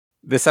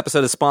This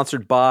episode is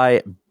sponsored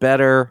by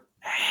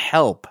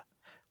BetterHelp.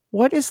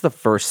 What is the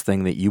first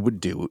thing that you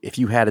would do if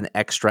you had an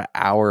extra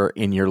hour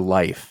in your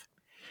life?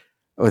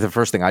 Well, the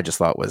first thing I just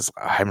thought was,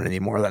 I'm going to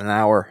need more than an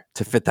hour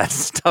to fit that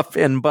stuff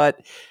in.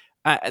 But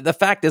the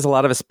fact is, a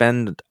lot of us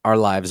spend our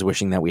lives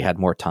wishing that we had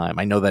more time.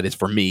 I know that is,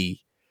 for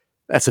me,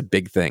 that's a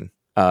big thing,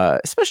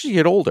 especially as you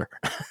get older.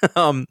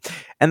 And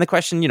the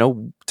question,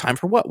 time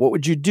for what? What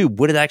would you do?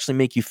 Would it actually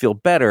make you feel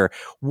better?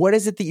 What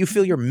is it that you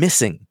feel you're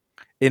missing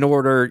in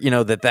order,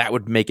 that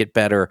would make it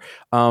better?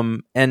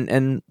 And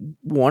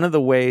one of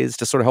the ways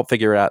to sort of help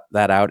figure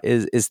that out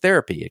is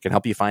therapy. It can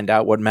help you find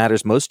out what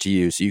matters most to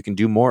you so you can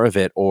do more of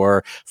it,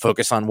 or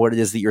focus on what it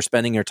is that you're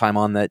spending your time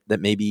on that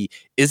maybe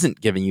isn't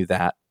giving you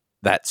that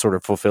sort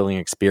of fulfilling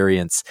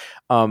experience.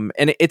 And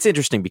it's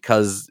interesting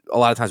because a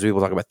lot of times people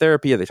talk about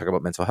therapy, or they talk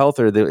about mental health,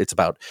 or it's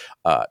about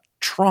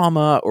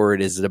trauma, or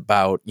it is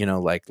about,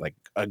 like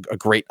a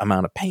great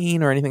amount of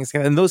pain or anything.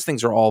 And those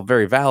things are all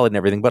very valid and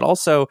everything. But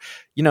also,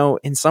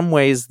 in some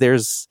ways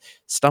there's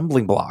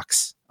stumbling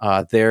blocks.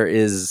 There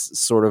is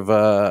sort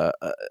of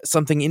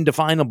something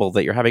indefinable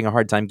that you're having a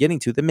hard time getting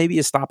to that maybe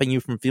is stopping you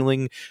from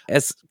feeling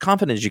as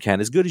confident as you can,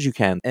 as good as you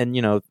can. And,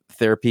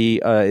 therapy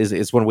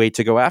is one way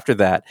to go after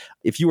that.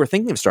 If you are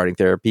thinking of starting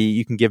therapy,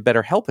 you can give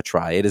BetterHelp a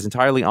try. It is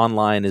entirely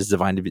online, is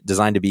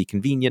designed to be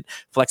convenient,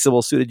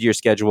 flexible, suited to your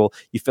schedule.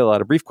 You fill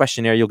out a brief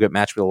questionnaire, you'll get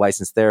matched with a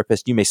licensed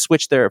therapist. You may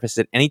switch therapists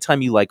at any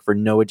time you like for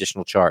no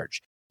additional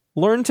charge.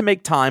 Learn to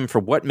make time for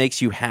what makes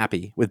you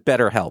happy with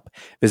BetterHelp.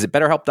 Visit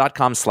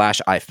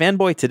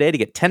BetterHelp.com/iFanboy today to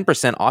get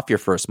 10% off your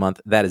first month.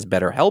 That is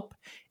BetterHelp,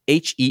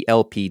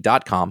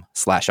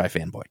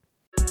 HELP.com/iFanboy.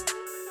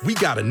 We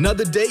got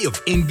another day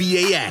of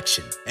NBA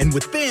action. And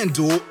with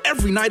FanDuel,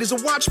 every night is a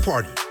watch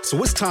party.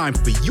 So it's time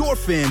for your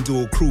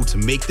FanDuel crew to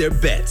make their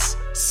bets.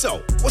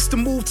 So, what's the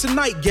move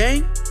tonight,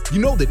 gang? You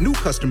know that new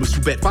customers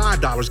who bet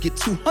 $5 get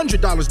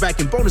 $200 back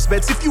in bonus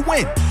bets if you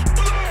win.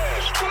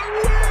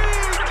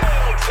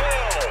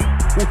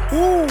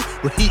 Woohoo!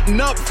 We're heating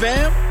up,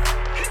 fam.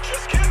 You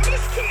just can't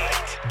miss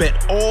tonight.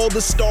 Bet all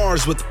the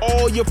stars with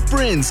all your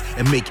friends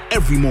and make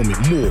every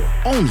moment more.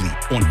 Only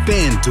on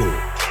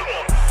FanDuel.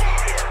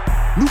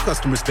 New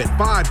customers bet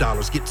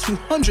 $5 get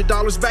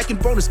 $200 back in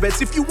bonus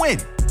bets if you win.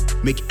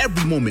 Make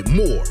every moment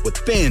more with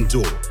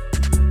FanDuel.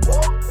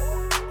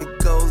 It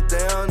goes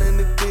down in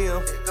the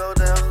DM. It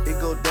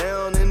go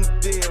down in the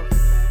DM.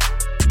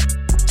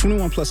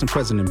 21 plus and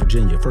present in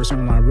Virginia. First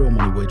online real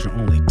money wager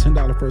only.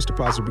 $10 first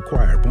deposit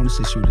required. Bonus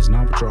issued is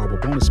non-withdrawable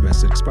bonus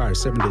vest that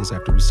expires 7 days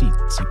after receipt.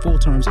 See full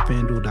terms at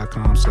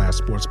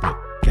FanDuel.com/sportsbook.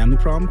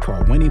 Gambling problem?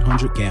 Call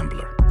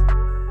 1-800-GAMBLER.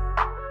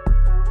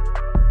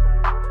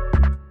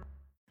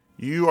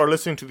 You are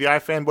listening to the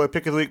iFanboy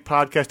Pick of the Week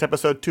podcast,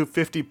 episode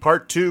 250,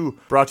 part 2,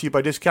 brought to you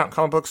by Discount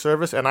Comic Book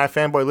Service and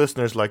iFanboy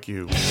listeners like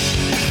you.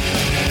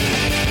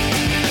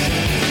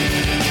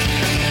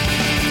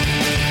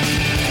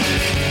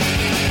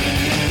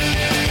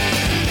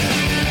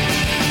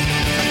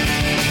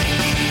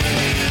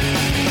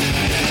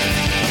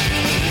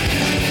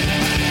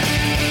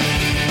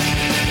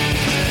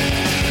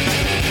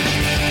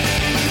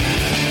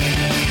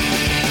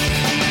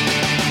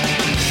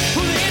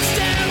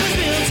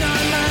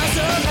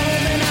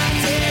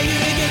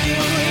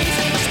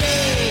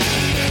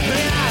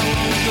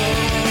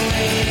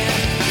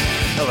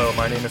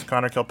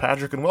 Connor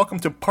Kilpatrick, and welcome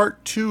to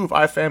part 2 of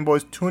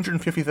iFanboy's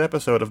 250th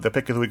episode of the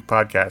Pick of the Week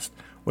podcast.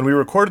 When we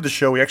recorded the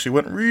show, we actually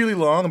went really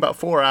long, about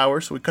 4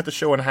 hours, so we cut the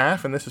show in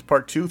half, and this is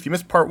part 2. If you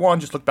missed part 1,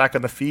 just look back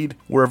on the feed,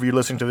 wherever you're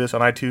listening to this,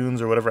 on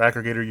iTunes or whatever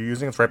aggregator you're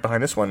using. It's right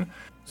behind this one.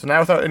 So now,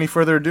 without any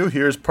further ado,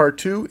 here's part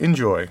 2.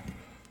 Enjoy.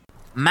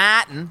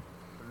 Martin,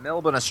 from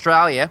Melbourne,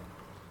 Australia.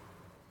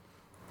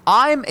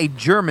 I'm a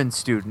German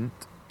student,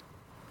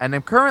 and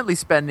I'm currently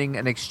spending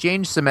an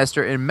exchange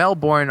semester in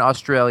Melbourne,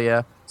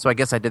 Australia. So I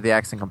guess I did the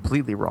accent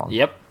completely wrong.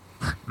 Yep.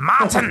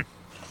 Martin!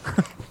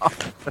 Oh,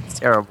 that's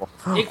terrible.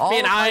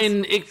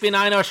 Ich bin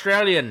ein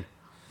Australian.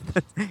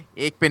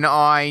 Ich bin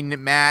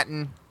ein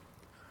Martin.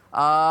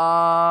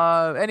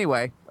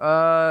 Anyway,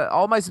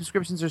 all my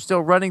subscriptions are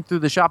still running through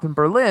the shop in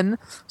Berlin,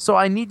 so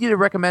I need you to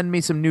recommend me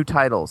some new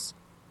titles.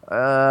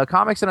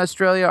 Comics in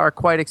Australia are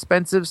quite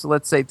expensive, so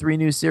let's say 3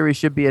 new series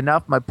should be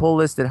enough. My pull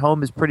list at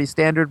home is pretty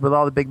standard with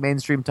all the big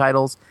mainstream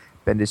titles.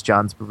 Bendis,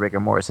 Johns, Rigor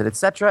Morrison,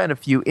 etc., and a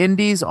few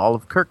indies, all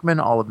of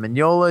Kirkman, all of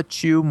Mignola,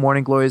 Chew,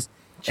 Morning Glories,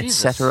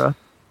 etc.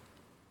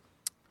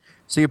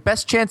 So your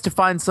best chance to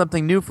find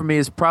something new for me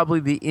is probably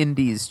the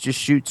indies. Just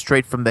shoot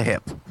straight from the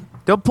hip.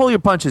 Don't pull your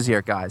punches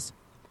here, guys.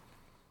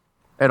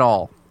 At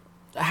all.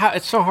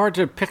 It's so hard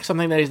to pick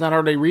something that he's not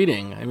already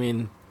reading. I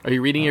mean, are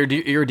you reading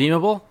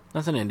Irredeemable?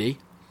 That's an indie.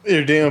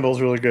 Irredeemable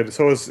is really good.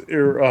 So is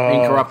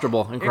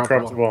Incorruptible.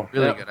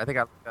 Really good. I think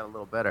I got a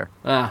little better.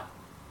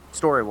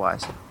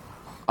 Story-wise.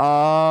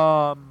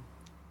 I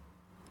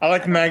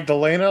like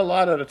Magdalena a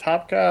lot at a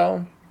Top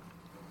Cow.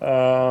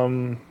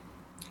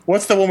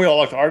 What's the one we all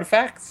like?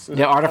 Artifacts?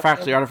 Yeah,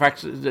 Artifacts. The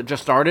Artifacts that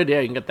just started.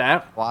 Yeah, you can get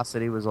that.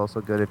 Velocity was also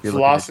good if you're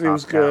Velocity looking at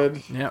was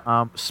good.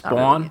 Yeah.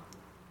 Spawn. No,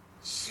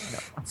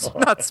 it's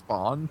not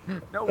Spawn.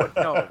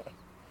 No.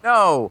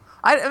 No.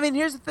 I mean,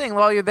 here's the thing.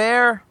 While you're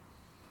there,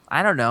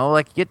 I don't know.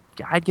 Like,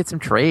 I'd get some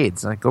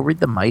trades. Like, go read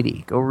The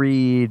Mighty. Go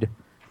read,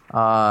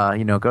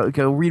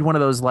 go read one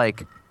of those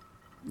like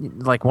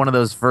one of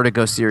those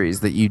Vertigo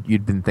series that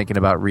you'd been thinking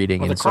about reading.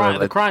 Well, and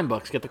the crime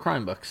books. Get the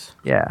crime books.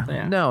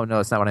 Yeah. No,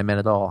 it's not what I meant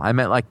at all. I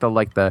meant like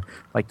the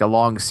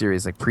long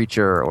series, like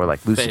Preacher or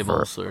like Lucifer,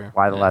 Fables or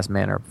Why the Last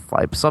Man, or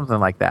something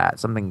like that.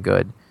 Something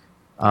good.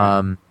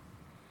 I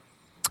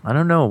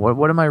don't know.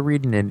 What am I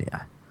reading in?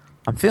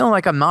 I'm feeling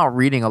like I'm not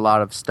reading a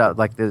lot of stuff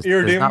like this.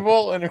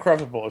 Irredeemable and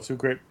Incorruptible are two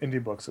great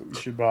indie books that we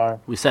should buy.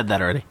 We said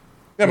that already.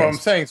 Yeah, but I'm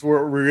saying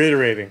we're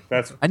reiterating.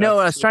 I know.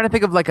 I was trying to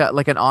think of like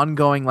an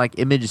ongoing like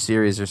Image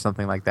series or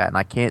something like that, and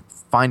I can't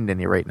find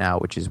any right now,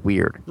 which is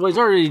weird. Well, he's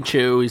already reading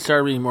Chew. He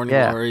started reading Morning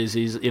Glories.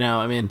 He's,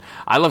 I mean,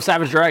 I love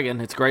Savage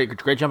Dragon. It's great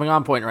jumping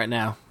on point right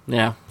now.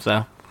 Yeah,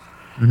 so.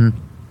 Mm-hmm.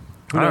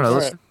 I don't know.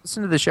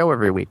 Listen to the show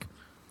every week.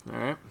 All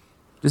right.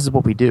 This is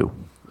what we do.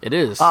 It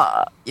is.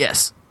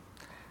 Yes.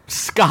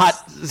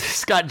 Scott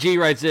G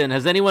writes in,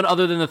 has anyone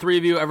other than the three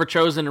of you ever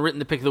chosen and written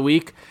the pick of the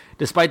week?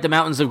 Despite the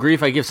mountains of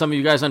grief I give some of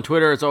you guys on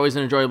Twitter, it's always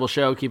an enjoyable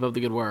show. Keep up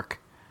the good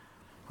work.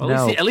 Well,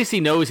 at least he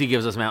knows he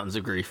gives us mountains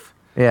of grief.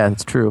 Yeah,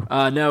 that's true.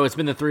 No, it's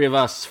been the three of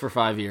us for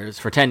 5 years,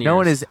 for 10 years. No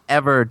one has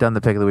ever done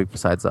the pick of the week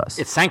besides us.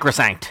 It's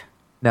sacrosanct.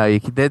 No,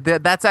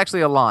 that's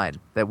actually a line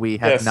that we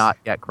have not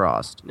yet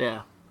crossed.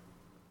 Yeah.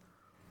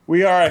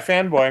 We are a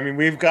fanboy. I mean,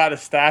 we've got a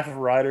staff of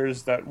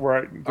writers that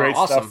write great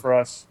stuff for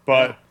us,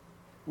 but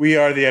we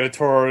are the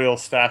editorial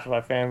staff of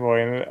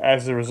iFanboy, and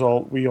as a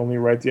result, we only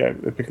write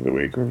the pick of the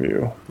week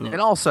review. Yeah. And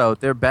also,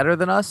 they're better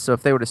than us, so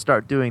if they were to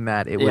start doing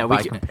that, it would,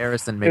 by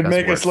comparison,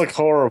 make us look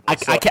horrible. I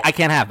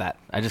can't have that.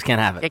 I just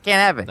can't have it. I can't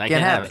have it. I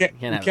can't have it. You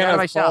can't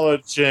have Paula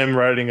Jim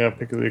writing a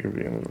pick of the week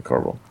review. It would look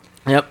horrible.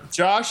 Yep.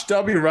 Josh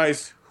W.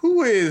 writes,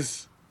 who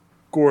is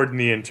Gordon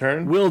the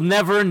Intern? We'll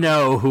never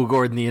know who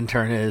Gordon the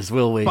Intern is,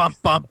 will we? Bum,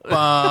 bum,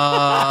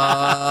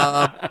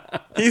 bum.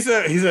 He's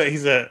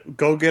a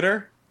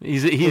go-getter.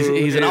 He's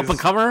an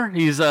up-and-comer.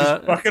 He's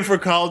looking for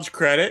college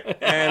credit,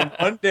 and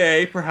one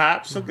day,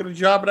 perhaps, he'll get a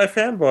job at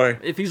iFanboy.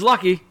 If he's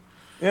lucky.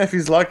 Yeah, if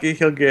he's lucky,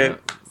 he'll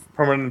get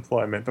permanent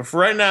employment. But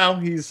for right now,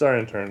 he's our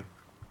intern.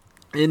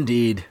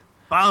 Indeed.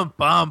 Bum,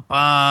 bum,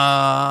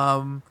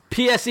 bum.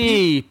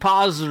 PSE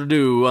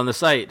Posdu on the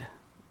site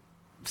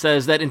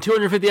says that in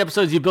 250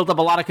 episodes, you built up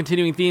a lot of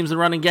continuing themes and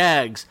running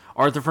gags.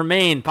 Arthur from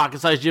Maine,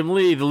 Pocket-Sized Jim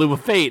Lee, The Loom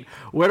of Fate,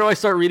 Where Do I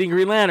Start Reading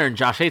Green Lantern,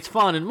 Josh Hates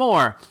Fun, and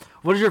more.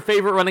 What is your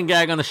favorite running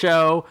gag on the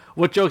show?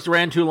 What jokes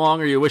ran too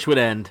long or you wish would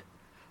end?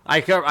 I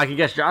could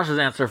guess Josh's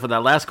answer for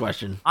that last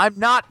question. I'm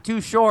not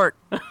too short.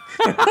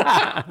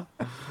 I'm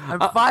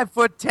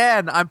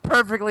 5'10". I'm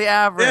perfectly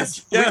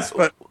average. Yes,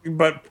 but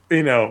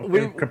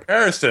in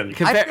comparison,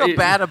 I feel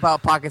bad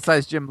about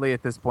Pocket-Sized Jim Lee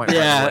at this point.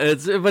 Yeah,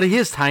 but he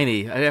is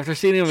tiny. After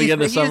seeing him again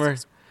this summer,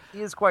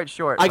 he is quite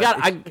short. I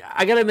got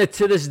to admit,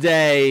 to this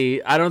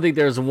day, I don't think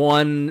there's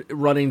one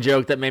running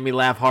joke that made me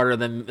laugh harder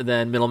than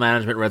Middle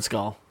Management Red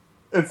Skull.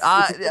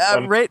 That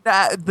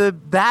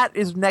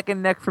is neck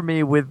and neck for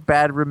me with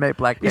Bad Roommate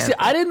Black Panther. You see,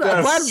 I didn't.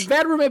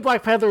 Bad Roommate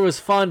Black Panther was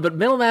fun, but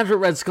Middle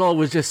Management Red Skull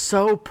was just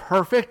so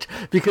perfect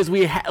because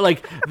we had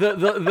like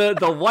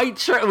the white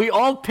shirt. We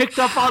all picked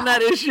up on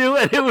that issue,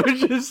 and it was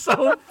just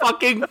so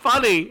fucking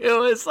funny. It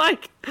was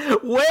like,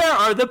 where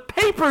are the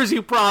papers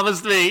you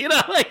promised me?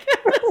 Like.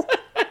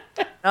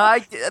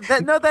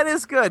 That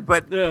is good,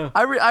 but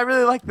I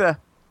really like the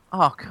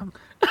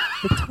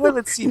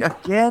toilet seat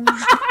again.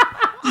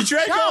 You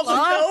drank all the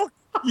milk?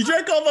 You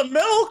drank all the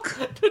milk?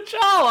 T'Challa!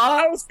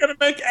 I was gonna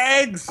make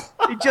eggs.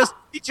 He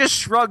just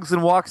shrugs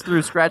and walks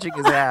through, scratching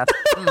his ass.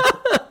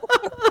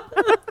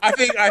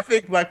 I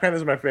think Black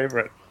Panther's my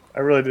favorite.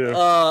 I really do.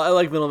 I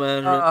like Middle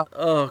Management.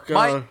 Oh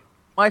god.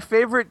 My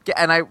favorite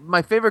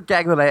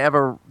gag that I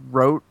ever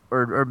wrote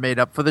or made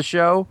up for the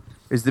show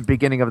is the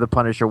beginning of the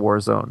Punisher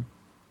Warzone.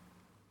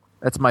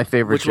 That's my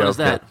favorite joke. Which one is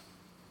that?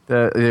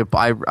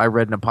 I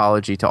read an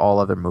apology to all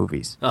other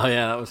movies. Oh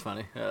yeah, that was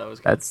funny. Yeah, that was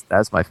good.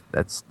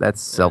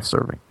 That's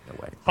self-serving in a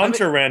way.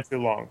 Hunter ran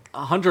too long.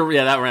 Hunter,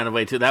 that ran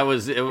away too. That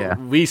was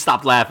we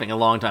stopped laughing a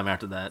long time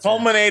after that.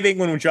 Culminating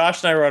when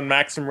Josh and I were on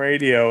Maxim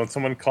Radio and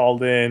someone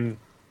called in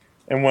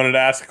and wanted to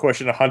ask a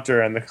question to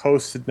Hunter, and the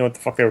host didn't know what the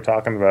fuck they were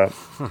talking about.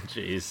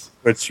 Jeez,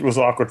 which was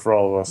awkward for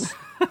all of us.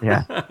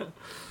 Yeah.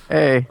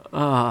 Hey.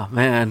 Oh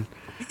man,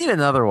 we need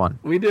another one.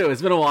 We do.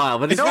 It's been a while,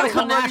 but it's got to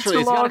come naturally.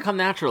 It's got to come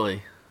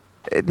naturally.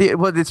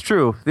 Well, it's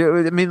true.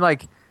 I mean,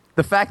 like,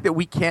 the fact that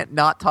we can't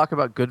not talk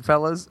about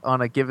Goodfellas on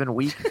a given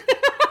week,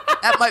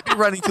 that might be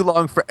running too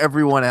long for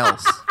everyone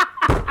else.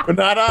 But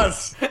not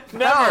us.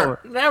 Never.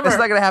 That's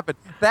not going to happen.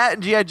 That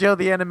and G.I. Joe,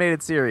 the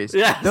animated series.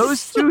 Yes.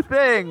 Those two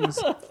things.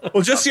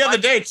 Well, just the other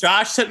day,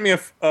 Josh sent me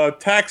a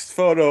text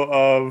photo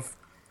of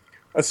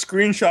a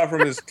screenshot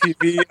from his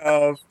TV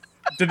of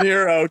De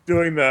Niro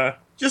doing the...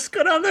 Just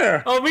go down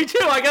there. Oh, me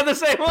too. I got the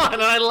same one,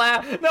 and I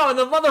laughed. No, and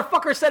the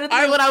motherfucker said it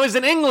to me when I was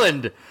in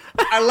England.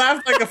 I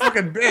laughed like a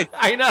fucking bitch.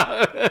 I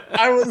know.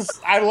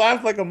 I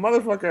laughed like a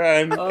motherfucker,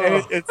 and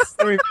it's.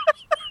 I mean,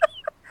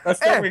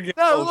 that's a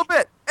little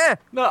bit.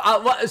 No,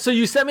 so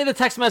you sent me the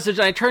text message,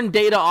 and I turned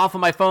data off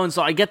on my phone,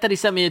 so I get that he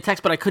sent me a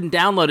text, but I couldn't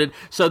download it.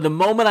 So the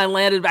moment I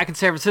landed back in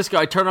San Francisco,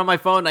 I turned on my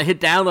phone, and I hit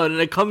download, and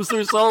it comes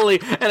through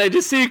slowly, and I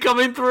just see it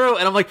coming through,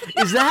 and I'm like,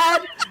 is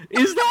that?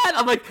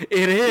 I'm like,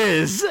 it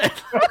is.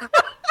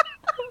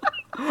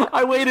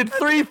 I waited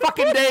 3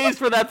 fucking days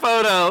for that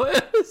photo.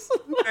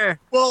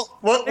 Well,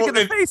 Making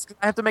the face.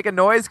 I have to make a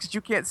noise because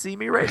you can't see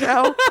me right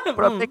now,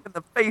 but I'm making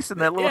the face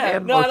and that little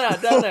hand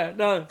motion. Down there,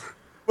 no.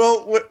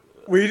 Well,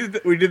 we did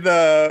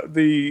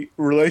the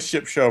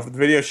relationship show, for the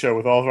video show,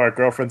 with all of our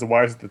girlfriends and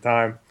wives at the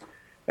time,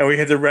 and we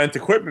had to rent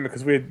equipment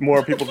because we had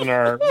more people than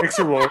our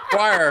mixer will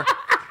require.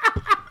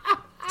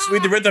 So we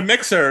had to rent a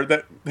mixer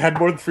that had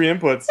more than 3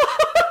 inputs,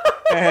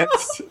 and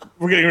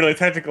we're getting really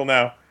technical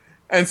now.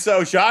 And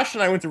so Josh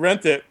and I went to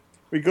rent it.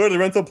 We go to the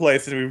rental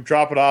place and we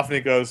drop it off, and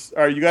he goes,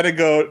 "All right, you got to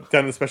go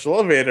down to the special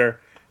elevator."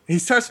 He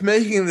starts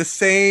making the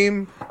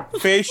same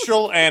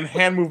facial and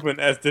hand movement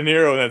as De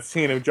Niro in that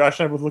scene, and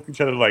Josh and I both look at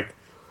each other like,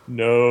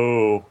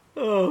 "No,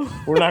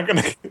 we're not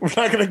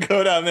gonna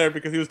go down there,"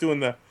 because he was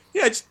doing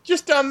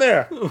just down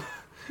there,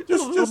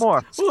 just a little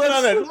more,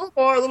 down there,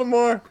 a little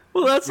more.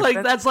 Well, that's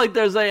like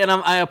there's and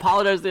I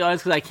apologize to the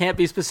audience because I can't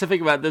be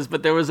specific about this,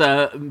 but there was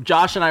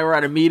Josh and I were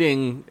at a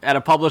meeting at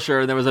a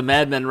publisher, and there was a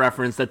Mad Men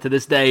reference that to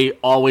this day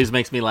always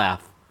makes me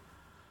laugh.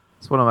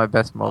 It's one of my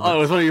best moments. Oh, it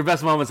was one of your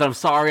best moments. I'm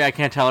sorry I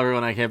can't tell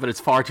everyone I can't, but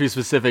it's far too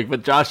specific.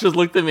 But Josh just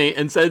looked at me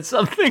and said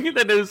something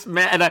that is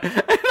mad, and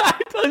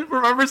I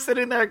remember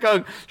sitting there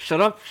going,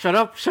 "Shut up, shut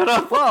up, shut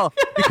up." Well,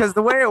 because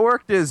the way it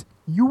worked is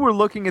you were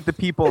looking at the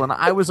people and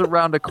I was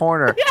around a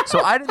corner, so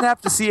I didn't have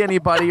to see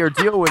anybody or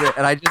deal with it,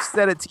 and I just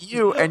said it to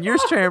you, and you're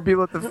staring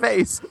people at the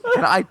face,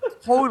 and I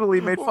totally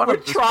made fun of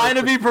it. We're trying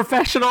to be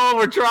professional.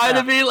 We're trying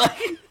to be like...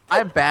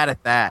 I'm bad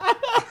at that.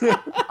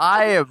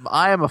 I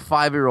am a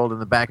 5-year-old in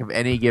the back of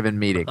any given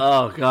meeting.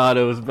 Oh, God,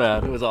 it was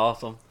bad. It was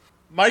awesome.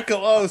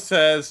 Michael O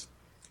says,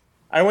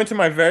 "I went to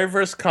my very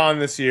first con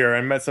this year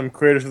and met some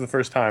creators for the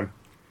first time.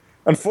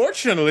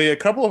 Unfortunately, a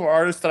couple of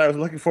artists that I was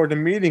looking forward to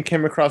meeting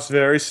came across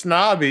very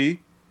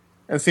snobby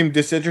and seemed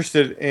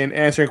disinterested in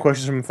answering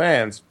questions from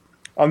fans.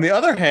 On the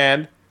other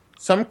hand,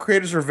 some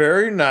creators were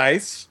very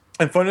nice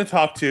and fun to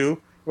talk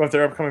to about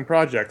their upcoming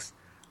projects.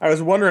 I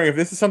was wondering if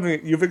this is something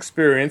that you've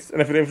experienced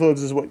and if it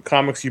influences what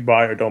comics you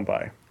buy or don't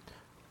buy."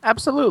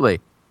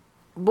 Absolutely.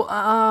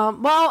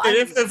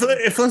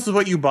 It influences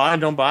what you buy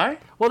and don't buy?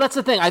 Well, that's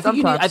the thing. I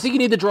think you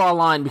need to draw a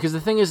line, because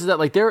the thing is that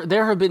like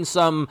there have been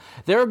some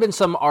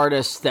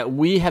artists that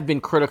we have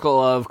been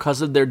critical of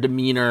because of their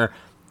demeanor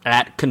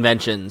at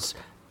conventions,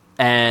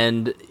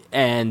 and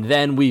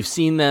then we've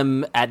seen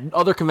them at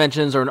other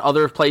conventions or in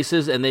other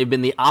places, and they've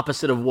been the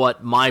opposite of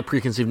what my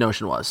preconceived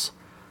notion was.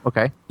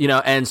 Okay.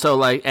 And so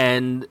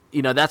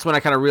that's when I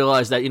kind of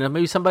realized that,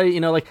 maybe somebody,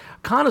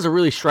 con is a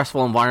really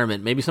stressful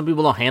environment. Maybe some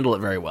people don't handle it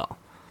very well.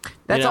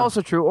 That's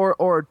also true.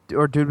 Or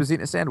dude was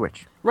eating a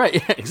sandwich. Right.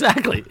 Yeah,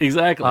 exactly.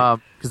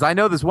 Because I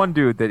know this one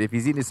dude that if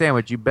he's eating a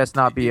sandwich, you best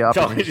not be up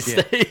in his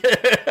shit.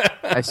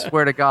 I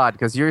swear to God,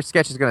 because your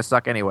sketch is going to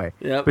suck anyway.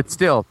 Yep. But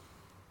still.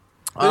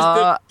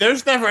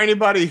 There's never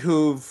anybody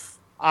who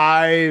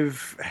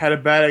I've had a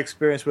bad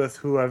experience with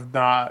who I've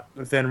not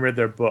then read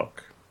their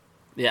book.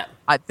 Yeah.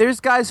 There's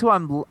guys who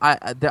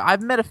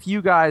I've met a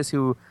few guys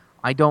who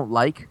I don't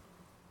like,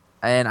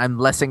 and I'm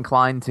less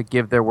inclined to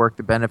give their work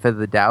the benefit of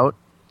the doubt.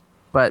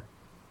 But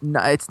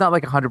no, it's not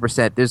like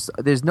 100%.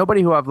 There's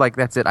nobody who I've like,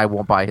 that's it, I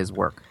won't buy his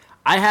work.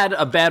 I had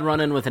a bad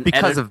run-in with an editor.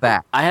 Because of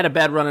that. I had a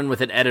bad run-in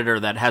with an editor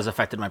that has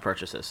affected my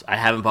purchases. I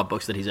haven't bought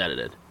books that he's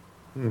edited.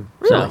 Really?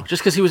 So,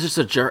 just because he was just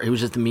a jerk. He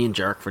was just a mean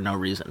jerk for no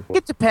reason.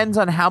 It depends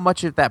on how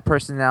much of that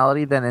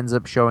personality then ends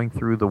up showing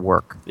through the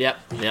work. Yep.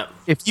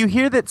 If you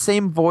hear that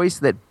same voice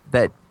that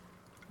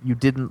you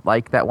didn't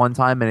like that one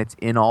time and it's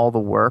in all the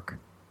work,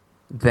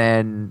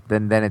 then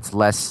it's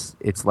less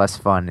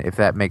fun, if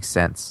that makes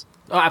sense.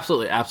 Oh,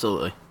 absolutely.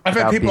 I've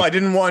had people I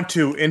didn't want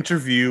to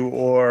interview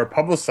or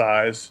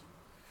publicize.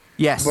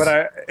 Yes.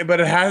 But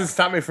it hasn't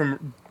stopped me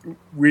from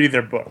reading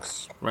their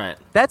books. Right.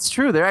 That's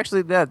true. They're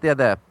actually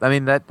I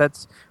mean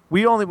that's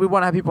we want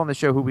to have people on the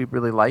show who we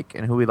really like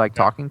and who we like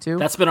talking to.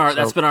 That's been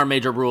our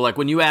major rule. Like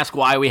when you ask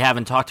why we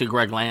haven't talked to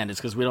Greg Land, it's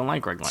because we don't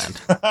like Greg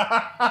Land. But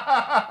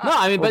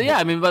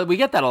we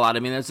get that a lot. I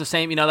mean, it's the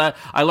same. That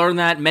I learned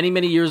that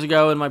many years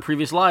ago in my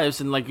previous lives,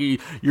 and like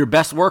your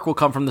best work will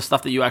come from the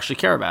stuff that you actually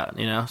care about.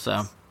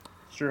 So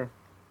it's true.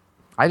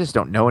 I just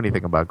don't know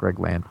anything about Greg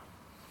Land.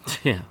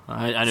 Yeah,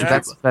 I know. I know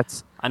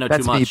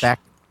that's too much.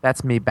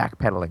 That's me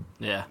backpedaling.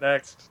 Yeah.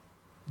 Next.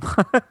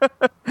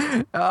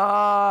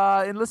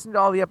 And listening to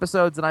all the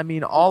episodes, and I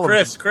mean all of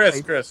them.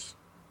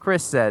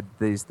 Chris said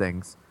these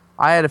things.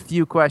 I had a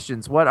few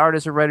questions. What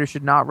artists or writers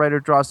should not write or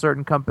draw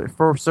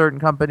for certain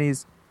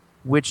companies?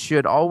 Which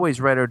should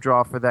always write or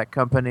draw for that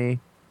company?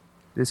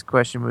 This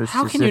question was...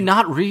 How can you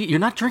not read? You're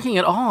not drinking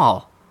at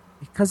all.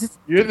 because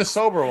You're the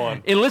sober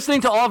one. In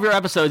listening to all of your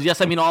episodes, yes,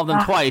 I mean all of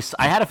them twice,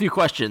 I had a few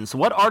questions.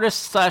 What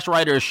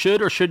artists/writers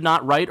should or should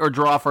not write or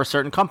draw for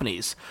certain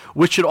companies?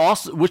 Which should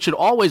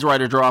always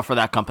write or draw for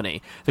that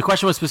company? The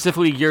question was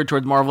specifically geared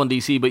towards Marvel and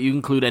DC, but you can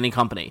include any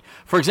company.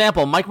 For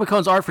example, Mike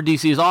McKone's art for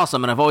DC is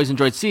awesome, and I've always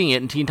enjoyed seeing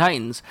it in Teen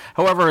Titans.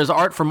 However, his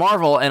art for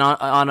Marvel and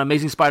on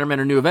Amazing Spider-Man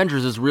or New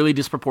Avengers is really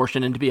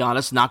disproportionate and, to be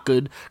honest, not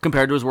good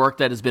compared to his work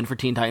that has been for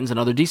Teen Titans and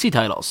other DC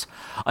titles.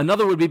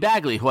 Another would be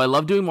Bagley, who I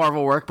love doing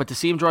Marvel work, but to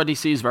see him draw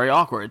DC is very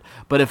awkward.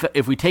 But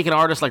if we take an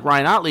artist like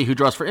Ryan Otley, who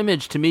draws for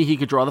Image, to me he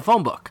could draw the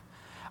phone book.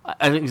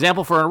 An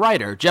example for a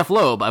writer, Jeff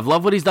Loeb. I've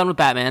loved what he's done with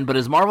Batman, but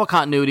his Marvel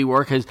continuity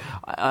work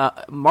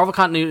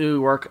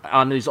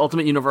on his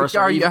Ultimate Universe.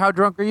 How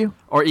drunk are you?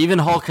 Or even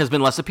Hulk has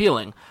been less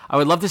appealing. I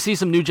would love to see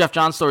some new Jeff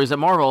Johns stories at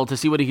Marvel to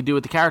see what he could do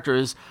with the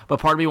characters, but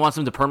part of me wants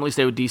him to permanently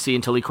stay with DC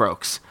until he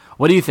croaks.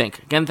 What do you think?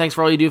 Again, thanks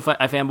for all you do,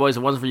 iFanboys. If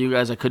it wasn't for you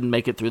guys, I couldn't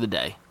make it through the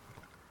day.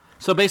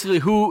 So basically,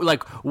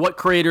 what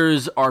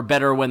creators are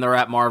better when they're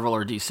at Marvel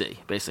or DC?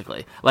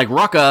 Basically, like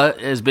Rucka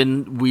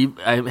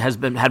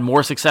had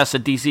more success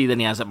at DC than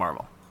he has at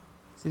Marvel.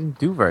 He didn't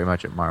do very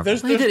much at Marvel.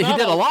 He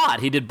did a lot.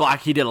 He did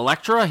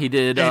Elektra. He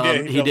did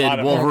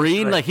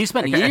Wolverine. Like he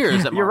spent years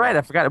at Marvel. You're right.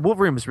 I forgot.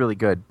 Wolverine was really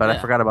good, but I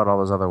forgot about all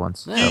those other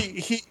ones.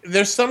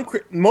 There's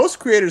most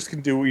creators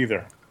can do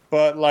either,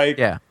 but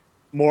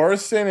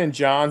Morrison and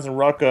Johns and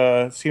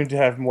Rucka seem to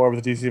have more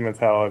of the DC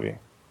mentality.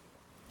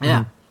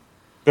 Yeah.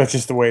 That's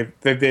just the way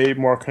that they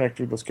more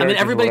connected with those characters. I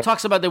mean, everybody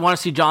talks about they want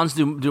to see Johns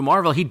do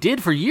Marvel. He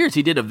did for years.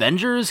 He did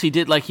Avengers.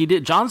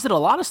 Johns did a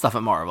lot of stuff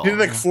at Marvel. He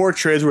did 4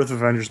 trades worth of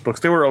Avengers books.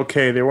 They were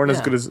okay. They weren't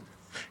as good as,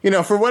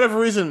 for whatever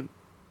reason.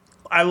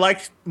 I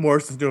like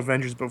Morrison's new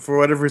Avengers, but for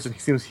whatever reason,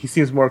 he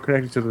seems more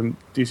connected to the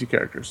DC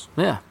characters.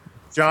 Yeah,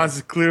 Johns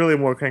is clearly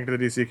more connected to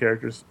the DC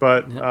characters,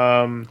 but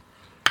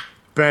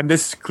Bendis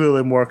is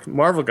clearly more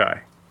Marvel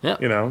guy. Yeah,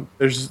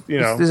 there's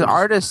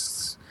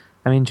artists.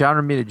 I mean, John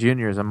Romita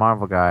Jr. is a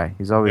Marvel guy.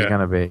 He's always going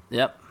to be.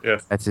 Yep.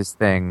 Yes. That's his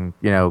thing.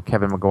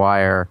 Kevin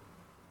Maguire,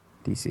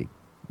 DC.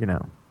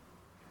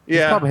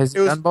 Yeah. Has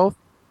he done both?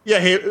 Yeah,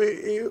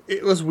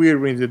 it was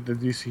weird when he did the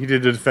DC. He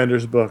did the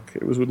Defenders book.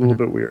 It was a little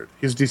bit weird.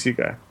 He's a DC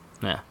guy.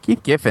 Yeah.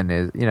 Keith Giffen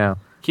is,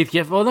 Keith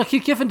Giffen. Well, no,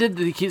 Keith Giffen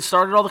he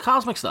started all the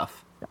cosmic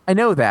stuff. I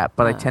know that,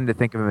 but I tend to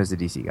think of him as a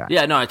DC guy.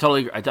 Yeah, no, I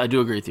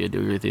do agree with you. I do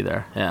agree with you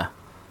there. Yeah.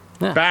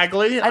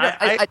 Bagley.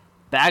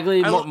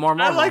 Bagley, more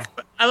Marvel.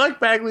 I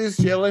like Bagley's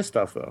GLA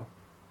stuff though.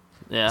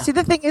 Yeah. See,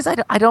 the thing is,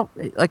 I don't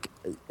like.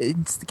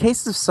 It's the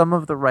case of some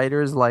of the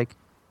writers, like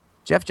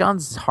Jeff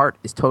Johns' heart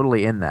is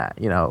totally in that.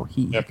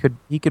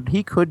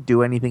 He could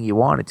do anything he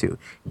wanted to.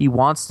 He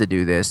wants to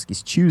do this.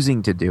 He's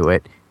choosing to do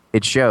it.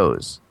 It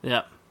shows.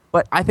 Yeah.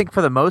 But I think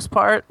for the most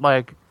part,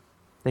 like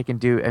they can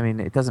do. I mean,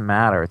 it doesn't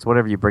matter. It's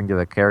whatever you bring to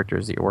the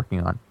characters that you're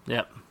working on.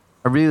 Yep.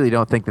 I really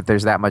don't think that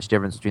there's that much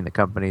difference between the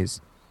companies.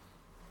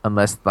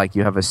 Unless like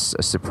you have a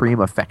supreme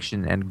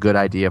affection and good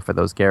idea for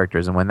those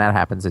characters, and when that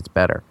happens, it's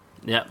better.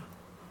 Yep.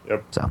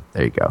 So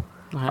there you go.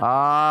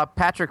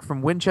 Patrick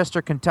from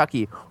Winchester,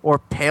 Kentucky, or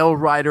Pale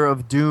Rider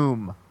of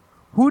Doom.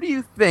 Who do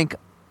you think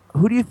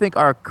Who do you think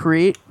are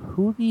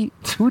Who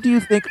do you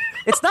think?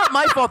 It's not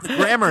my fault the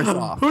grammar is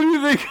off. Who do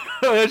you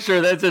think? Sure,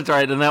 that's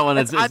right. And that one,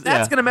 that's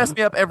going to mess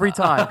me up every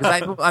time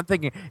because I'm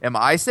thinking, am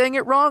I saying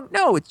it wrong?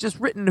 No, it's just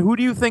written. Who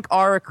do you think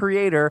are a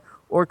creator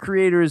or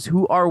creators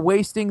who are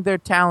wasting their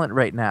talent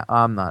right now?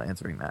 I'm not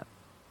answering that.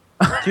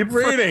 Keep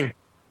reading.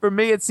 For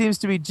me, it seems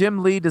to be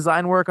Jim Lee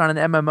design work on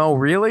an MMO.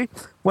 Really?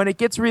 When it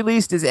gets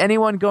released, is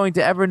anyone going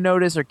to ever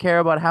notice or care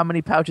about how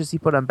many pouches he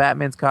put on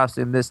Batman's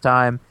costume this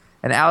time?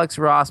 And Alex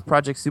Ross,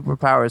 Project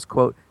Superpowers,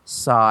 quote,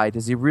 sigh.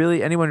 Does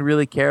anyone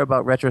really care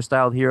about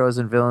retro-styled heroes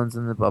and villains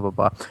and the blah, blah,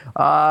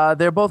 blah?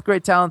 They're both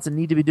great talents and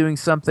need to be doing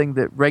something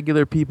that more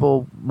regular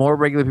people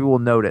will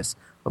notice.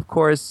 Of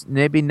course,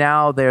 maybe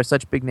now they are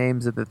such big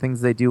names that the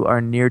things they do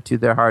are near to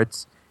their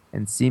hearts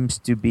and seems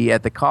to be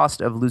at the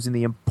cost of losing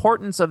the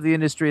importance of the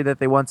industry that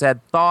they once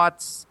had.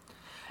 Thoughts?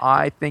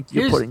 I think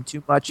you're putting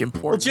too much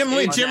importance.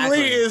 Well, Jim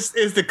Lee is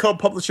the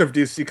co-publisher of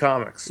DC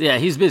Comics. Yeah,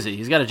 he's busy.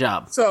 He's got a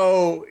job.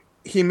 So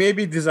he may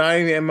be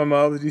designing the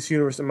MMO, the DC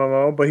Universe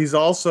MMO, but he's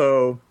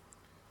also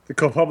the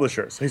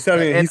co-publisher. So he's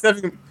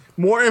having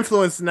more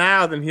influence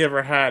now than he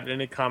ever had in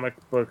any comic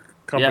book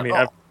company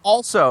ever.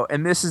 Also,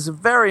 and this is a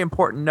very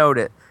important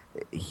note,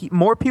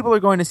 more people are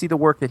going to see the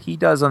work that he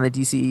does on the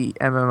DC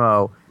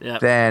MMO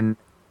than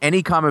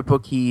any comic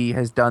book he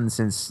has done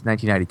since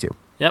 1992.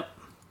 Yep.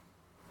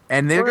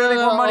 And they're going to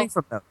make more money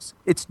from those.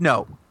 It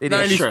 90,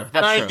 is. Sure,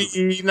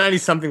 that's 90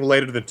 something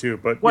later than 2,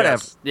 but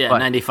whatever. Yes. Yeah, but,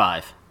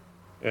 95.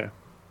 Yeah.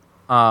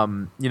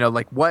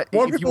 Like what?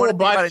 More people will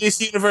buy the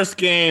DC Universe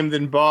game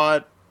than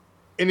bought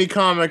any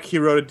comic he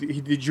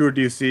drew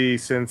DC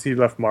since he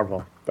left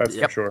Marvel. That's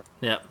for sure.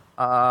 Yep.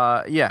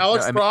 Yeah.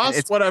 Alex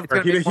Ross, whatever.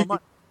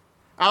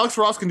 Alex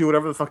Ross can do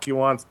whatever the fuck he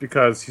wants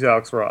because he's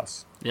Alex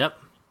Ross. Yep.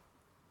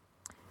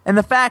 And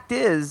the fact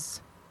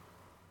is,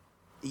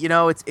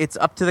 it's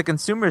up to the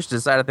consumers to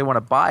decide if they want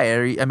to buy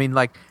it. I mean,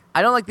 like,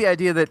 I don't like the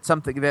idea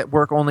that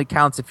work only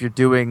counts if you're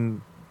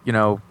doing,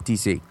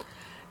 DC.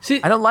 See,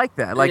 I don't like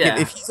that. Like Yeah.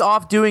 if he's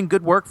off doing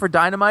good work for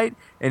Dynamite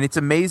and it's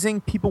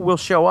amazing, people will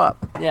show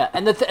up. Yeah,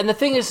 and the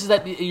thing is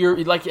that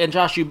you're like, and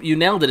Josh, you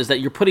nailed it. Is that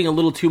you're putting a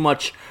little too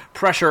much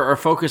pressure or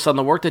focus on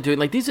the work they're doing?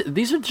 Like these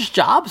are just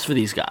jobs for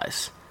these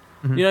guys.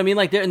 You know what I mean?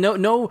 Like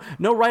no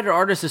writer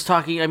artist is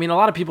talking. I mean, a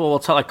lot of people will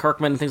tell, like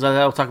Kirkman and things like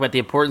that, will talk about the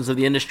importance of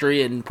the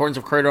industry and importance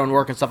of creator owned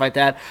work and stuff like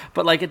that.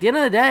 But like at the end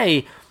of the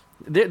day,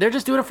 they're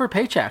just doing it for a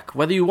paycheck,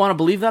 whether you want to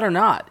believe that or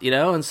not. You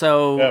know, and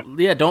so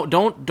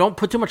don't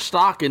put too much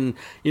stock in.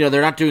 You know,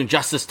 they're not doing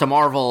justice to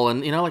Marvel,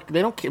 and you know, like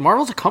they don't.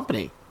 Marvel's a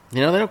company.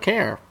 You know, they don't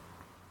care.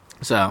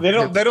 So They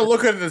don't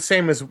look at it the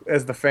same as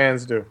the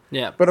fans do.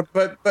 Yeah. But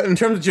in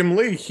terms of Jim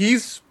Lee,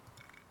 he's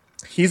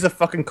a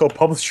fucking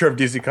co-publisher of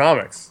DC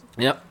Comics.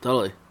 Yep,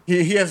 totally.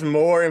 He has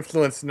more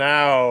influence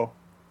now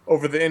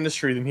over the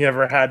industry than he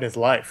ever had in his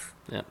life.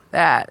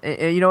 Yep.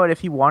 You know what?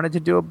 If he wanted to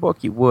do a book,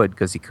 he would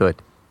because he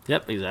could.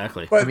 Yep,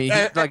 exactly. But I mean,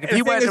 if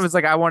he went and was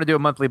like, "I want to do a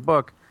monthly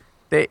book,"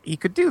 he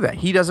could do that.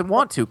 He doesn't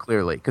want to,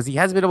 clearly, because he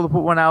hasn't been able to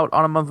put one out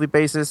on a monthly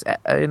basis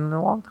in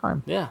a long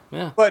time. Yeah.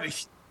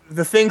 But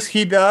the things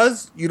he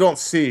does, you don't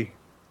see.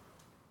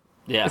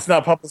 Yeah. It's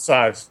not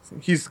publicized.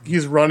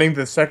 He's running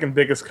the second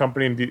biggest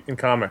company in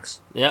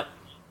comics. Yep.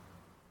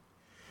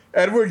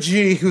 Edward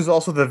G., who's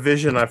also the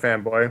Vision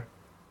fanboy,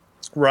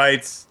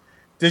 writes,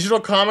 "Digital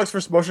comics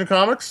versus motion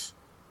comics?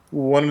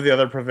 One or the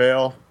other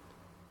prevail.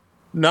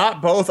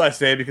 Not both, I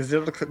say, because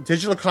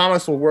digital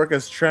comics will work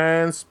as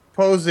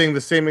transposing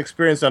the same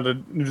experience on a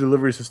new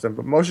delivery system,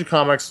 but motion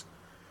comics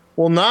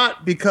will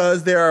not,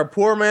 because they are a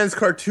poor man's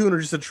cartoon or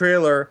just a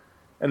trailer,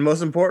 and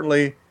most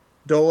importantly,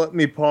 don't let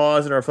me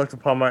pause and reflect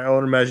upon my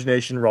own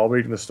imagination while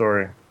reading the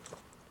story."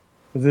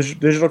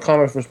 Digital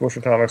comics versus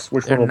motion comics,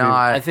 which They're one will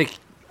not. I think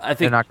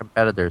They're not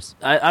competitors.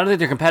 I don't think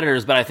they're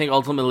competitors, but I think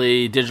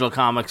ultimately digital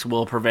comics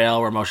will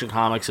prevail, where motion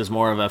comics is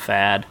more of a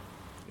fad.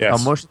 be?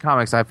 Yes. Motion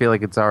comics, I feel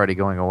like it's already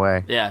going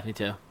away. Yeah, me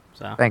too.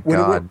 So Thank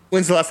God.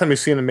 When's the last time you've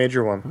seen a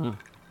major one?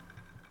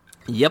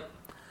 Yep.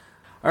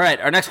 All right,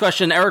 our next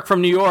question, Eric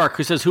from New York,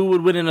 who says, who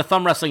would win in a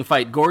thumb wrestling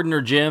fight, Gordon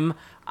or Jim?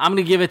 I'm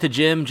going to give it to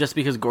Jim just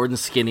because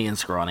Gordon's skinny and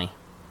scrawny.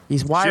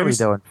 He's wiry Jim's-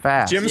 though and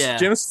fast.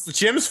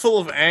 Jim's full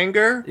of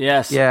anger,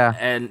 Yes. Yeah.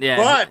 And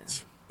yeah.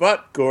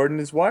 but Gordon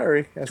is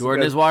wiry.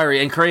 Gordon is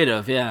wiry and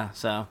creative, yeah.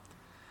 So,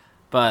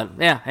 but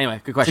yeah.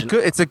 Anyway, good question.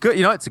 It's a good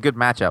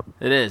matchup.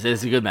 It is.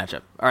 It's a good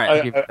matchup. All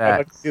right. give I'd that.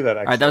 like to see that, actually.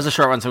 All right, that was a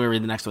short one, so we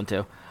read the next one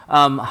too.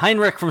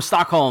 Heinrich from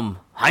Stockholm.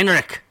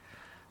 Heinrich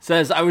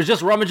says, I was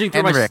just rummaging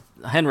through Henrik.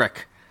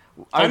 Heinrich.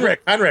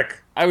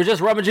 I was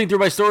just rummaging through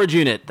my storage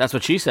unit. That's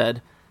what she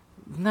said.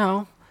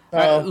 No.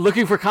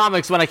 Looking for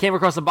comics when I came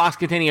across a box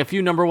containing a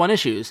few number 1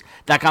 issues.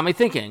 That got me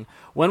thinking.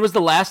 When was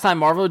the last time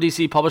Marvel or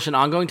DC published an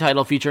ongoing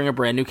title featuring a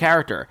brand new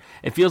character?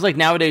 It feels like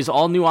nowadays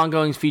all new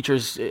ongoings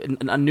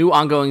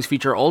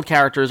feature old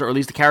characters, or at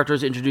least the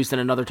characters introduced in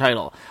another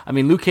title. I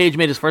mean, Luke Cage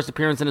made his first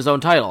appearance in his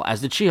own title,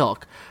 as did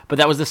She-Hulk, but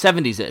that was the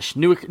 70s-ish.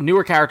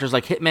 Newer characters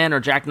like Hitman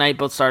or Jack Knight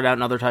both started out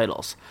in other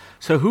titles.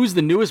 So who's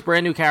the newest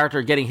brand new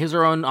character getting his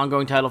or own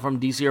ongoing title from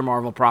DC or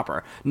Marvel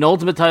proper? No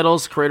Ultimate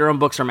titles, creator-owned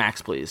books, or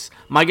Max, please.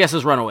 My guess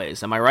is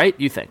Runaways. Am I right?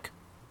 You think?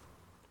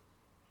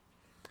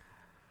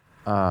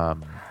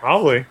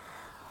 Probably.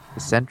 The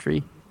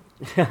Sentry.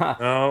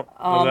 No.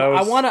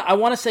 I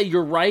want to say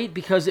you're right,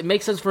 because it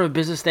makes sense from a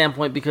business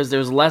standpoint, because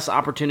there's less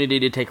opportunity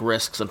to take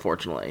risks,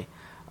 unfortunately.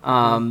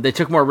 They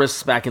took more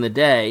risks back in the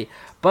day.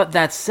 But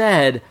that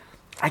said,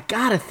 I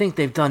gotta think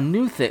they've done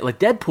new things. Like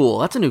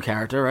Deadpool, that's a new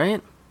character,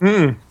 right?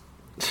 We're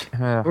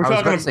I was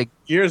about to say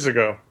years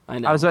ago. I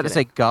know. I was about to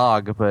kidding. say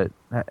Gog, but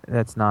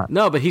that's not.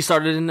 No, but he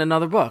started in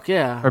another book,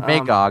 yeah. Or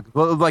Magog.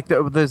 Well, like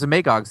there's a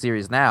Magog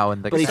series now,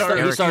 and But he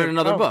started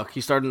another book.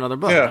 He started another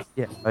book. Yeah.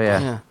 Yeah. Oh yeah.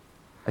 Yeah.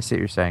 I see what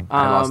you're saying.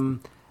 I lost.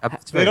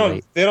 It's They very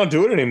late. don't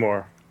do it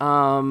anymore.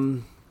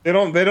 They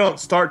don't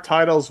start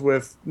titles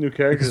with new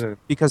characters in it.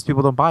 Because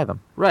people don't buy them.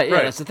 Right, yeah,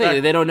 Right, that's the thing.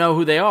 right. They don't know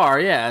who they are.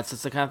 Yeah, it's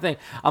the kind of thing.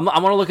 I want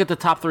to look at the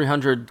top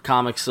 300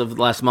 comics of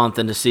last month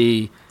and to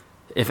see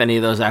if any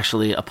of those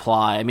actually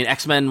apply. I mean,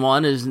 X-Men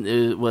 1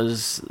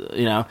 was,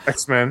 you know...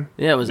 X-Men.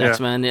 Yeah, it was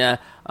X-Men, yeah.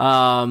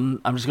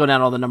 I'm just going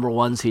down all the number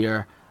 1s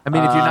here. I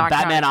mean, if you're not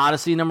Batman counting-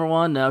 Odyssey, number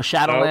 1. No,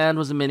 Shadowland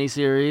was a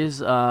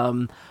miniseries.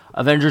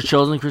 Avengers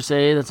Chosen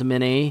Crusade, that's a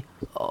mini.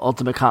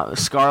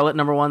 Scarlet,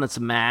 number 1, that's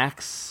a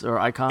Max or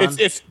Icon.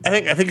 It's. I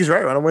think he's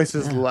right. Runaways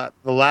is the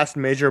last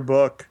major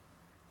book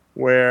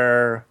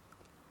where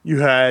you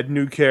had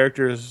new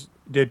characters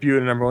debut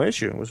in a number 1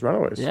 issue. Was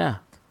Runaways. Yeah.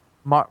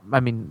 I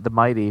mean, the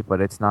Mighty,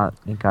 but it's not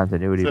in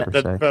continuity per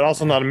se. But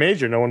also not a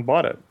major. No one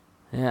bought it.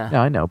 Yeah.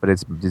 Yeah, I know, but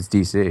it's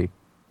DC.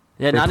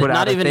 Yeah, They not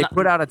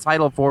put out a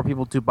title for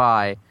people to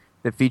buy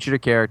that featured a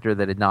character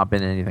that had not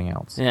been in anything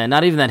else. Yeah,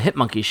 not even that Hit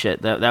Monkey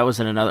shit. That was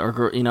in another,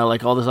 or, you know,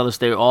 like all this other stuff.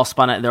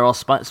 They're all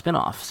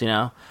spin-offs, you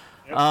know.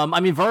 Yep. I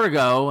mean,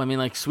 Vertigo. I mean,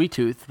 like Sweet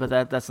Tooth, but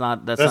that's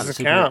not Doesn't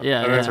super. count.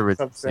 Yeah, It's yeah, a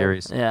original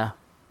series. yeah.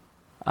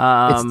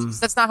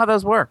 That's not how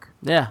those work.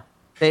 Yeah,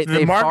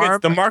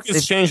 The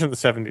market's changed in the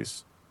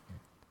 70s.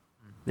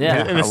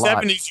 yeah. In the a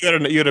lot. 70s,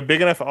 you had a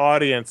big enough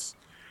audience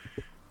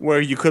where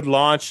you could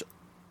launch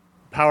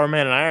Power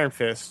Man and Iron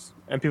Fist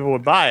and people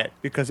would buy it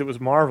because it was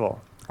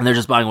Marvel. And they're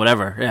just buying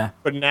whatever. Yeah.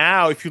 But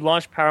now, if you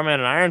launch Power Man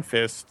and Iron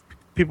Fist,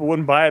 people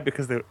wouldn't buy it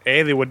because they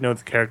wouldn't know who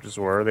the characters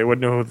were, they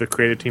wouldn't know who the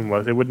creative team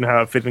was, they wouldn't know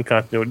how it fit in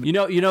continuity. You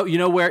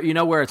know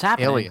where it's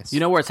happening. Alias. You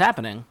know where it's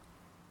happening.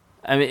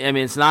 I mean,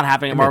 it's not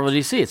happening at Marvel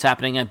DC. It's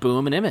happening at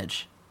Boom and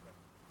Image.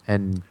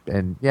 And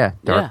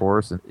Dark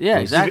Horse. And Yeah,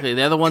 exactly.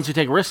 They're the ones who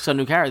take risks on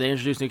new characters. They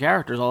introduce new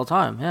characters all the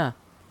time. Yeah.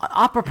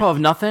 Apropos of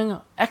nothing,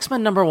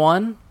 X-Men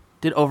 #1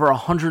 did over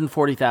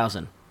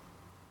 140,000.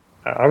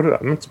 I'm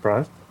not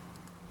surprised.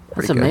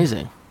 That's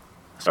amazing.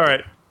 All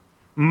right.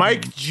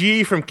 Mike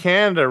G from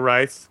Canada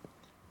writes,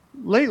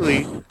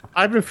 lately,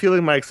 I've been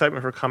feeling my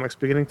excitement for comics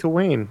beginning to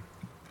wane.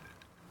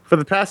 For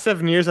the past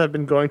 7 years, I've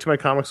been going to my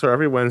comic store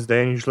every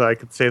Wednesday, and usually I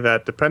could say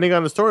that, depending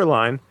on the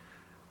storyline,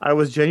 I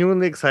was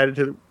genuinely excited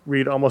to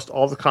read almost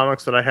all the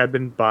comics that I had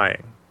been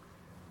buying.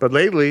 But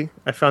lately,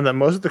 I found that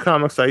most of the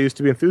comics I used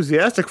to be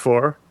enthusiastic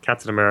for,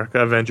 Captain America,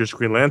 Avengers,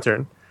 Green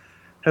Lantern,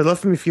 has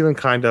left me feeling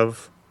kind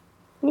of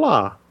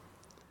blah.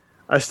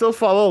 I still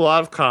follow a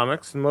lot of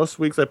comics, and most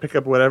weeks I pick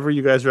up whatever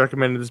you guys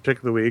recommended this pick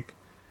of the week.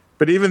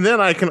 But even then,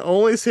 I can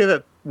only say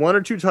that 1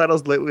 or 2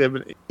 titles lately I've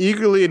been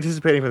eagerly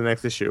anticipating for the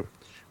next issue.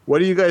 What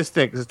do you guys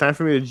think? Is it time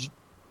for me to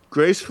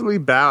gracefully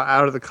bow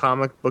out of the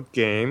comic book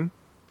game?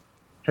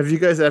 Have you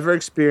guys ever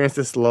experienced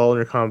this lull in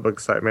your comic book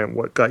excitement?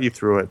 What got you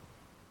through it?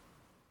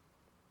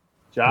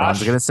 Josh?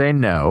 I'm going to say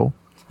no.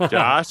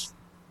 Josh?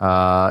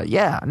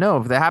 Yeah,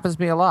 no, that happens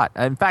to me a lot.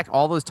 In fact,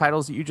 all those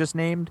titles that you just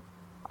named,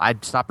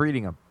 I'd stop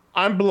reading them.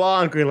 I'm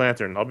blah on Green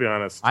Lantern, I'll be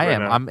honest. I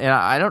am. And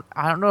I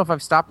don't know if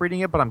I've stopped reading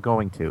it, but I'm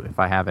going to if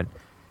I haven't.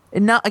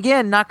 And not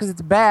because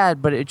it's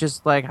bad, but it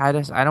just like I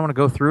don't want to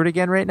go through it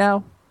again right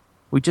now.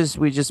 We just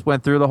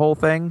went through the whole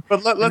thing.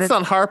 But let's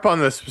not harp on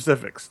the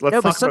specifics.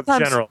 Let's talk about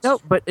the generals. No,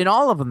 but in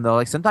all of them though,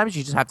 like sometimes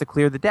you just have to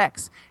clear the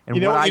decks. And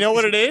you know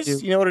what it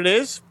is? You know what it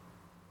is?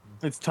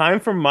 It's time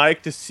for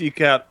Mike to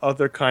seek out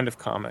other kind of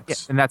comics.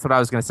 Yeah, and that's what I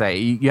was going to say.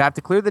 You have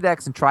to clear the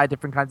decks and try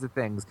different kinds of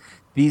things.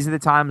 These are the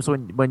times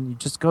when you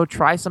just go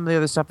try some of the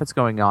other stuff that's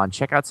going on.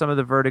 Check out some of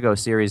the Vertigo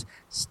series.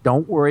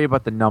 Don't worry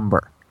about the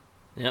number.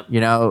 Yep.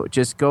 You know,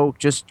 just go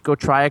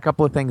try a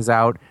couple of things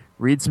out.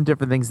 Read some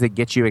different things that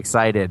get you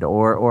excited.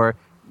 Or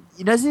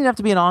it doesn't even have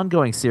to be an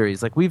ongoing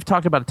series. Like we've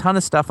talked about a ton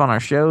of stuff on our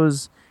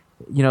shows.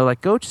 You know, like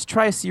go just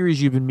try a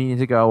series you've been meaning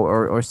to go,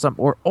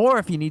 or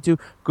if you need to,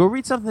 go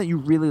read something that you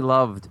really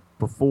loved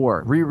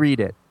before. Reread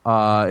it.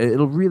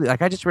 It'll really,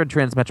 like I just read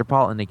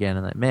Transmetropolitan again,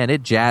 and man,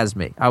 it jazzed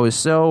me. I was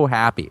so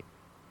happy.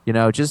 You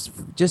know, just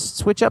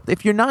switch up.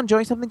 If you're not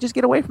enjoying something, just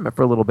get away from it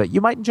for a little bit. You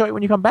might enjoy it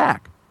when you come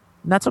back,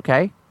 and that's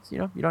okay. You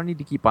know, you don't need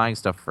to keep buying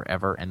stuff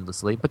forever,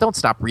 endlessly, but don't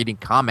stop reading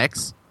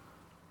comics.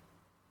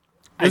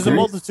 There's a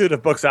multitude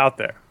of books out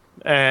there,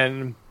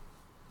 and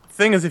the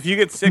thing is, if you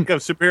get sick of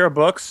superhero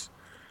books,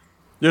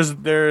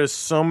 there's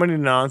so many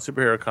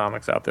non-superhero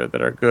comics out there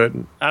that are good.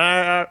 And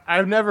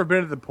I've never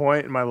been at the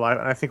point in my life,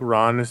 and I think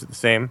Ron is the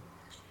same,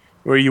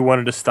 where you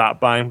wanted to stop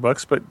buying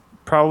books, but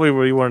probably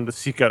where you wanted to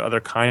seek out other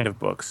kind of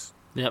books.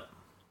 Yep.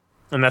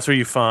 And that's where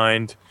you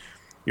find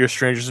your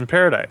Strangers in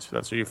Paradise.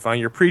 That's where you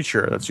find your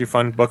Preacher. That's where you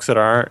find books that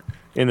aren't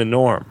in the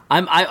norm.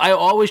 I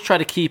always try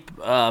to keep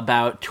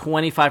about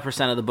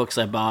 25% of the books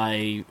I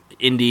buy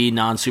indie,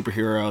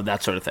 non-superhero,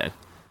 that sort of thing.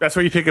 That's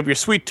where you pick up your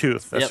Sweet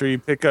Tooth. That's Yep. where you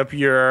pick up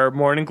your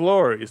Morning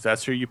Glories.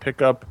 That's where you pick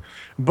up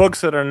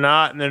books that are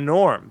not in the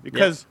norm.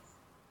 Because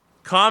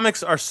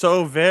comics are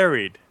so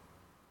varied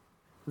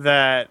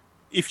that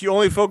if you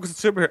only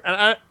focus on superhero...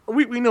 And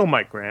we know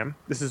Mike Graham.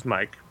 This is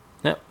Mike.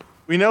 Yep.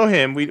 We know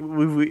him. We've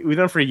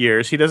known for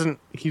years.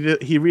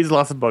 He reads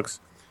lots of books.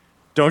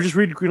 Don't just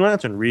read Green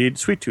Lantern. Read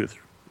Sweet Tooth.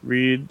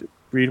 Read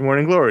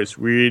Morning Glories.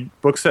 Read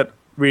books that...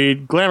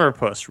 Read Glamour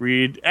Puss,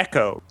 read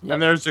Echo, Yep.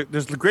 and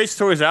there's great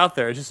stories out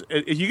there. It's just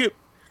if you get,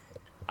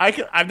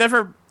 I've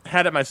never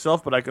had it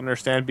myself, but I can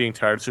understand being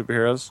tired of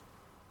superheroes.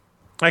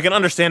 I can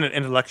understand it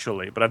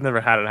intellectually, but I've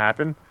never had it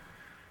happen.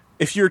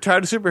 If you're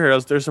tired of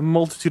superheroes, there's a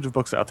multitude of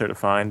books out there to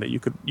find that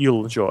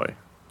you'll enjoy.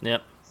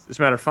 Yep. It's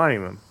a matter of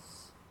finding them.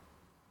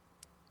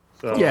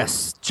 So,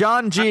 Yes,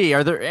 John G.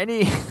 Are there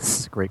any? This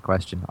is a great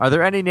question. Are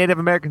there any Native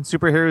American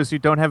superheroes who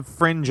don't have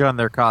fringe on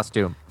their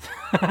costume?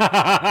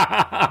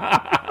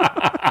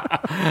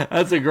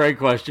 That's a great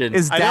question.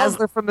 Is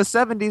Dazzler from the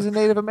 '70s a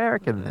Native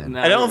American then?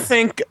 No. I don't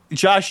think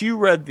Josh, you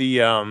read the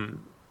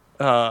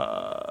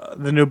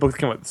new book that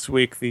came out this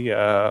week,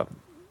 the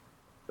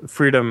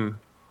Freedom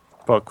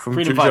book from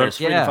Freedom Joe- Fighters.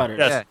 Freedom Yeah, Fighters.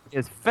 Yes. yeah.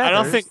 It's I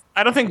don't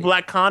feathers. think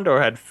Black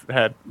Condor had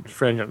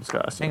fringe on his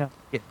costume. Hang on,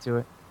 get to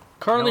it.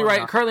 Currently, No, I'm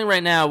not. currently,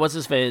 right now, what's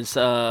his face?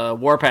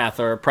 Warpath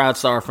or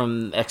Proudstar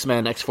from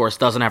X-Men X-Force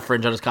doesn't have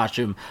fringe on his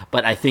costume,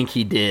 but I think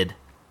he did.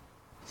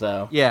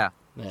 So Yeah.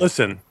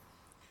 Listen.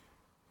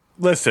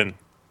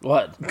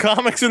 what?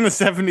 Comics in the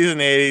 70s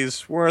and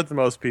 80s weren't the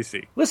most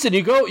PC. Listen,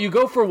 you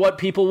go for what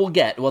people will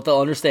get, what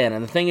they'll understand,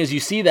 and the thing is, you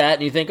see that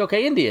and you think,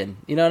 okay, Indian.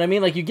 You know what I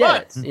mean? Like you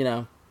get it. You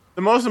know.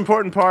 The most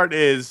important part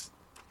is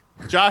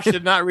Josh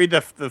did not read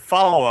the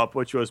follow-up,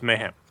 which was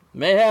Mayhem.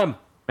 Mayhem.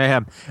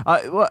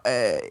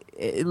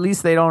 At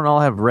least they don't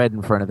all have red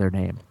in front of their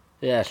name.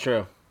 Yeah, it's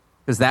true.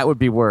 Because that would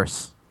be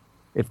worse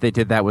if they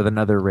did that with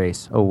another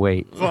race. Oh,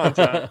 wait. Come on,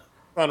 John. Come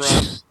on,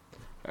 Ron.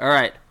 All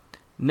right.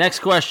 Next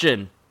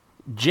question.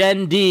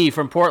 Jen D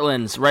from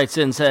Portland writes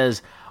in,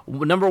 says,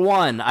 number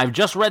 1, I've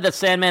just read that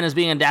Sandman is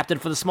being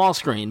adapted for the small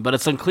screen, but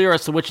it's unclear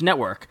as to which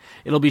network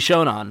it'll be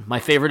shown on. My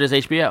favorite is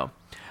HBO.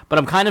 But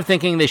I'm kind of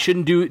thinking they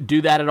shouldn't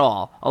do that at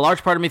all. A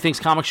large part of me thinks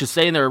comics should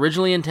stay in their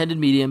originally intended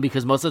medium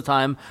because most of the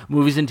time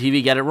movies and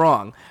TV get it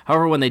wrong.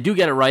 However, when they do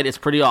get it right, it's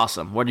pretty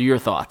awesome. What are your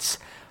thoughts?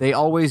 They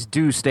always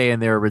do stay in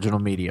their original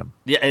medium.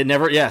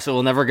 Yeah, so it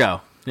will never go.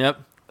 Yep.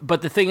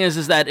 But the thing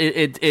is that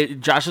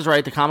Josh is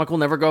right. The comic will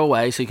never go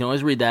away, so you can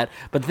always read that.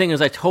 But the thing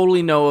is, I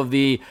totally know of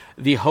the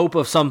hope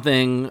of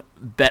something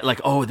that,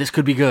 like, oh, this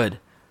could be good.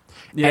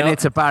 And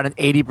it's about an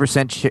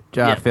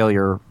 80%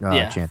 failure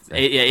chance.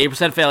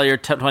 80% failure,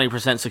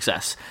 20%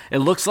 success. It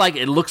looks like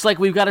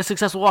we've got a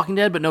successful Walking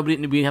Dead, but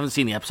we haven't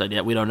seen the episode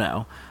yet. We don't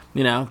know.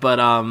 But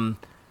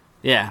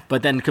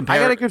but then compare. I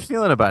got a good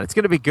feeling about it. It's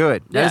going to be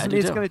good. That doesn't mean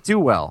it's going to do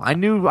well. I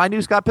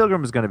knew Scott Pilgrim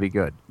was going to be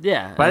good.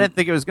 Yeah, but I didn't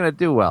think it was going to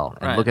do well.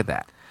 And look at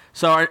that.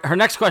 So her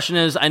next question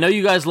is: I know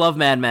you guys love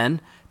Mad Men.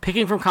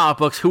 Picking from comic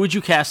books, who would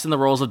you cast in the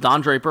roles of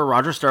Don Draper,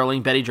 Roger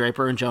Sterling, Betty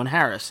Draper, and Joan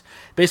Harris?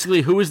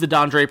 Basically, who is the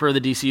Don Draper of the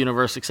DC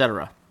universe,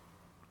 etc.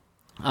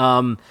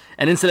 And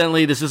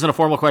incidentally, this isn't a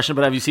formal question,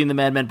 but have you seen the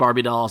Mad Men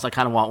Barbie dolls? I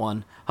kind of want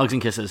one. Hugs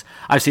and kisses.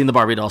 I've seen the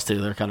Barbie dolls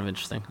too. They're kind of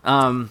interesting.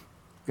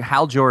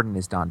 Hal Jordan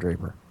is Don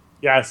Draper.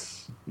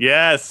 Yes.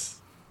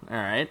 All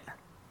right.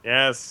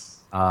 Yes.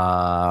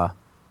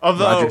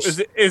 Although,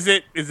 is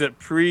it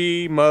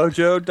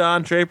pre-Mojo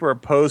Don Draper or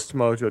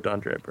post-Mojo Don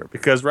Draper?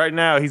 Because right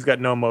now he's got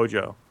no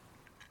mojo.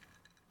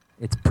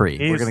 It's pre.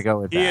 We're gonna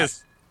go with that. He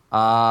is.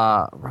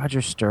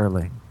 Roger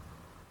Sterling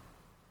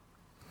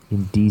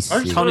in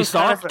DC. Tony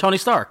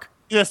Stark.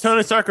 Yes,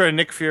 Tony Stark or a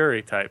Nick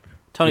Fury type.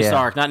 Tony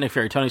Stark, not Nick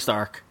Fury. Tony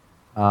Stark.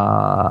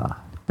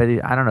 Betty,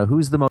 I don't know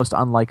who's the most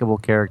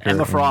unlikable character.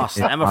 Emma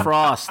Frost.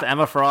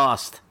 Emma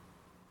Frost.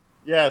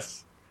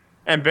 Yes.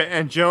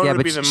 And Joan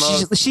would be the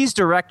most. She's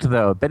direct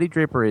though. Betty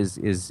Draper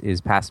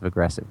is passive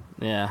aggressive.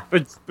 Yeah,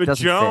 but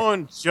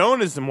Joan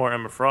is the more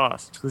Emma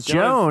Frost.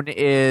 Joan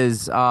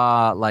is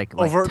like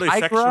overtly Tigra?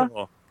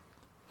 sexual.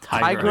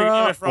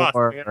 Tigra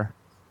or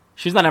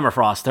she's not Emma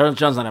Frost.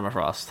 Joan's not Emma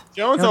Frost.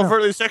 Joan's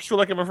overtly sexual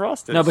like Emma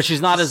Frost is. No, but she's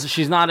not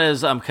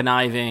as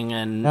conniving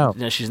and no,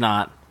 she's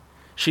not.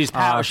 She's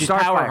power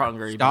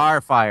hungry.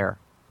 Starfire.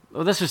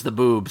 Well, that's just the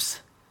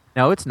boobs.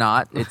 No, it's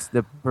not. It's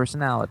the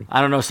personality. I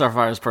don't know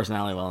Starfire's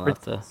personality well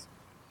enough to.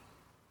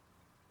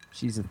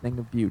 She's a thing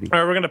of beauty. All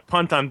right, we're going to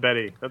punt on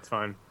Betty. That's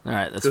fine. All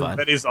right, that's fine.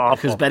 Betty's awful.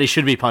 Because Betty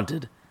should be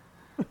punted.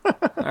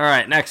 All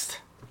right,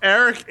 next.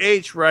 Eric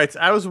H. writes,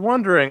 I was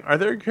wondering, are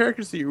there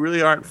characters that you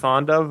really aren't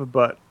fond of,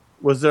 but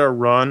was there a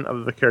run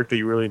of the character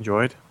you really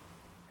enjoyed?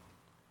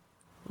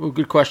 Ooh,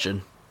 good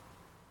question.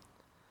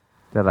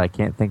 That I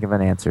can't think of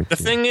an answer to. The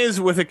thing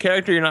is, with a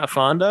character you're not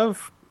fond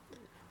of,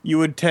 you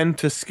would tend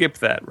to skip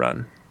that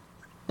run.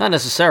 Not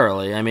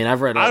necessarily. I mean,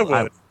 I've read. I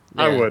would.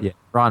 Yeah,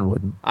 Ron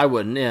wouldn't. I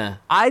wouldn't. Yeah.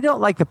 I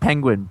don't like the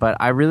Penguin, but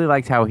I really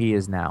liked how he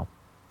is now.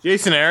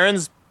 Jason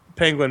Aaron's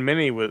Penguin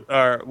mini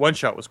one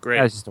shot was great.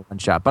 That was just a one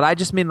shot, but I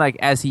just mean like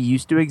as he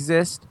used to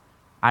exist.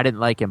 I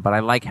didn't like him, but I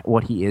like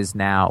what he is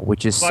now,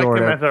 which is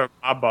sort of as a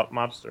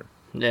mobster.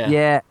 Yeah.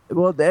 Yeah.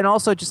 Well, and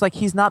also just like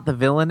he's not the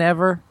villain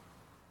ever.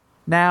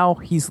 Now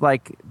he's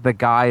like the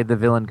guy the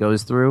villain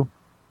goes through.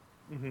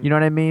 Mm-hmm. You know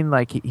what I mean?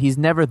 Like he's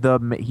never the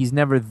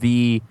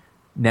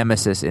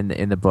nemesis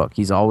in the book.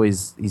 He's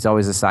always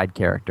a side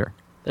character.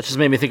 That just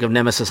made me think of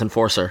Nemesis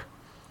Enforcer.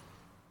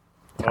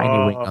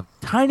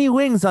 Tiny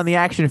wings on the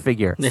action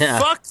figure. Yeah.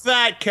 Fuck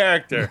that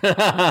character.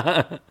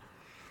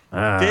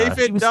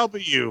 David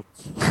W.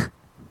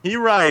 He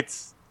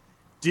writes,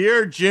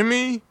 Dear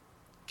Jimmy,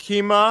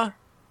 Kima,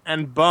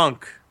 and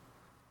Bunk.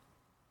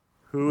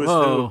 Who is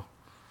who?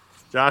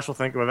 Josh will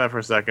think about that for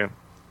a second.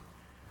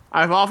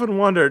 I've often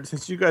wondered,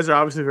 since you guys are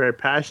obviously very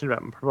passionate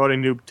about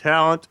promoting new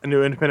talent and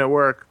new independent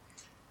work,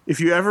 if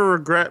you ever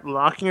regret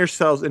locking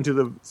yourselves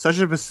into such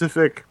a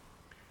specific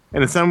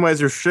and in some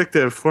ways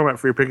restrictive format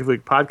for your Pick of the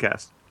Week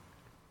podcast.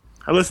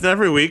 I listen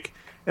every week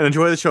and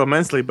enjoy the show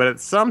immensely, but at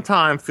some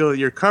time feel that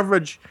your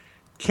coverage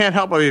can't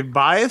help but be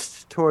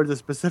biased towards a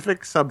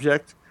specific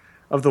subject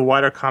of the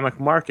wider comic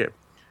market,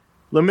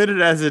 limited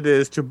as it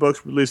is to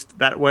books released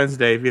that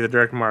Wednesday via the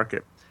direct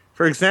market.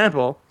 For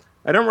example,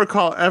 I don't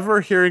recall ever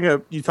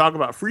hearing you talk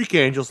about Freak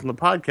Angels in the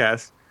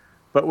podcast,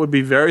 but would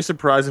be very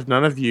surprised if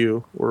none of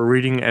you were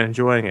reading and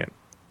enjoying it.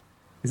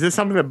 Is this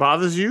something that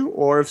bothers you?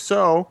 Or if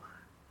so,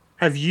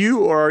 have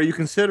you or are you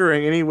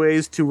considering any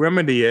ways to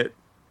remedy it,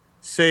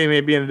 say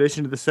maybe in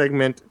addition to the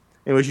segment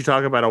in which you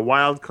talk about a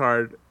wild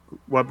card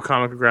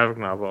webcomic or graphic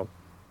novel?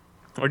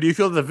 Or do you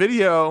feel the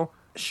video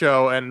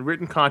show and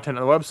written content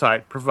on the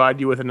website provide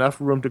you with enough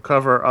room to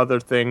cover other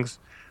things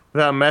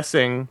without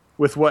messing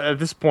with what at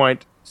this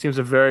point seems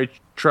a very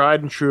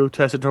tried and true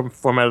tested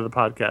format of the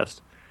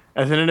podcast?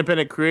 As an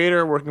independent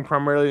creator working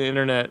primarily on the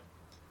internet,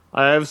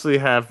 I obviously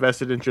have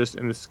vested interest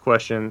in this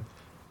question,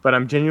 but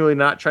I'm genuinely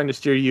not trying to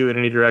steer you in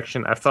any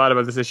direction. I've thought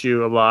about this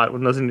issue a lot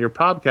when listening to your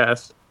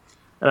podcast,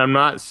 and I'm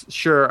not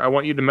sure I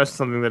want you to mess with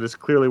something that is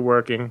clearly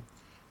working.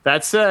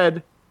 That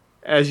said,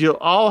 as you'll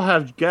all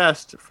have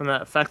guessed from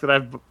that fact that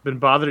I've been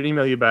bothered to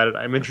email you about it,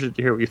 I'm interested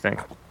to hear what you think.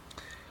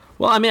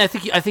 Well, I mean, I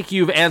think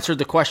you've answered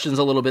the questions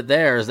a little bit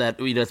there. Is that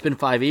it's been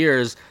 5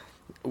 years,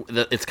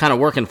 it's kind of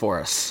working for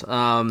us.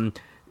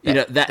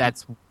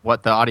 That's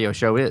what the audio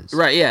show is,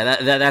 right?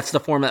 Yeah, that's the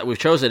format we've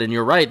chosen, and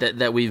you're right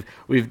that we've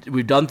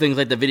done things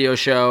like the video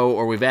show,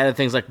 or we've added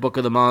things like Book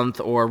of the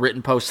Month, or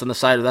written posts on the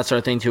site, or that sort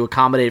of thing to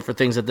accommodate for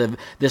things that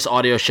this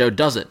audio show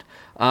doesn't.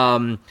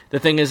 The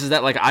thing is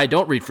that like I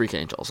don't read Freak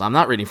Angels. I'm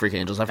not reading Freak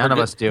Angels. None of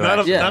us do. None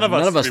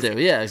of us do.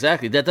 Yeah,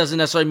 exactly. That doesn't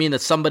necessarily mean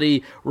that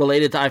somebody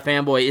related to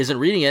iFanboy isn't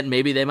reading it.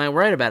 Maybe they might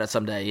write about it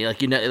someday.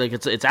 Like like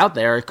it's out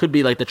there. It could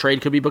be like the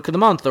trade could be Book of the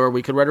Month, or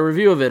we could write a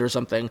review of it or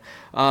something.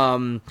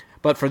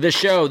 But for this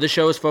show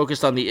is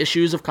focused on the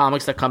issues of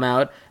comics that come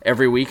out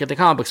every week at the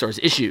comic book stores.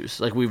 Issues.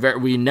 Like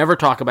we never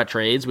talk about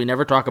trades. We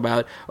never talk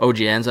about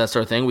OGNs, that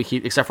sort of thing. We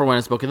keep, except for when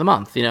it's Book of the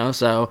Month,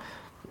 So,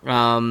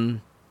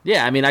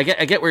 yeah, I mean, I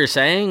get what you're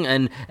saying,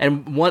 and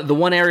the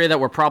one area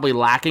that we're probably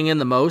lacking in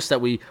the most that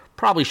we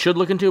probably should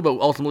look into, but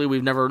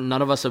ultimately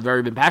none of us have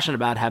very been passionate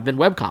about, have been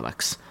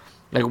webcomics.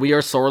 Like we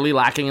are sorely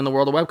lacking in the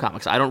world of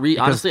webcomics. I don't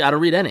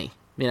read any.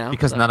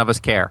 Because none of us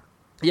care.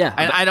 Yeah,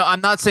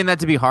 I'm not saying that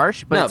to be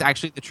harsh, but No. it's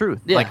actually the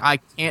truth. Yeah. Like I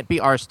can't be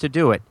arsed to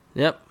do it.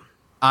 Yep.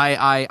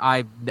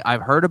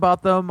 I've heard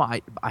about them.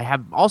 I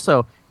have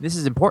also. This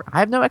is important. I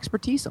have no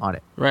expertise on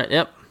it. Right.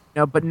 Yep.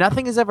 But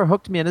nothing has ever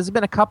hooked me. And there's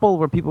been a couple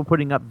where people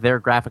putting up their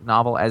graphic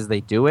novel as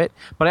they do it.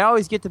 But I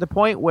always get to the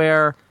point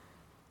where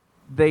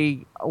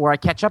I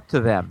catch up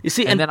to them. You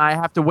see, and then I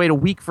have to wait a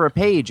week for a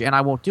page, and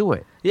I won't do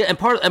it. Yeah, and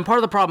part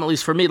of the problem, at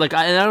least for me, like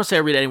I don't say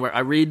I read anywhere. I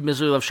read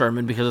Misery Loves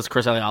Sherman because it's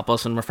Chris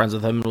Eliopoulos, and we're friends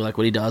with him, and we like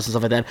what he does and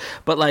stuff like that.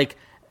 But like,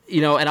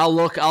 and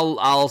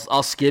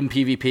I'll skim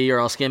PvP or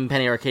I'll skim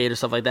Penny Arcade or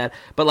stuff like that.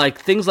 But like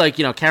things like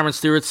Cameron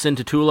Stewart's Sin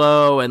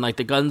Tutulo and like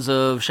the Guns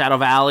of Shadow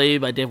Valley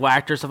by Dave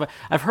Wachter stuff.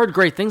 I've heard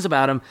great things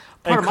about him.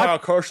 And Carl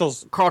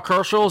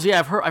Kerschel's. Yeah,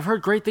 I've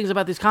heard great things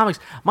about these comics.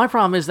 My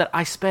problem is that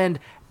I spend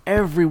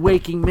every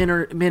waking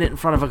minute in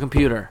front of a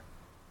computer,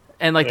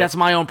 and like that's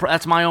my own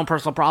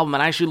personal problem.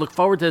 And I actually look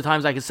forward to the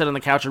times I can sit on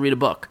the couch and read a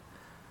book.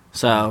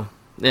 So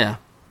yeah,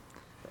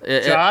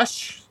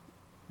 Josh.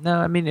 No,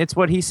 I mean it's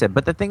what he said.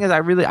 But the thing is,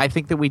 I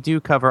think that we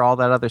do cover all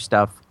that other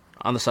stuff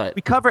on the site.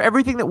 We cover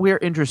everything that we're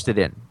interested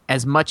in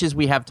as much as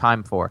we have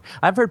time for.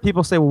 I've heard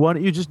people say, "Well, why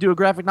don't you just do a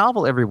graphic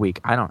novel every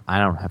week?" I don't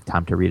have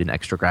time to read an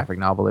extra graphic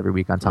novel every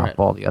week on top of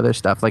all the other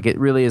stuff. Like it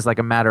really is like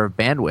a matter of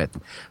bandwidth.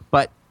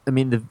 But I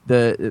mean,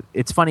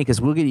 it's funny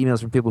because we'll get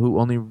emails from people who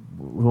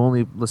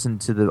only listen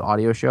to the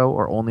audio show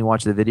or only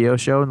watch the video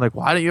show, and like,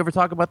 why don't you ever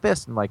talk about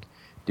this? And like,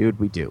 dude,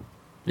 we do.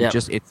 Yeah.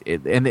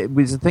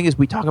 The thing is,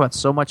 we talk about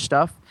so much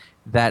stuff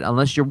that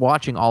unless you're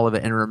watching all of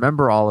it and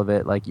remember all of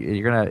it, like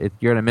you're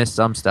gonna miss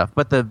some stuff.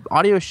 But the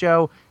audio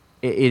show,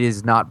 it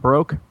is not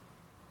broke,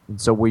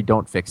 and so we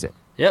don't fix it.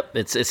 Yep,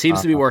 it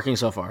seems to be working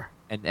so far.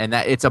 And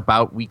that it's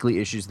about weekly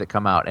issues that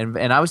come out.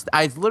 And I was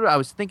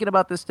thinking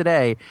about this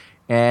today,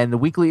 and the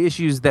weekly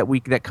issues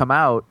that come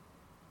out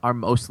are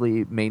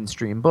mostly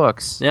mainstream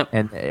books. Yep.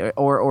 And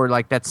or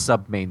like that's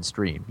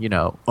sub-mainstream,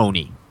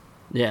 Oni.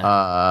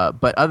 Yeah.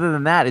 But other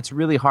than that, it's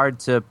really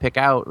hard to pick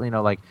out,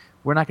 like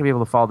we're not going to be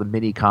able to follow the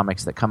mini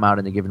comics that come out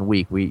in a given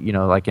week. We,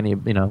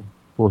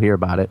 we'll hear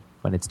about it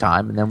when it's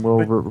time, and then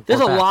we'll.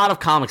 There's a lot of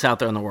comics out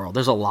there in the world.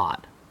 There's a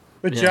lot.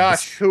 But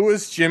Josh, who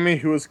is Jimmy?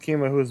 Who is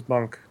Kima? Who is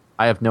Bunk?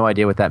 I have no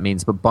idea what that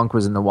means, but Bunk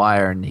was in The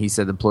Wire, and he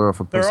said the plural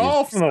for pussy. They're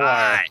all from The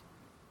Wire.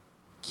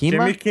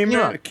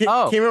 Kima?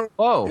 Kima.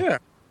 Oh. Yeah.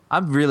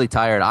 I'm really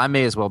tired. I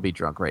may as well be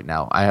drunk right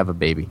now. I have a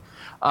baby.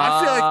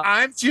 I feel like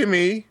I'm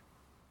Jimmy,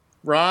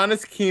 Ron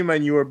is Kima,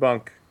 and you are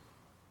Bunk.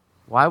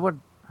 Why would...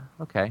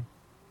 Okay.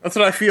 That's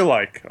what I feel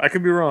like. I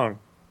could be wrong.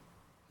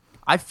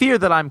 I fear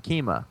that I'm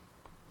Kima.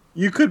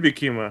 You could be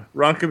Kima.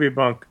 Ron could be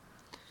Bunk.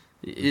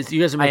 You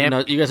guys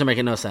are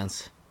making no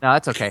sense. No,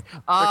 that's okay.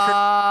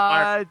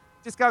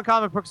 Discount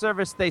Comic Book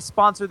Service, they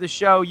sponsor the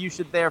show. You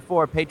should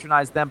therefore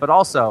patronize them, but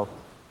also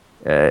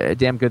a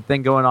damn good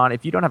thing going on.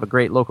 If you don't have a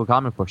great local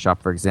comic book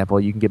shop, for example,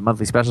 you can get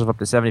monthly specials of up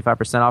to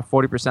 75% off,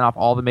 40% off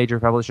all the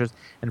major publishers,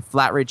 and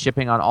flat rate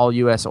shipping on all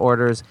U.S.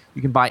 orders.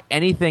 You can buy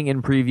anything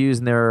in previews,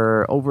 and there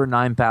are over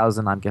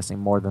 9,000, I'm guessing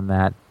more than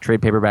that,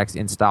 trade paperbacks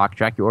in stock.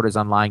 Track your orders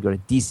online. Go to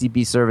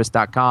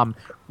dcbservice.com.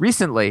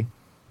 Recently,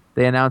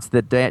 they announced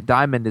that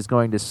Diamond is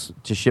going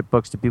to ship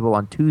books to people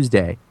on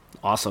Tuesday.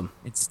 Awesome.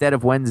 Instead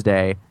of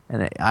Wednesday,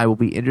 and I will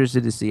be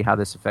interested to see how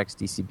this affects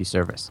DCB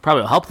service.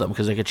 Probably will help them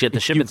because they could ship the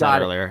shipments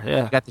out earlier.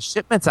 Yeah, you got the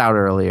shipments out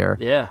earlier.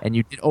 Yeah, and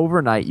you did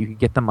overnight. You could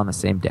get them on the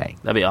same day.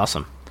 That'd be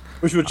awesome.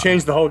 Which would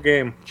change the whole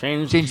game.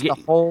 Change the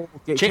whole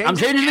game. I'm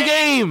changing the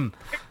game.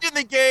 Changing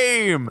the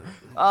game.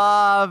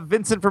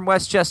 Vincent from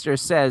Westchester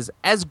says,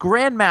 as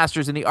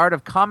grandmasters in the art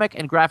of comic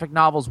and graphic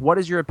novels, what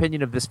is your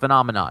opinion of this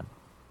phenomenon?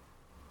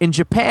 In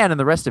Japan and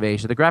the rest of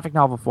Asia, the graphic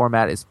novel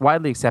format is a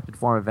widely accepted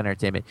form of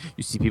entertainment.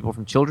 You see people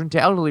from children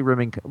to elderly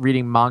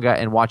reading manga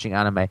and watching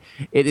anime.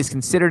 It is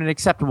considered an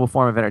acceptable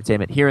form of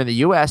entertainment. Here in the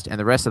U.S. and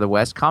the rest of the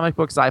West, comic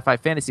book, sci-fi,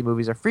 fantasy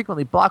movies are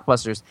frequently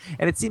blockbusters,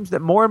 and it seems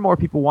that more and more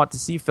people want to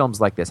see films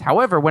like this.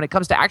 However, when it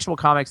comes to actual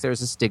comics, there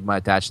is a stigma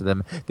attached to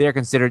them. They are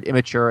considered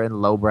immature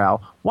and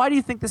lowbrow. Why do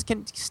you think this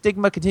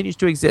stigma continues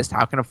to exist?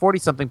 How can a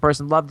 40-something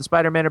person love the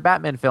Spider-Man or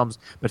Batman films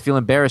but feel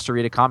embarrassed to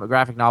read a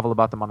graphic novel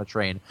about them on a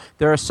train?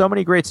 There are so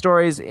many great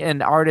stories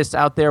and artists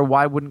out there.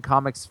 Why wouldn't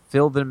comics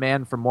fill the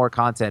demand for more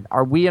content?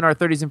 Are we in our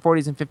 30s and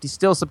 40s and 50s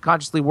still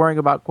subconsciously worrying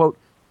about, quote,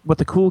 what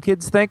the cool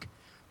kids think?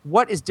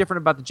 What is different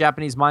about the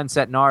Japanese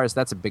mindset in ours?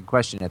 That's a big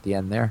question at the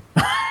end there.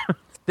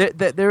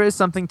 There is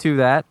something to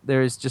that.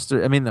 There is just,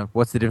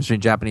 what's the difference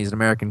between Japanese and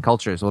American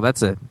cultures? Well,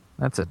 that's a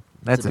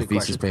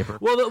thesis paper.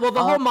 Well,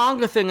 the whole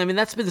manga thing. I mean,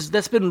 that's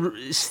been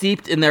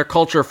steeped in their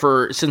culture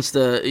since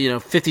the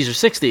 50s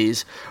or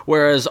 60s.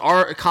 Whereas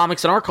our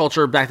comics in our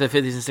culture back to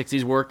the 50s and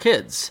 60s were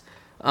kids.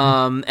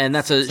 And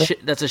that's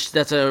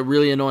a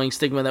really annoying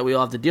stigma that we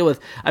all have to deal with.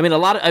 I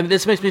mean,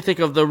 this makes me think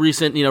of the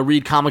recent,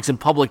 Read Comics in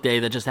Public Day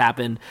that just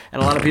happened,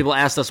 and a lot of people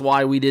asked us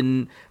why we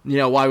didn't,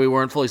 why we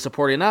weren't fully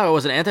supporting it. No, I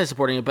wasn't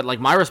anti-supporting it, but like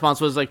my response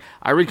was like,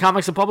 I read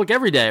comics in public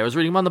every day. I was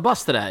reading them on the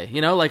bus today.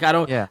 I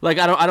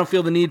don't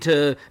feel the need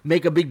to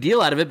make a big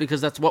deal out of it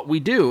because that's what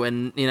we do,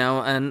 and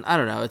and I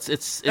don't know.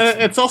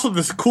 It's also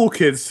this cool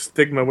kids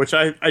stigma, which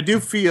I do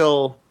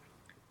feel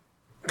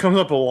comes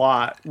up a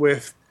lot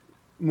with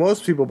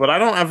most people, but I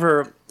don't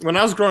ever. When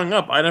I was growing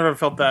up, I never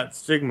felt that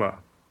stigma.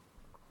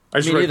 I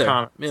just read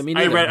comics. Yeah, me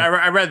neither.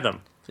 I read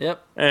them.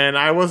 Yep. And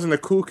I wasn't a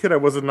cool kid. I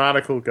wasn't not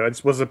a cool kid. I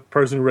just was a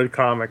person who read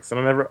comics, and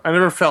I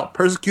never felt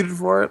persecuted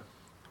for it.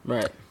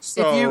 Right.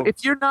 So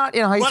if you're not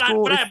in high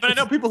school, but I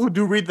know people who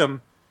do read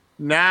them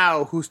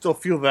now who still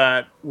feel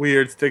that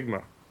weird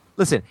stigma.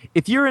 Listen,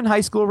 if you're in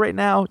high school right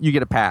now, you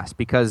get a pass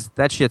because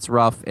that shit's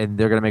rough, and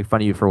they're gonna make fun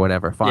of you for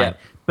whatever. Fine. Yeah.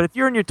 But if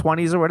you're in your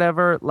 20s or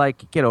whatever,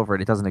 like, get over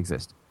it. It doesn't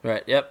exist.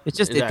 Right. Yep. It's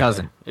just exactly. It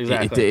doesn't.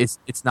 Exactly.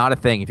 It's not a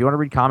thing. If you want to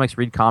read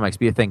comics,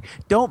 be a thing.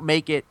 Don't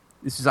make it.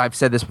 I've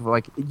said this before.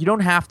 Like, you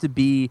don't have to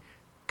be.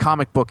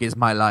 Comic book is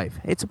my life.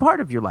 It's a part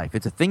of your life.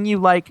 It's a thing you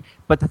like.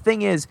 But the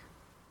thing is,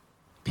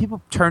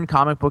 people turn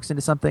comic books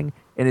into something,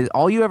 and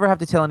all you ever have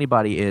to tell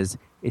anybody is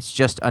it's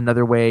just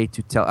another way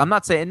to tell. I'm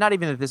not saying, not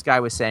even that this guy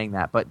was saying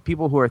that, but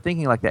people who are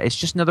thinking like that, it's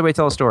just another way to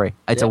tell a story.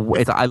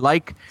 I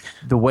like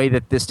the way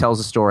that this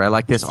tells a story. I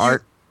like this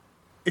art.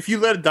 If you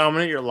let it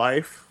dominate your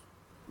life,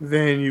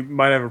 then you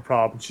might have a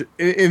problem.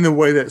 In the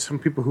way that some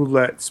people who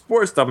let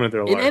sports dominate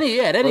their life.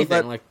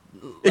 Anything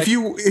if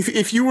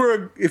you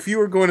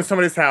were going to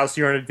somebody's house,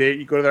 you're on a date,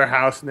 you go to their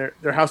house, and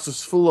their house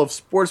is full of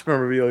sports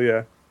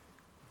memorabilia,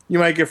 you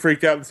might get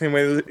freaked out the same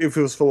way if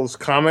it was full of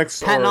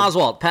comics. Patton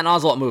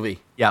Oswalt movie.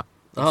 Yeah.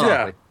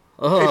 Yeah.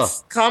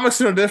 It's comics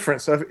are no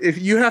different. So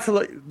if you have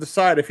to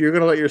decide if you're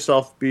going to let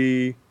yourself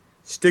be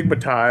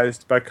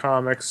stigmatized by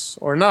comics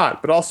or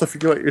not, but also if you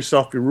let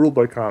yourself be ruled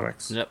by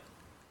comics. Yep.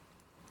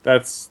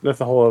 That's a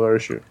whole other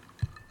issue.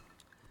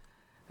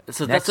 That's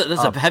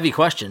a heavy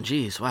question.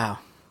 Jeez, wow.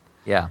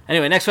 Yeah.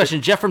 Anyway, next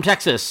question. Jeff from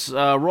Texas,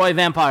 Roy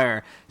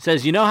Vampire,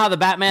 says, you know how the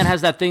Batman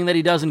has that thing that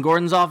he does in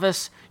Gordon's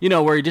office?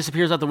 Where he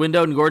disappears out the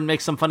window and Gordon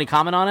makes some funny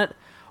comment on it?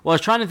 Well, I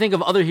was trying to think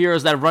of other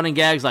heroes that have running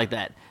gags like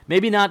that.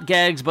 Maybe not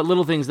gags, but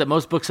little things that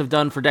most books have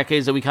done for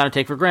decades that we kind of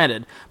take for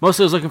granted.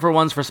 Mostly I was looking for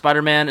ones for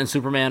Spider-Man and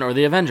Superman or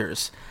the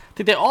Avengers. I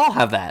think they all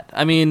have that.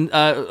 I mean,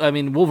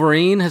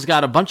 Wolverine has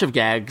got a bunch of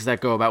gags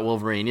that go about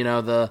Wolverine.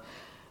 The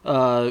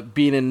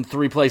being in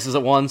 3 places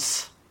at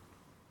once.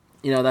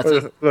 That's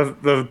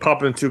the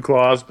popping 2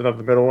 claws, but not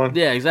the middle one.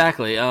 Yeah,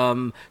 exactly.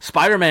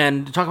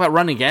 Spider-Man, talk about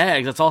running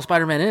gags. That's all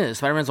Spider-Man is.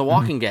 Spider-Man's a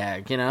walking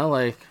gag.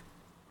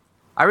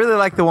 I really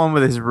like the one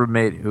with his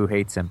roommate who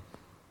hates him.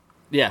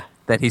 Yeah.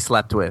 That he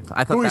slept with.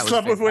 I thought who that he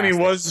slept with when he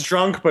was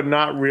drunk, but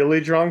not really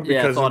drunk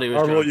because I thought he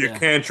was drunk, you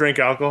can't drink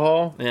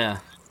alcohol. Yeah.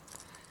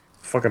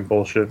 Fucking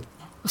bullshit.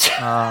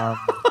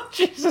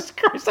 Jesus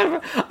Christ! I'm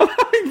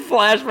having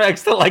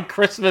flashbacks to like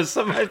Christmas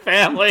of my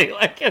family.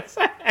 Like it's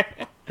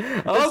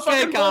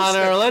okay,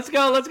 Connor. Let's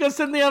go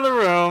sit in the other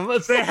room.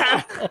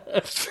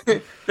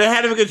 They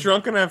had him get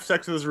drunk and have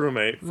sex with his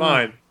roommate.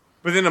 Fine.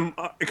 But then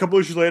a couple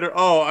issues later,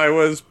 I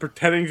was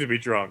pretending to be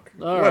drunk.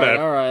 All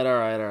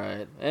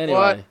right.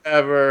 Anyway.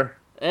 Whatever.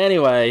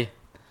 Anyway.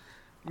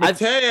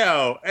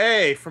 Mateo,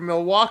 from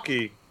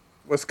Milwaukee,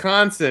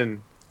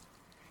 Wisconsin.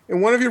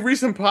 In one of your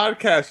recent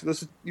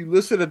podcasts, you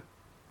listed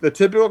the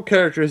typical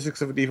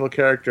characteristics of an evil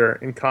character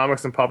in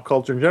comics and pop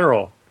culture in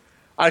general.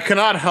 I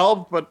cannot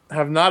help but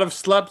have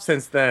slept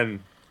since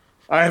then.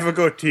 I have a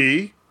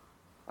goatee.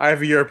 I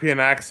have a European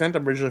accent.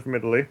 I'm originally from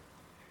Italy.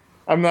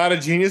 I'm not a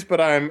genius, but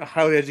I'm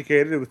highly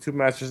educated with 2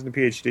 masters and a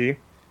PhD.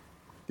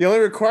 The only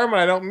requirement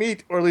I don't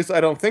meet, or at least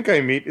I don't think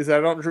I meet, is that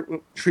I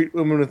don't treat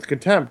women with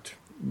contempt.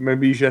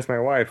 Maybe you should ask my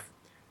wife.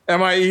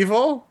 Am I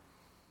evil?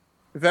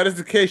 If that is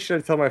the case, should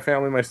I tell my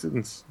family, my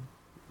students?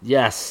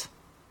 Yes.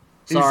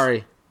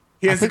 Sorry.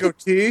 He has a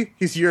goatee,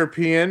 he's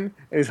European,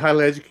 and he's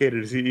highly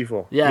educated. Is he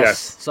evil? Yes.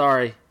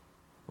 Sorry.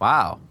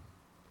 Wow.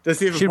 Does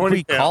he have Should a ponytail?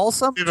 we call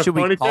some? Does he have a Should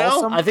we call ponytail?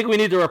 some? I think we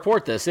need to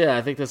report this. Yeah,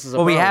 I think this is a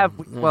Well, we have.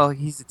 problem. Yeah. Well,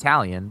 he's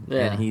Italian,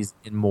 Yeah. and he's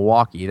in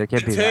Milwaukee. There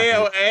can't be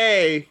Mateo that.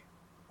 A.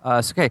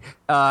 It's okay.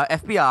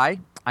 FBI.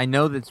 I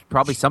know there's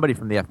probably somebody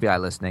from the FBI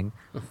listening.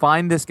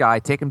 Find this guy,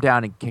 take him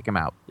down, and kick him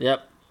out.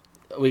 Yep.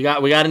 We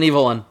got an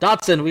evil one.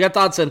 Dotson. We got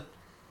Dotson.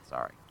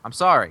 Sorry. I'm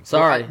sorry.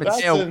 Sorry.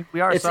 Mateo, we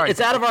are It's sorry.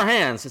 out of our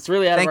hands. It's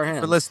really out Thank of our you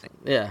hands. for listening.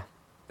 Yeah.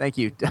 Thank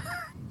you.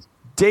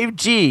 Dave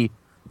G,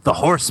 the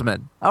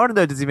Horseman. I want to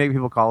know, does he make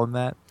people call him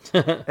that?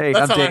 Hey, That's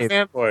I'm how Dave.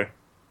 fanboy.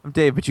 I'm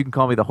Dave, but you can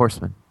call me the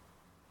Horseman.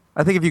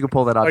 I think if you could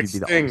pull that off, Like you'd be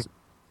the Sting. Horseman.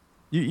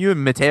 You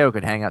and Mateo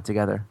could hang out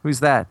together.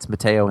 Who's that? It's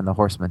Mateo and the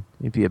Horseman.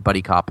 It'd be a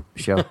buddy cop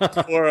show.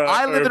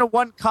 I live in a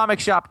one comic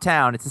shop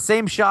town. It's the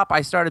same shop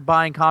I started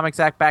buying comics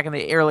at back in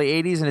the early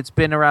 80s, and it's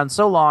been around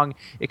so long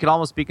it could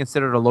almost be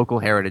considered a local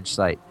heritage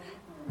site.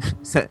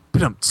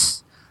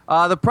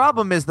 The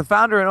problem is the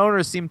founder and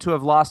owner seem to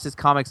have lost his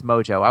comics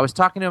mojo. I was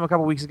talking to him a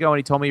couple weeks ago, and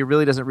he told me he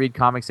really doesn't read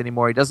comics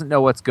anymore. He doesn't know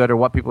what's good or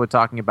what people are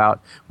talking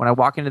about. When I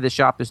walk into the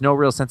shop, there's no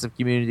real sense of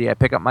community. I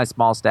pick up my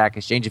small stack,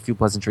 exchange a few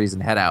pleasantries,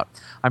 and head out.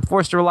 I'm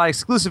forced to rely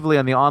exclusively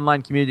on the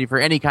online community for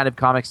any kind of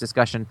comics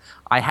discussion.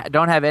 I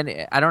don't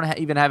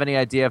even have any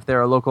idea if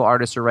there are local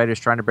artists or writers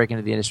trying to break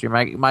into the industry.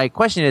 My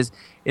question is,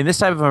 in this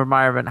type of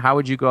environment, how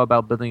would you go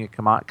about building a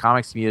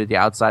comics community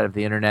outside of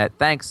the internet?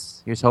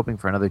 Thanks. Here's hoping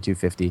for another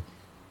 250.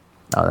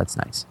 Oh, that's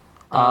nice.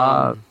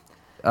 That's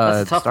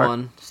a tough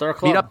one. Start a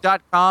club.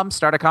 Meetup.com,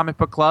 start a comic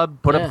book club,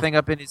 put a thing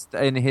up in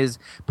his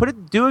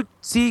do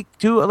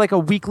like a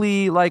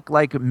weekly like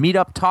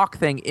meetup talk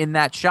thing in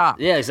that shop.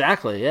 Yeah,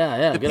 exactly.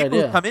 Yeah, The good people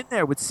idea. who come in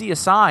there would see a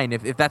sign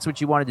if that's what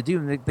you wanted to do.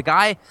 And the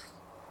guy,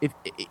 if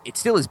it's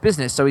still his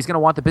business, so he's going to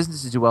want the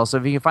business to do well. So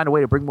if he can find a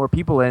way to bring more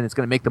people in, it's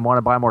going to make them want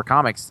to buy more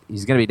comics.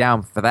 He's going to be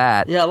down for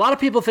that. Yeah, a lot of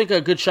people think a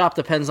good shop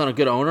depends on a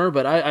good owner,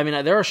 but I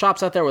mean, there are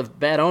shops out there with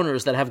bad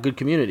owners that have good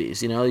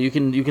communities. You know, you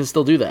can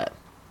still do that.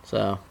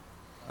 So,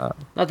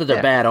 not that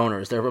they're bad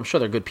owners. I'm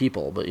sure they're good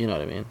people, but you know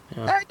what I mean.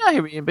 Yeah. I know what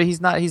you mean, but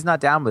he's not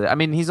down with it. I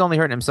mean, he's only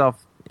hurting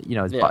himself. You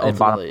know, his bottom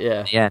ultimately,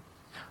 in the end.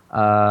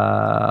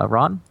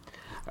 Ron?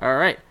 All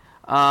right.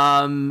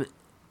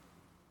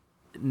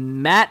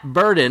 Matt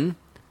Burden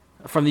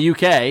from the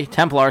UK,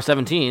 Templar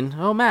 17.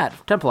 Oh,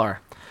 Matt,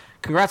 Templar.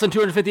 Congrats on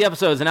 250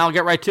 episodes, and I'll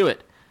get right to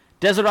it.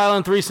 Desert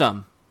Island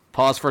threesome.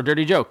 Pause for a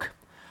dirty joke.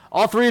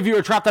 All three of you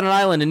are trapped on an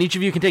island, and each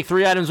of you can take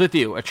 3 items with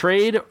you: a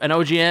trade, an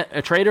OGN,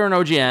 a trade or an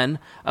OGN,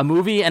 a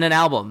movie, and an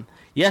album.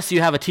 Yes,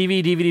 you have a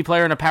TV, DVD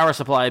player, and a power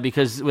supply,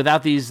 because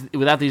without these,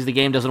 the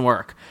game doesn't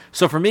work.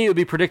 So for me, it would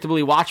be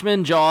predictably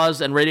Watchmen, Jaws,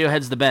 and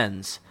Radiohead's The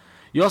Bends.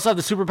 You also have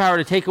the superpower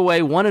to take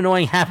away one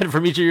annoying habit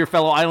from each of your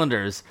fellow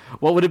islanders.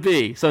 What would it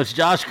be? So it's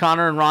Josh,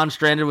 Connor, and Ron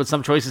stranded with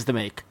some choices to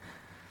make.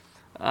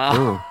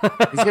 Ooh.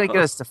 He's going to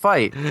get us to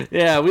fight.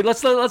 Yeah, let's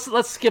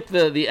skip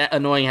the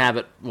annoying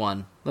habit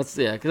one. Cause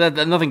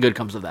nothing good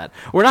comes of that.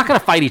 We're not going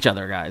to fight each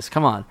other, guys.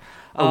 Come on.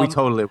 We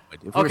totally would.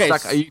 If we were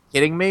stuck, are you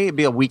kidding me? It'd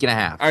be a week and a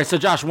half. All right, so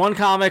Josh, one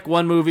comic,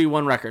 one movie,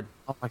 one record.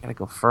 Oh, I gotta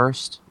go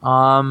first.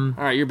 All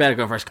right, you're better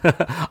go first.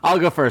 I'll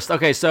go first.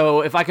 Okay,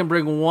 so if I can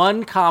bring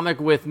one comic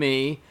with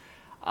me,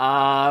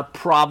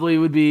 probably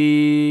would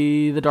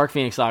be the Dark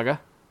Phoenix Saga.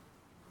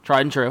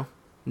 Tried and true.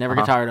 Never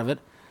get tired of it.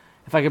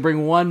 If I could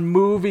bring one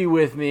movie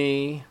with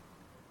me,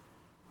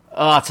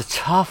 it's a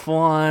tough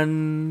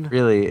one.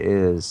 Really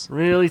is.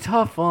 Really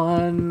tough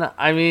one.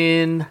 I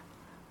mean,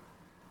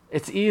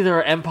 it's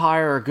either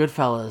Empire or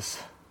Goodfellas.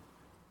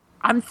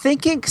 I'm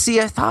thinking.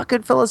 See, I thought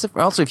Goodfellas.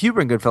 Also, if you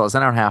bring Goodfellas,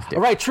 then I don't have to.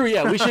 Right. True.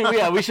 Yeah. We should.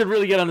 Yeah. We should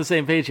really get on the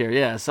same page here.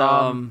 Yeah.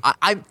 So.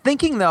 I'm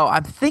thinking though.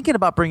 I'm thinking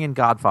about bringing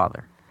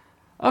Godfather.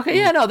 Okay.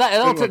 Yeah. No.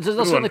 That'll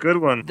certainly good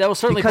one. That will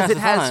certainly because pass it the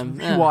has time.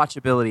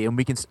 rewatchability, and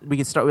we can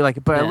start with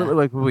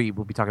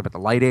we'll be talking about the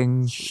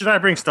lighting. Should I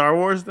bring Star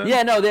Wars then?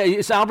 Yeah. No.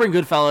 So I'll bring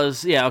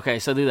Goodfellas. Yeah. Okay.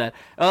 So do that.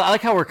 I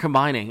like how we're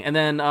combining, and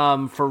then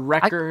for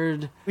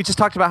record, we just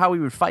talked about how we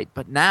would fight,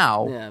 but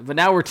now. Yeah. But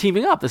now we're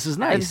teaming up. This is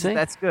nice.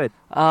 That's good.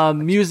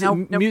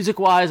 Music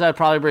wise, I'd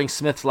probably bring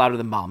Smith's Louder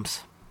Than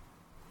Bombs.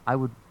 I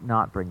would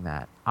not bring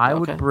that. I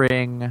would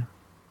bring.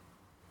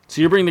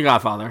 So you're bringing The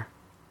Godfather.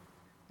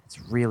 It's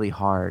really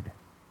hard.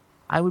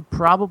 I would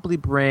probably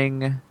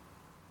bring,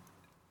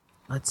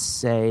 let's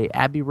say,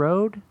 Abbey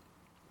Road,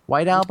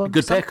 White Album.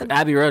 Good pick,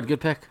 Abbey Road. Good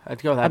pick. I'd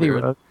go with Abbey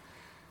Road.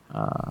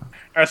 All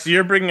right, so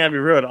you're bringing Abbey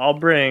Road. I'll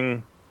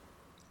bring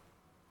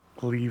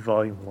Glee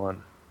Volume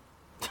 1.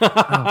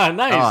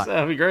 Nice.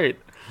 That'd be great.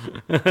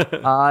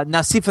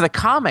 Now, see, for the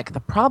comic, the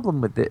problem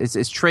with this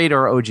is trade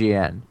or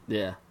OGN.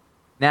 Yeah.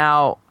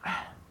 Now,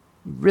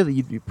 really,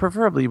 you'd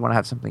preferably want to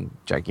have something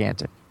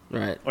gigantic.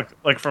 Right.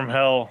 Like From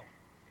Hell.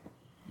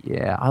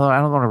 Yeah, although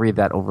I don't want to read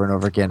that over and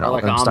over again. Or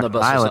like an I'm stuck on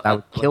omnibus an or island, something. I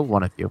would kill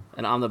one of you.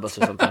 An omnibus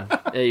or something.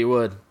 Yeah, you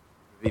would.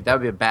 That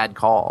would be a bad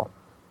call.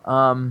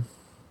 Boy,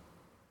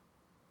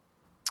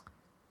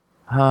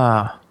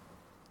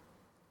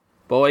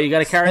 you got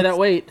to carry that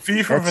weight.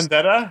 V for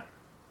Vendetta?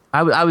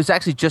 I was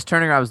actually just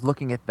turning around. I was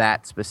looking at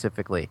that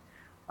specifically.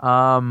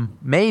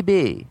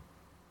 Maybe.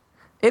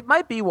 It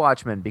might be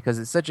Watchmen because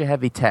it's such a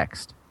heavy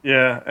text.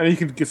 Yeah, and you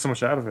can get so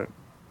much out of it.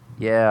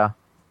 Yeah.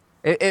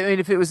 I mean,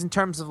 if it was in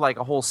terms of like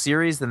a whole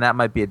series, then that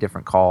might be a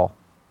different call.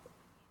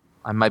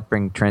 I might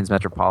bring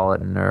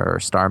Transmetropolitan or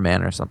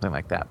Starman or something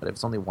like that. But if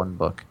it's only one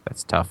book,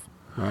 that's tough.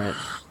 All right.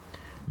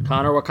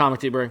 Connor, what comic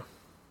do you bring?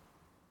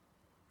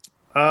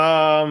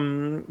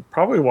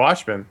 Probably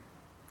Watchmen.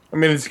 I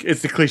mean,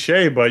 it's a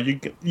cliche, but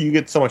you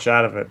get so much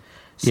out of it.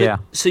 Yeah.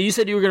 So you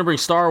said you were going to bring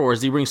Star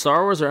Wars. Do you bring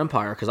Star Wars or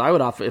Empire? Because I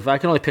would if I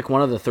can only pick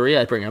one of the three,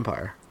 I'd bring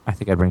Empire. I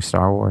think I'd bring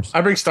Star Wars.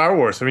 I bring Star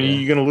Wars. I mean,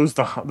 you're gonna lose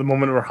the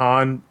moment where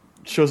Han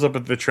shows up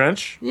at the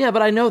trench. Yeah,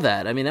 but I know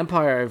that. I mean,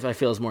 Empire, I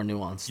feel, is more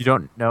nuanced. You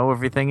don't know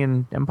everything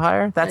in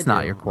Empire? That's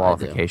not your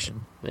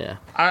qualification. Yeah.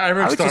 I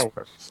bring Star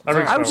Wars.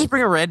 I would just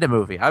bring a random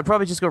movie. I would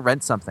probably just go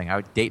rent something. I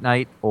would date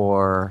night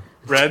or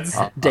Reds.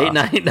 Date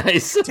night,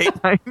 nice.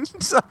 date night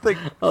something.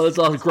 Oh, it's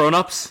all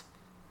grown-ups?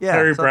 Yeah,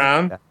 Harry something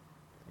Brown. like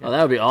Oh,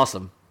 that would be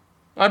awesome.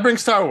 I bring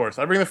Star Wars.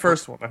 I bring the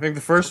first one. I think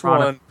the first that.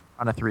 one.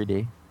 On a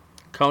 3D.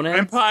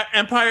 Conan?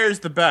 Empire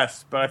is the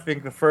best, but I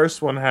think the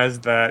first one has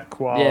that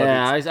quality.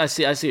 Yeah, I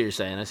see what you're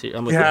saying.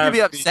 I'm with Yeah. You'd be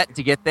upset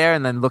to get there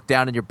and then look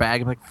down in your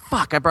bag and be like,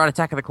 fuck, I brought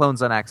Attack of the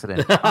Clones on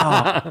accident.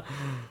 Oh,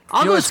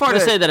 I'll go as it's far to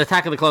good. say that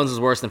Attack of the Clones is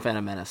worse than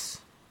Phantom Menace.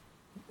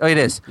 Oh, it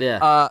is.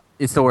 Yeah.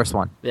 It's the worst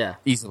one. Yeah.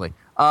 Easily.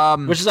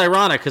 Which is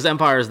ironic, because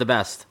Empire is the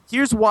best.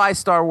 Here's why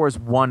Star Wars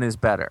 1 is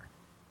better.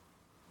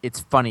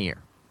 It's funnier.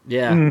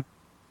 Yeah.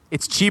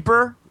 It's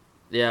cheaper.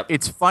 Yeah.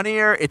 It's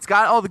funnier. It's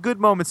got all the good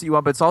moments that you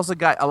want, but it's also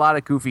got a lot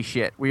of goofy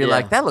shit where you're Yeah.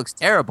 like, that looks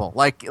terrible.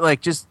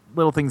 Like just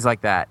little things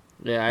like that.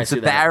 Yeah, I And so see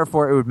that.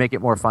 therefore, it would make it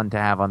more fun to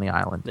have on the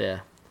island. Yeah.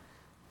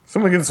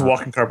 Someone get this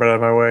walking carpet out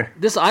of my way.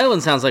 This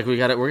island sounds like we're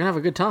gonna have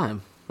a good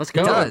time. Let's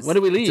go. does. When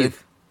do we It's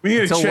leave? We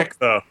need Until a chick,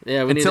 though.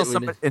 Yeah, we need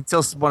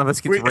Until one of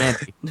us gets We-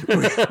 ranty.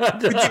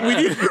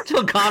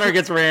 until Connor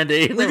gets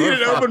Randy. We need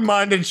an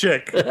open-minded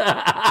chick. What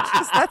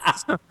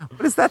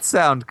does that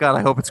sound? God,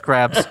 I hope it's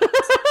crabs.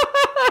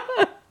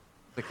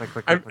 Click, click,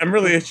 click, click, I'm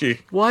really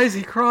itchy. Why is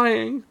he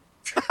crying?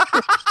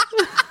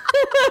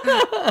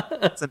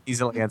 That's an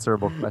easily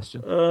answerable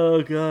question.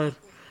 Oh god.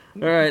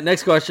 All right,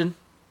 next question.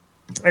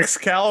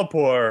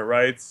 Excalibur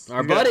writes.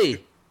 Our you got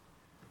buddy.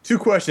 2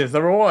 questions.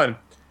 Number 1.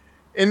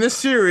 In this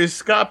series,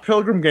 Scott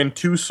Pilgrim gained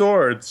 2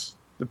 swords.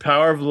 The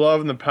power of love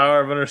and the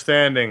power of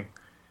understanding.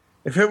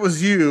 If it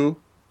was you,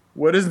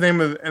 what is the name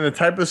of and the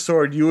type of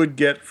sword you would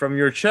get from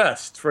your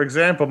chest? For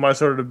example, my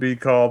sword would be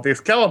called the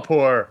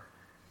Excalibur.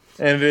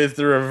 And it is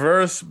the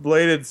reverse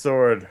bladed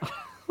sword.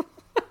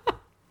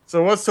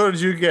 So what sword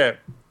did you get?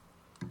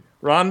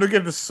 Ron would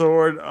get the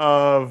sword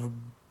of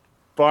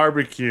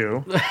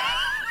barbecue.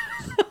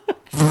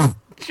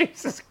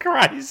 Jesus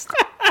Christ.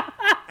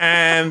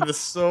 And the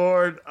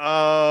sword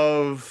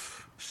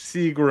of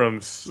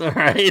Seagrams. All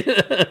right.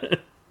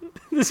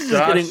 This is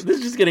Josh.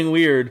 just getting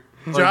weird.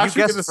 Josh you would get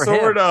guessed the for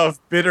sword him.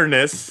 of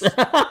bitterness.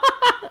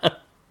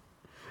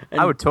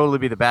 I would totally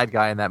be the bad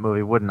guy in that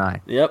movie, wouldn't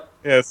I? Yep.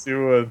 Yes,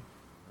 you would.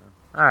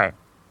 All right.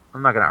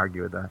 I'm not going to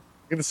argue with that.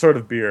 Get the sword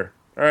of beer.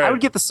 All right.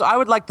 I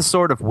would like the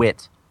sword of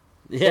wit.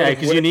 Yeah,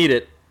 because you need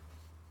it.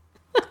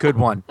 Good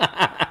one.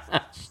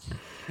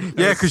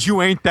 Yeah, because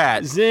you ain't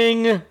that.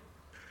 Zing.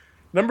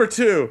 Number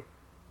 2.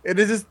 It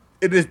is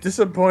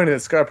disappointing that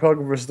Scott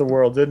Pilgrim vs. the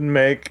World didn't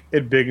make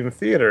it big in the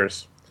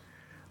theaters.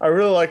 I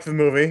really liked the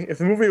movie. If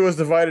the movie was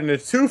divided into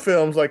 2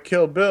 films like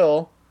Kill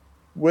Bill,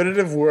 would it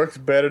have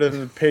worked better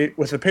than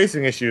with the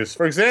pacing issues?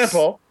 For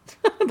example,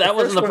 That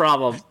wasn't the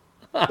problem.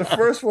 the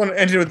first one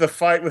ended with the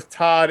fight with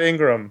Todd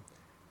Ingram.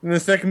 And the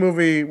second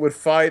movie would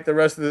fight the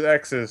rest of the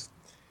exes.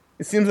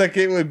 It seems like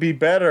it would be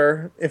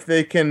better if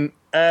they can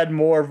add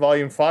more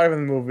Volume 5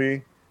 in the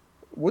movie.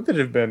 Would it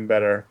have been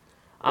better?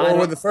 Or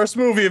would the first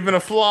movie have been a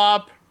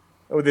flop?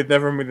 Or would they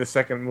never made the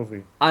second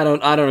movie? I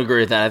don't agree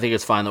with that. I think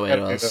it's fine the way it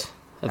was.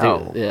 I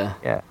think, yeah.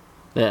 Yeah.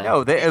 Yeah.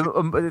 No, they're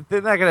not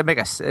going to make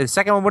a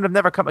second one. Would have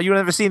never come. You would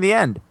have never seen the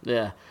end.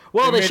 Yeah.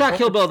 Well, They they made shot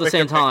Kill Bill at the like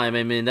same a- time.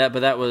 I mean, that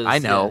was. I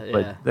know, yeah,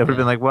 but yeah, they would have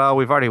been like, well,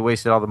 we've already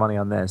wasted all the money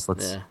on this.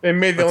 Let's. Yeah. They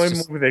made the Let's only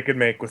just- movie they could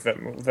make with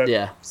that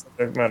Yeah.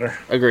 subject matter.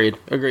 Agreed.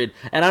 And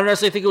I don't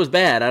necessarily think it was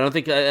bad. I don't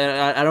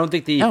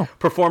think the No.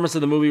 performance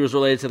of the movie was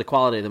related to the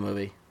quality of the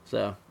movie.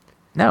 So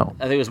No.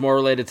 I think it was more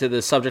related to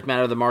the subject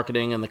matter, the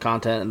marketing, and the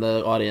content, and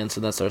the audience,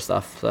 and that sort of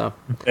stuff. So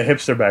A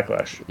hipster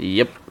backlash.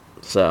 yep.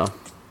 So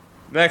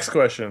Next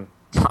question.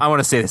 I want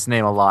to say this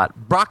name a lot.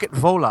 Brockett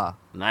Vola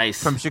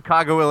nice. from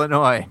Chicago,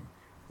 Illinois.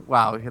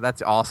 Wow,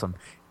 that's awesome.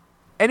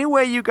 Any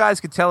way you guys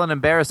could tell an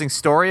embarrassing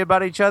story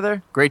about each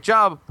other? Great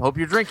job. Hope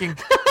you're drinking.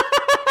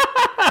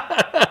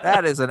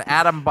 That is an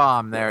atom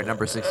bomb there at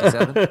number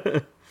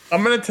 67.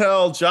 I'm going to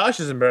tell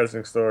Josh's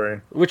embarrassing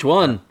story. Which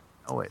one?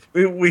 Oh,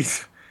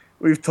 wait.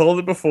 We've told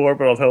it before,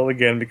 but I'll tell it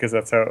again because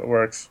that's how it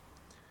works.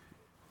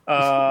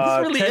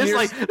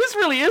 This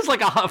really is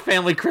like a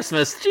family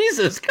Christmas.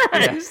 Jesus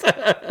Christ.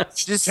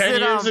 Just 10 sit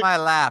years on ago- my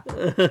lap.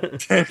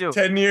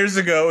 10 years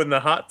ago in the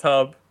hot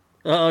tub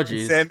Oh in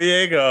jeez. San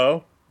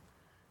Diego,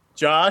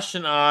 Josh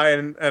and I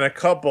and a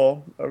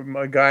couple,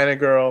 a guy and a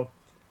girl,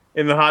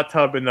 in the hot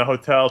tub in the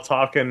hotel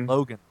talking.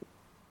 Logan.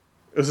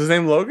 Was his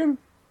name Logan?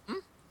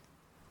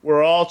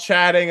 we're all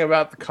chatting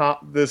about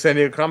the San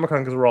Diego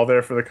Comic-Con because we're all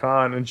there for the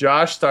con, and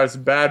Josh starts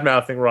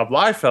bad-mouthing Rob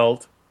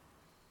Liefeld.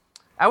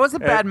 I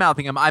wasn't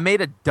bad-mouthing him. I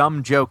made a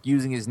dumb joke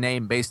using his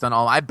name based on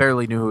I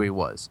barely knew who he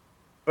was.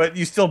 But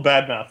you still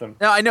bad-mouth him.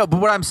 No, I know, but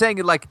what I'm saying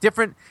is like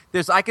different.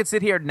 I could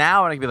sit here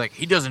now and I could be like,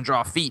 he doesn't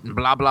draw feet and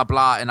blah blah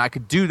blah, and I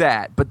could do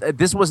that. But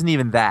this wasn't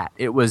even that.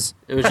 It was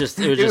just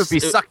it would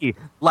be sucky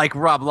like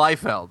Rob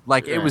Liefeld.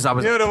 Like it was. I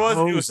was. You know what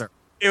it was?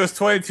 It was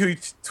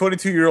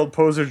 22-year-old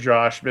poser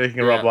Josh making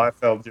a Rob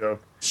Liefeld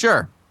joke.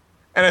 Sure.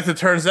 And as it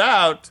turns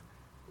out,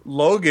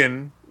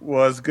 Logan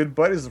was good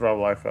buddies with Rob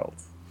Liefeld,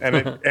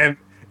 and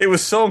it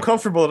was so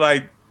uncomfortable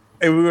that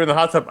we were in the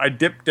hot tub. I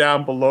dipped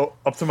down below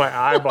up to my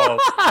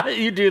eyeballs.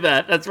 You do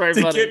that. That's very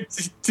funny.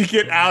 To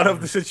get out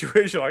of the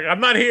situation. Like, I'm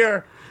not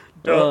here.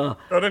 Don't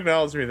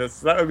acknowledge me.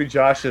 That would be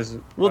Josh's.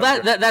 Well,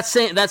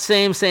 that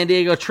same San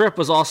Diego trip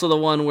was also the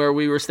one where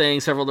we were staying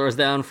several doors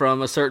down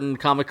from a certain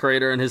comic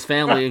creator and his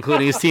family,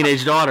 including his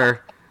teenage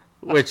daughter,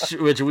 which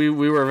we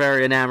were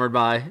very enamored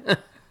by.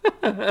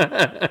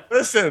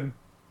 Listen,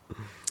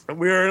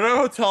 we were in a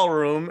hotel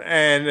room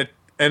and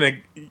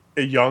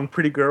a young,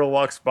 pretty girl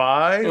walks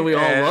by. And we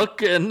all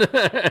look. And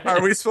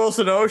are we supposed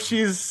to know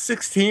she's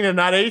 16 and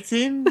not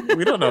 18?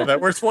 We don't know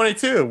that. We're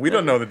 22. We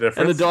don't know the difference.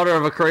 And the daughter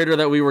of a creator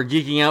that we were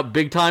geeking out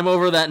big time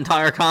over that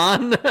entire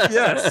con.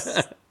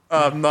 Yes.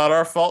 Not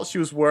our fault. She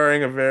was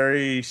wearing a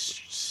very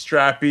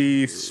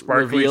strappy,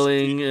 sparkly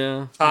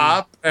revealing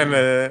top.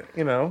 And,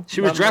 she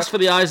was dressed for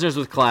the Eisners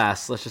with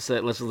class. Let's just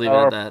leave it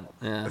at that.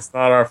 Yeah. It's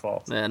not our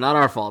fault. Yeah, not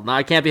our fault. No,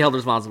 I can't be held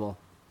responsible.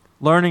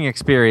 Learning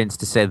experience,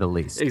 to say the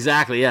least.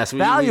 Exactly. Yes.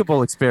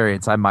 Valuable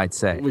experience, I might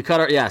say. We cut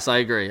our. Yes, I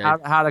agree.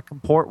 How to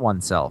comport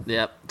oneself.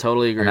 Yep,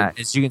 totally agree. And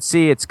as you can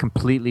see, it's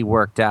completely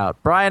worked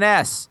out. Brian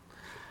S.,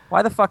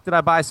 why the fuck did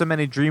I buy so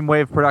many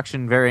Dreamwave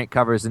production variant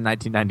covers in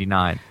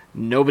 1999?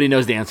 Nobody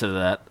knows the answer to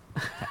that.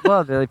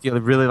 Well, if you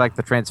really like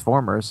the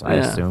Transformers, I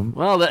assume.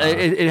 Well,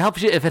 it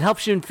helps you. If it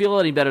helps you feel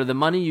any better, the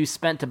money you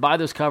spent to buy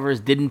those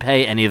covers didn't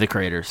pay any of the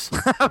creators.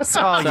 They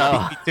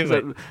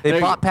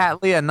bought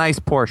Pat Lee a nice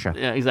Porsche.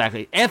 Yeah,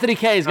 exactly. Anthony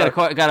K's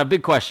got a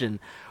big question.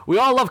 We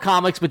all love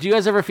comics, but do you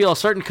guys ever feel a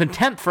certain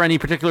contempt for any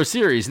particular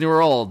series, new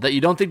or old, that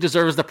you don't think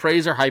deserves the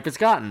praise or hype it's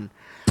gotten?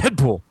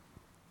 Deadpool.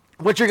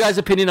 What's your guys'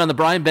 opinion on the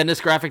Brian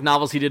Bendis graphic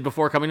novels he did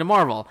before coming to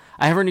Marvel?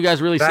 I haven't heard you guys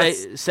really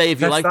say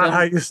if you like them.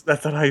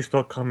 That's not how you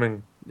spell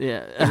coming.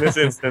 Yeah. In this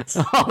instance.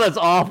 Oh, that's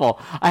awful.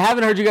 I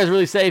haven't heard you guys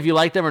really say if you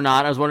like them or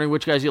not. I was wondering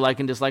which guys you like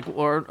and dislike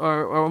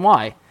or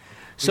why.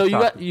 So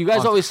you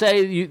guys always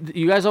say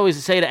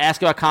to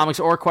ask about comics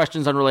or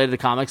questions unrelated to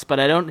comics,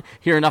 but I don't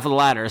hear enough of the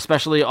latter,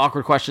 especially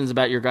awkward questions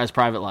about your guys'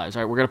 private lives.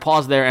 All right, we're going to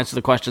pause there, answer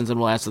the questions, and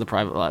we'll answer the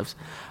private lives.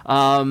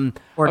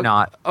 Or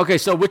not. Okay,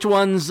 so which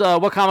ones,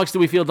 what comics do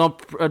we feel don't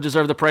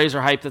deserve the praise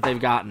or hype that they've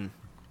gotten?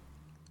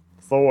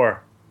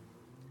 Thor.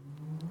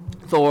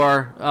 A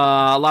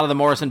lot of the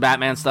Morrison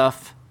Batman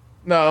stuff.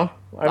 No,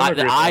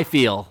 I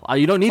feel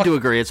you don't need to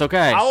agree. It's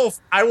okay.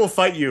 I will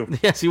fight you.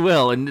 Yes, you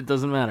will, and it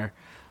doesn't matter.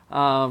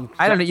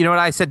 I don't know. You know what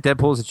I said?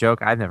 Deadpool's a joke.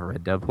 I've never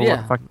read Deadpool. Yeah.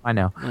 What the fuck? I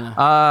know. Yeah.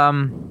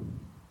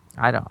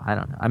 I don't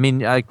know. I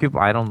mean,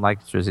 people. I don't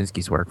like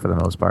Straczynski's work for the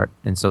most part,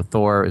 and so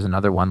Thor is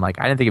another one. Like,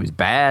 I didn't think it was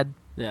bad.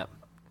 Yeah,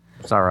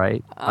 it's all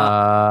right.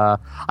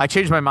 I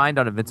changed my mind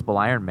on Invincible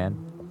Iron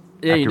Man.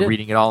 Yeah, after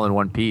reading it all in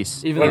one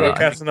piece. What about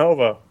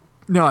Casanova?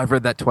 No, I've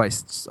read that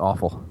twice. It's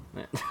awful.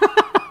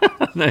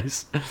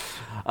 Nice.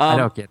 I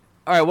don't get it.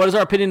 All right, what is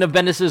our opinion of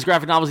Bendis'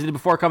 graphic novels he did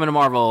before coming to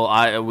Marvel?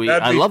 I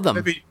love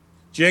them.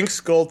 Jinx,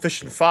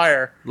 Goldfish, and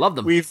Fire. Love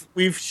them. We've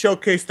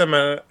showcased them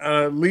on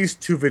at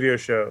least 2 video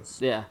shows.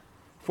 Yeah.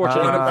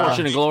 Fortune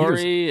and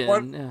Glory.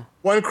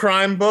 One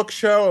crime book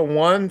show, and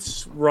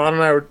once Ron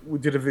and we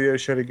did a video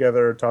show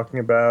together talking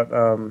about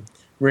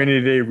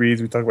Rainy Day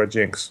Reads. We talked about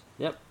Jinx.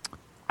 Yep.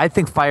 I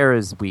think Fire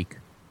is weak.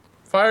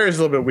 Fire is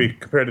a little bit weak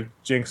compared to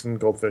Jinx and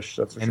Goldfish.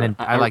 That's for sure. And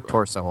then I like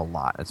Torso a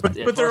lot.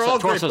 But they're all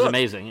great Torso's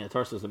amazing. Yeah,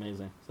 Torso's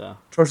amazing. So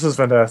Torso's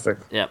fantastic.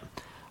 Yep.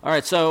 All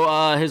right,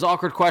 so his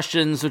awkward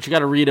questions, which you got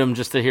to read them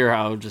just to hear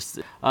how.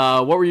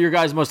 What were your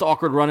guys' most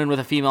awkward run-in with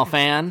a female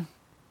fan?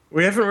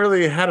 We haven't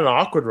really had an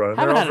awkward run.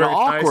 Haven't had an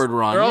awkward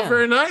run. They're all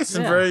very nice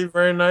and very,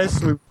 very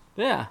nice.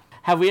 Yeah.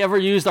 Have we ever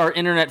used our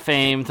internet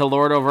fame to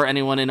lord over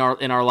anyone in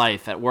our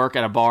life, at work,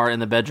 at a bar, in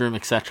the bedroom,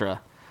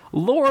 etc.?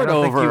 Lord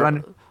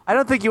over. I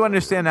don't think you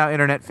understand how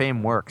internet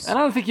fame works. I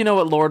don't think you know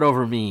what lord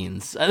over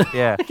means.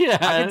 Yeah. I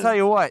can tell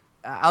you what.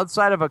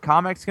 Outside of a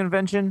comics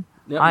convention,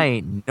 I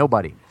ain't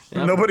nobody.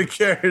 Yep. Nobody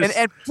cares.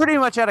 And pretty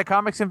much at a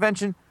comics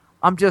convention,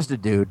 I'm just a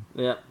dude.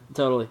 Yeah,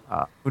 totally.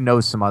 Who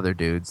knows some other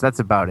dudes. That's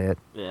about it.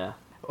 Yeah.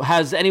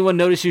 Has anyone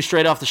noticed you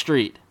straight off the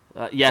street?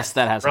 Yes,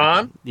 that has. Ron?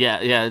 Happened. Yeah.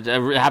 It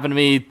happened to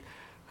me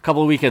a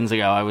couple of weekends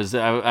ago. I was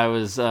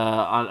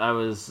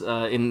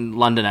in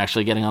London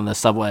actually, getting on the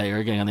subway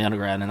or getting on the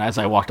underground, and as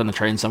I walked on the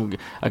train,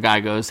 a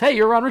guy goes, "Hey,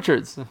 you're Ron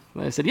Richards."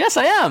 And I said, "Yes,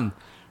 I am."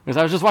 Because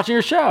I was just watching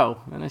your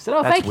show. And I said,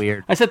 "Oh, That's thank you."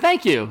 weird. I said,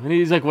 "Thank you." And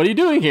he's like, "What are you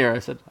doing here?" I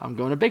said, "I'm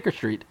going to Baker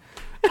Street."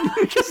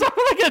 Because I'm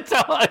not gonna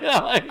tell. You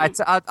know, like,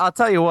 I'll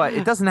tell you what,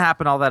 it doesn't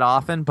happen all that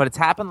often, but it's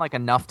happened like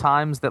enough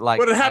times that like.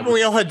 But it happened when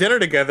we all had dinner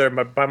together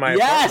by my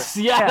yes,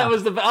 apartment. that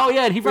was the. Oh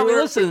yeah, and he probably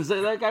listens.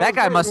 That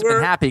guy must have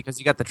been happy because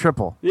you got the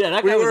triple. Yeah,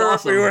 that guy was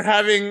awesome. We were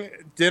having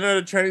dinner at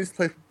a Chinese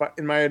place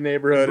in my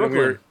neighborhood, and we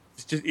were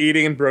just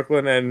eating in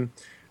Brooklyn, and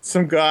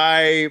some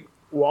guy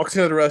walks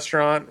into the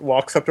restaurant,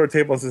 walks up to our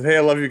table, and says, "Hey, I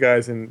love you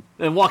guys," and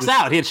walks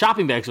out. He had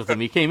shopping bags with him.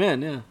 He came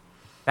in. Yeah,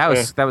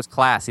 that was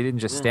class. He didn't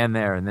just stand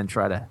there and then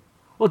try to.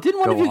 Well,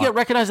 didn't one of you get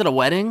recognized at a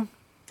wedding?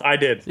 I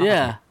did.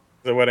 Yeah,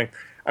 the wedding.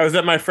 I was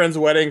at my friend's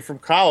wedding from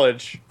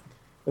college.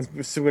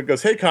 And someone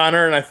goes, "Hey,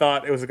 Connor," and I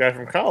thought it was a guy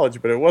from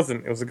college, but it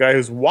wasn't. It was a guy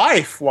whose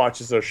wife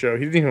watches our show.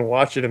 He didn't even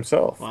watch it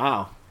himself.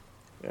 Wow.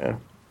 Yeah.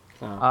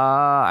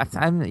 I've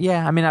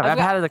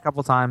had it a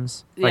couple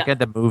times, like at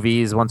the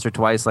movies once or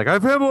twice. Like, I'm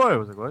fanboy. I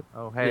was like, what?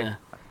 Oh, hey,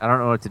 I don't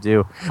know what to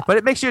do. But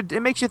it makes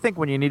you think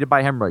when you need to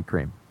buy hemorrhoid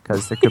cream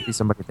because there could be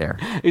somebody there.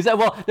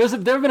 Well, there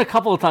have been a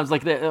couple of times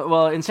like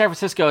in San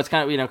Francisco, it's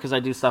kind of because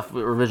I do stuff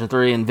with Revision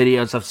 3 and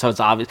video and stuff, so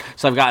it's obvious.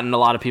 So I've gotten a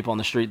lot of people on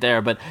the street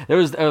there. But there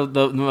was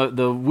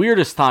the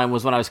weirdest time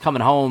was when I was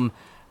coming home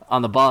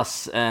on the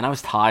bus and I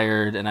was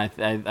tired and I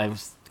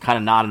was kind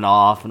of nodding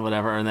off and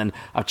whatever, and then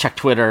I checked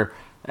Twitter.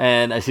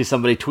 And I see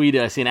somebody tweet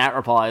it. I see an @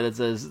 reply that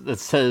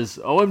says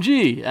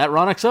 "OMG,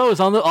 @RonXO is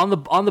on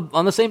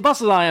the same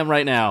bus as I am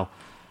right now.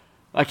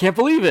 I can't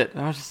believe it."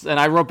 And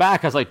I wrote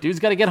back. I was like, "Dude's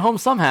got to get home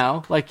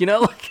somehow." Like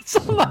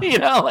yes,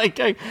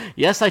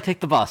 I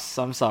take the bus.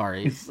 I'm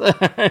sorry.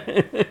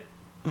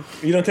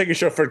 You don't take your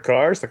chauffeured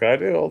cars like I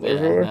do.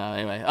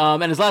 Anyway,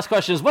 and his last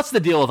question is, "What's the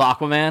deal with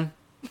Aquaman?"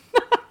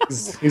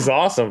 He's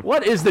awesome.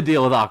 What is the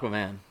deal with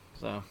Aquaman?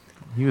 So.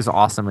 He was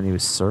awesome and he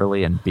was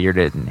surly and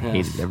bearded and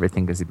hated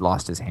everything because he'd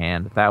lost his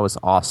hand. That was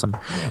awesome.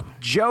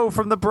 Joe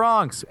from the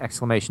Bronx! !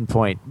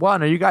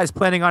 1, are you guys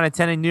planning on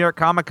attending New York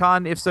Comic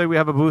Con? If so, we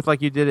have a booth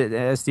like you did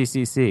at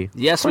SDCC.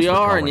 Yes, we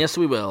are, and yes,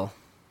 we will.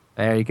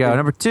 There you go.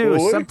 Number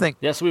 2, something.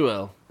 Yes, we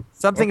will.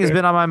 Something has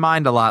been on my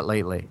mind a lot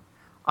lately.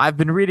 I've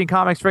been reading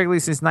comics regularly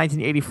since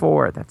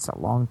 1984. That's a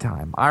long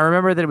time. I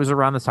remember that it was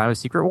around the time of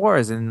Secret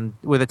Wars, and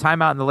with a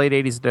timeout in the late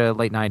 80s to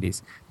late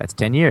 90s. That's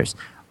 10 years.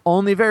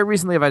 Only very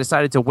recently have I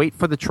decided to wait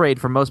for the trade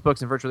for most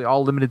books and virtually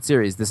all limited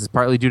series. This is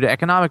partly due to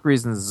economic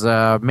reasons,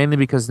 mainly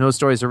because no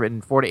stories are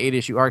written 4 to 8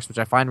 issue arcs, which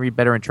I find read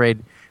better in trade.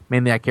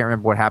 Mainly, I can't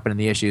remember what happened in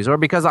the issues, or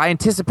because I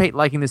anticipate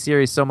liking the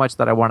series so much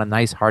that I want a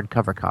nice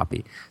hardcover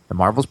copy. The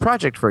Marvel's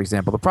Project, for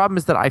example. The problem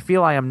is that I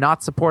feel I am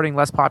not supporting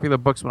less popular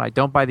books when I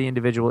don't buy the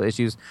individual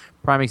issues.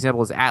 Prime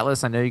example is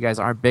Atlas. I know you guys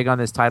aren't big on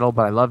this title,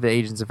 but I love the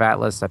Agents of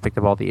Atlas. I picked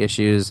up all the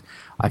issues.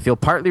 I feel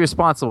partly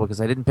responsible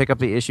because I didn't pick up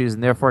the issues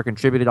and therefore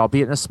contributed,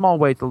 albeit in a small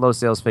way, to the low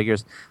sales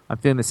figures. I'm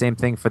feeling the same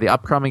thing for the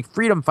upcoming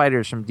Freedom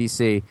Fighters from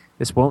DC.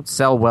 This won't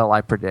sell well,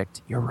 I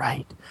predict. You're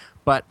right.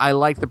 But I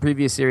like the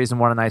previous series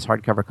and want a nice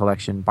hardcover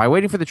collection. By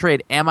waiting for the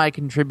trade, am I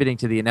contributing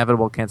to the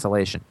inevitable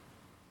cancellation?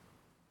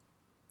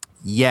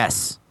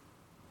 Yes.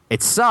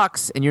 It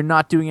sucks, and you're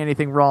not doing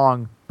anything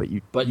wrong, but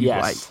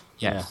yes.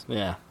 Yeah.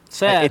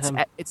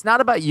 Sad. It's not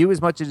about you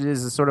as much as it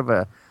is a sort of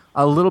a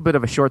little bit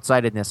of a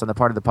short-sightedness on the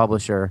part of the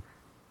publisher,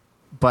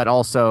 but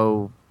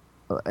also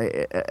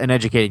an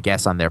educated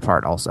guess on their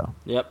part also.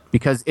 Yep.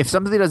 Because if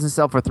something doesn't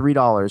sell for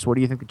 $3, what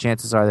do you think the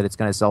chances are that it's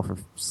going to sell for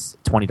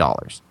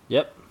 $20?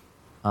 Yep.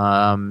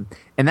 And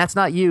that's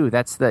not you.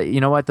 That's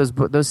you know what?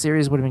 Those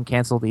series would have been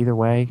canceled either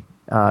way,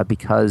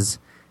 because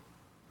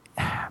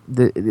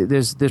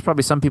there's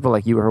probably some people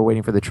like you who are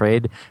waiting for the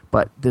trade,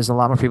 but there's a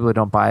lot more people who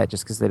don't buy it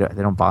just because they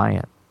don't buy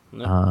it.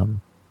 No.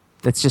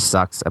 That just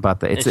sucks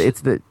about it's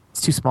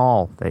too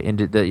small.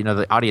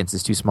 The audience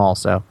is too small.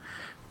 So,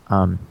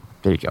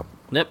 there you go.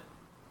 Yep.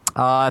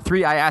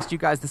 3, I asked you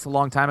guys this a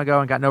long time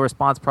ago and got no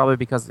response, probably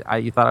because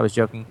you thought I was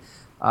joking.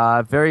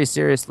 Very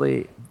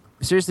seriously,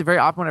 very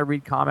often when I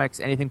read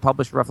comics, anything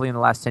published roughly in the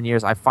last 10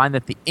 years, I find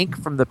that the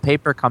ink from the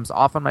paper comes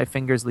off on my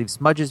fingers, leaves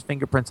smudges,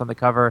 fingerprints on the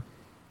cover.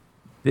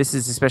 This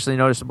is especially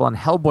noticeable on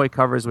Hellboy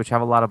covers, which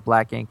have a lot of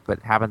black ink,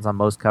 but happens on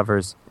most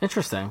covers.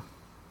 Interesting.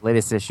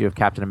 Latest issue of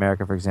Captain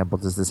America, for example.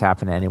 Does this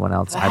happen to anyone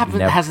else? That's happened to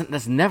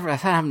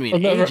me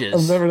in ages.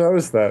 I've never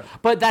noticed that.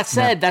 But that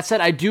said,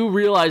 I do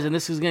realize, and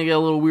this is going to get a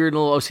little weird and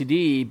a little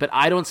OCD, but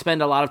I don't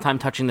spend a lot of time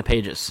touching the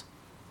pages.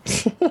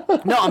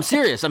 No, I'm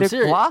serious.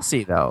 They're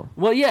glossy, though.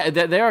 Well, yeah,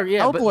 they are.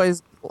 Yeah,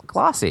 Hellboy's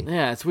glossy.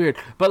 Yeah, it's weird.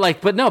 But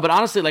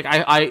honestly, like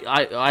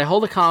I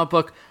hold a comic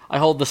book. I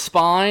hold the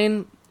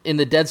spine in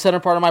the dead center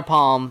part of my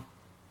palm,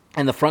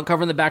 and the front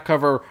cover and the back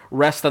cover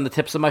rest on the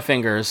tips of my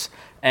fingers,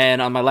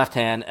 and on my left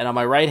hand, and on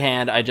my right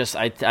hand, I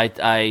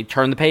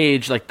turn the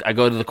page, like I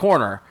go to the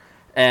corner,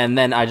 and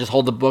then I just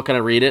hold the book and I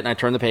read it, and I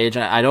turn the page,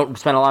 and I don't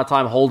spend a lot of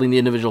time holding the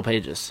individual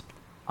pages.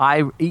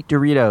 I eat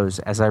Doritos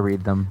as I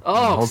read them.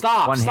 Oh,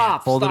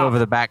 stop! Fold it over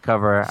the back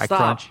cover. I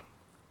crunch.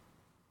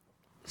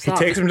 He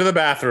takes him to the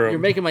bathroom. You're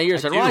making my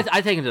ears hurt. Well,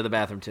 I take him to the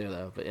bathroom too,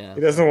 though. But yeah,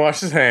 he doesn't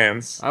wash his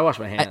hands. I wash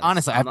my hands.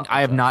 Honestly,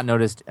 I have not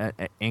noticed an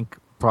ink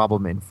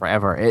problem in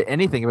forever.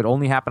 Anything, it would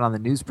only happen on the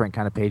newsprint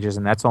kind of pages,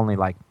 and that's only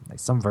like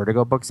some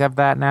Vertigo books have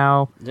that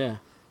now. Yeah.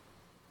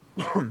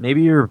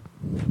 Maybe you're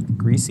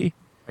greasy.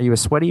 Are you a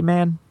sweaty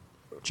man,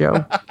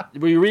 Joe?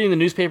 Were you reading the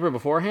newspaper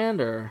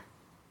beforehand, or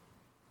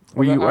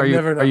Are you I've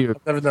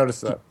never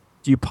noticed that.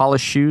 do you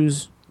polish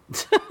shoes?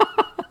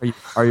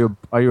 are you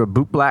a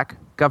boot black,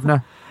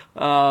 governor?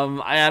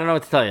 I don't know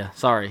what to tell you.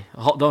 Sorry,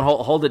 don't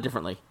hold it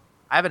differently.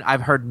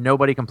 I've heard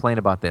nobody complain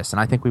about this, and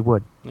I think we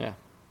would. Yeah.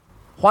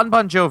 Juan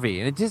Bon Jovi,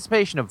 in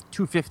anticipation of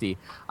 250,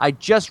 I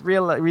just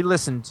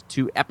re-listened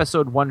to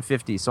episode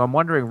 150, so I'm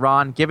wondering,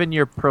 Ron, given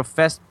your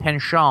professed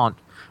penchant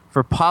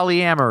for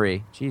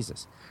polyamory,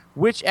 Jesus,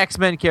 which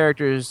X-Men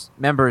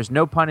members,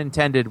 no pun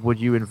intended, would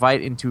you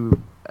invite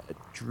into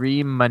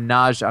Dream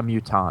Menage a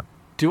Mutant?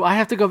 Do I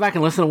have to go back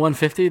and listen to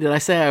 150? Did I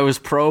say I was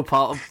pro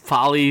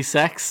poly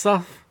sex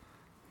stuff?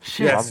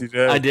 Shit. Yes, you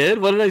did. I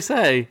did? What did I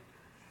say?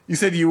 You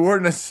said you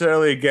weren't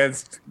necessarily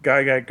against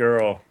guy,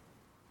 girl,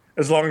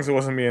 as long as it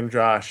wasn't me and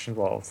Josh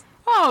involved.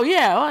 Oh,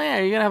 yeah. Well, yeah,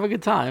 you're going to have a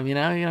good time, you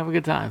know? You're going to have a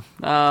good time.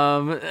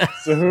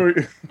 So who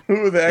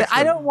are the X-Men?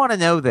 I don't want to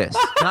know this.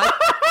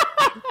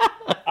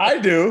 I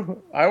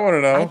do. I want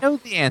to know. I know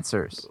the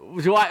answers.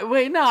 Do I?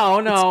 Wait, no.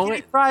 It's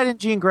Kitty Pryde and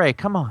Jean Grey.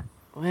 Come on.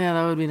 Yeah,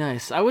 that would be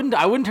nice. I wouldn't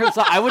turn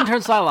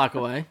Psylocke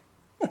away.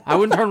 I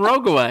wouldn't turn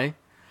Rogue away.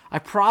 I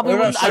probably What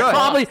wouldn't.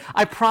 about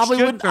I probably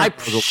Should wouldn't. turn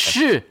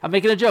Rogue away. I'm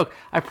making a joke.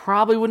 I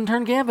probably wouldn't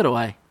turn Gambit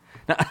away.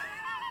 No,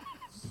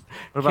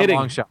 What about kidding.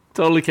 Longshot?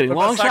 Totally kidding.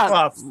 What Long about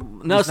shot. Cyclops?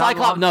 No, He's not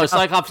Cyclops. No, Longshot.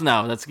 Cyclops.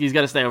 No, he's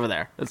got to stay over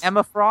there.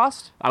 Emma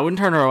Frost? I wouldn't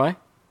turn her away.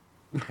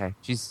 Okay,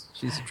 she's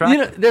You attractive.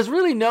 know, there's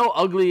really no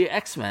ugly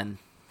X-Men.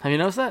 Have you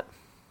noticed that?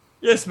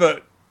 Yes,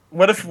 but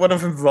what if one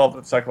of them involved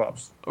with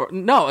Cyclops?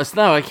 No,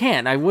 I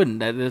can't. I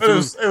wouldn't. It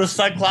was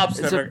Cyclops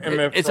It's and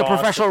Emma it's a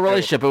Frost. professional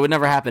relationship. It would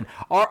never happen.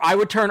 Or I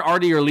would turn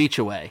Artie or Leech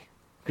away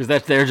because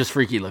they're just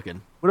freaky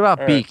looking. What about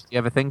All Beak? right. Do you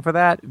have a thing for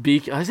that?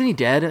 Beak, isn't he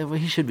dead? Well,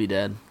 he should be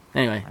dead.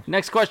 Anyway,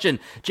 next question.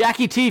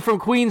 Jackie T from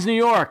Queens, New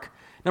York.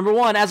 Number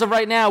 1, as of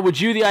right now, would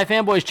you, the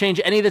iFanboys,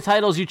 change any of the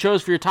titles you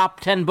chose for your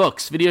top 10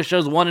 books? Video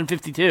shows 1 and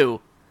 52.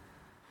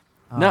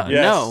 No, Yes.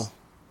 no,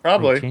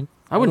 Probably.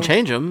 I wouldn't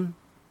change them.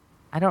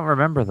 I don't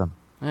remember them.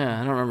 Yeah, I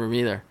don't remember them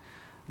either.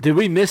 Did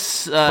we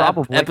miss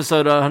Probably.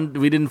 episode?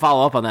 We didn't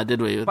follow up on that,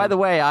 did we? By the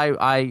way,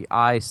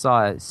 I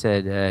saw it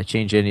said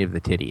change any of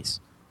the titties.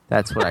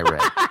 That's what I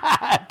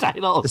read.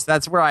 titles.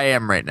 That's where I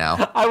am right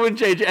now. I wouldn't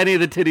change any of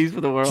the titties for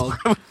the world.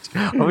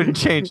 I wouldn't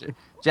change it.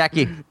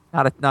 Jackie,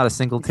 not a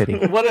single titty.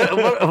 What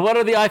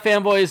are the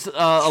iFanboys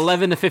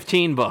 11 to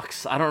 15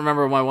 books? I don't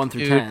remember my 1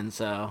 through Dude. 10.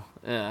 So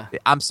yeah.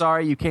 I'm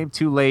sorry you came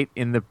too late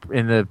in the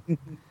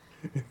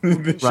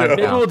The show. Right.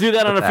 Maybe we'll do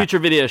that on a That. future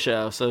video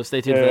show, so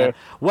stay tuned for Yeah. that.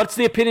 What's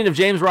the opinion of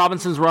James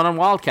Robinson's run on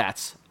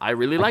Wildcats? I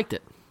really liked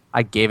it.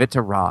 I gave it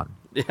to Ron.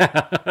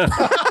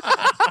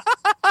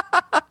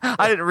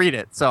 I didn't read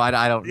it, so I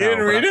don't know. You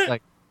didn't but read I- it?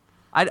 Like,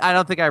 I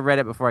don't think I read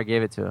it before I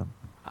gave it to him.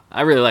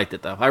 I really liked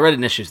it, though. I read it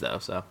in issues, though,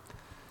 so.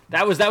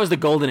 That was the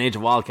golden age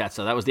of Wildcats,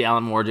 so that was the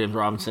Alan Moore, James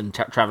Robinson,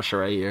 Travis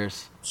Charest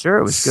years. Sure,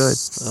 it was good.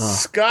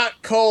 Scott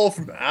Cole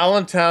from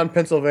Allentown,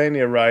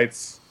 Pennsylvania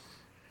writes,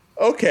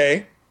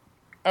 okay,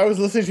 I was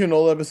listening to an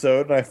old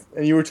episode,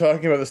 and you were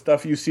talking about the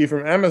stuff you see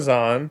from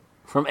Amazon.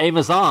 From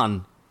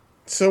Amazon.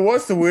 So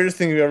what's the weirdest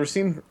thing you've ever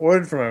seen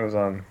ordered from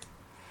Amazon?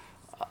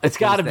 It's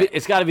got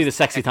to be the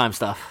sexy time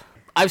stuff.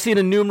 I've seen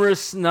a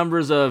numerous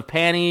numbers of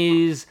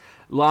panties,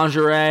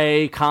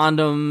 lingerie,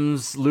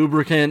 condoms,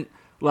 lubricant.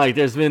 Like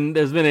there's been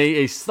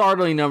a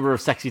startling number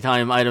of sexy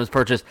time items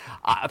purchased.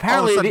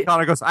 Apparently,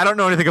 Connor goes, I don't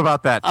know anything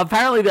about that.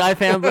 apparently the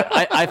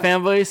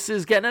iFanboys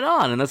is getting it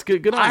on, and that's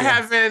good. Good on I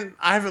you.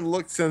 haven't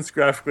looked since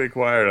Graphically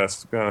Acquired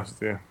Us, to be honest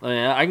with you. Oh,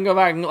 yeah, I can go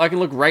back and I can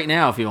look right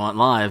now if you want,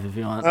 live if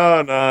you want.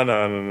 Oh,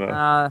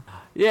 no.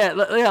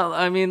 Yeah.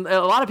 I mean, a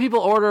lot of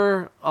people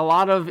order a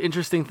lot of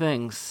interesting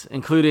things,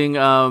 including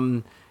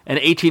an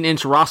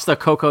 18-inch Rasta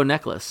Coco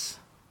necklace.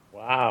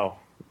 Wow.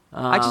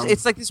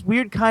 It's like this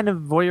weird kind of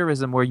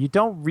voyeurism where you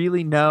don't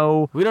really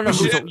know. We don't know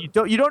who's should- You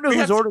don't know we who's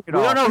have to- ordering it.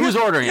 we don't know who's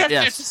ordering We it. have to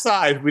Yes,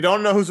 decide. We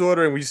don't know who's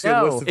ordering. We just see a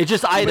No. list of it's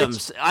just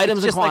items and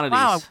Just like, quantities.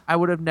 wow, I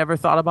would have never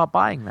thought about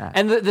buying that.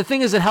 And the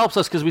thing is, it helps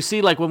us because we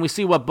see, like, when we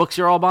see what books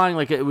you're all buying,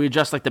 like, we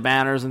adjust, like, the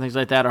banners and things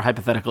like that, or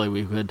hypothetically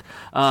we could.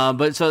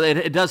 But so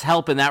it does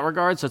help in that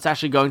regard. So it's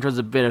actually going towards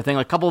a better thing.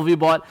 Like, a couple of you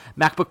bought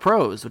MacBook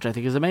Pros, which I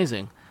think is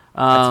amazing.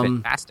 That's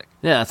fantastic.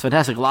 Yeah, that's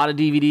fantastic. A lot of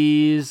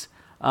DVDs.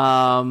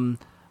 Someone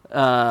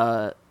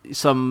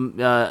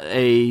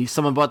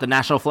bought the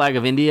national flag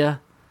of India.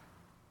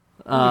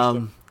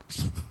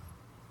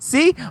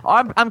 See,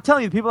 I'm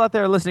telling you, the people out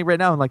there are listening right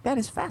now and like, that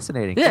is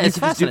fascinating. Yeah, And we it's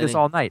could just do this fascinating.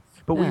 all night,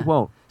 but we Yeah.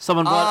 won't.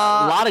 Someone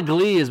bought a lot of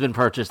Glee has been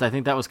purchased. I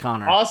think that was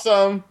Connor.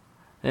 Awesome.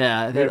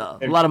 Yeah, I think a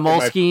Maybe- lot of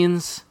maybe-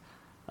 Moleskines.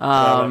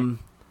 I'm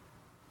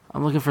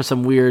looking for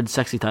some weird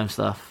sexy time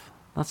stuff.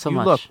 Not so You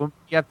much. look,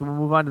 we'll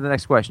move on to the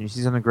next question. You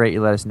see something great,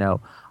 you let us know.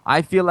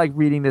 I feel like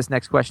reading this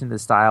next question in the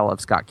style of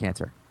Scott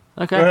Cantor.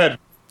 Okay. Go ahead.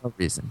 No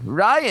reason.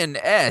 Ryan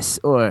S.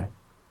 or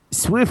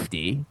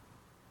Swifty,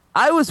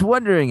 I was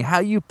wondering how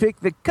you pick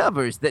the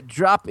covers that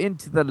drop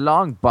into the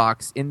long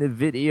box in the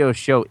video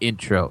show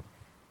intro.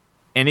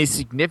 Any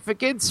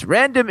significance?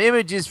 Random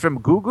images from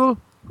Google?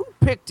 Who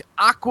picked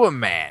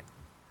Aquaman?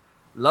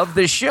 Love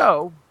the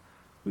show.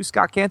 Who's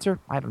Scott Cantor?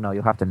 I don't know.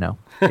 You'll have to know.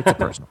 It's a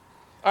personal.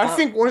 I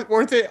think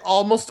weren't they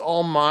almost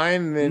all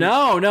mine? And then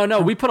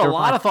No. We put a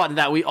lot of thought in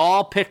that. We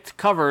all picked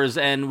covers,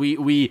 and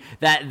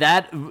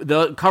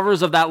the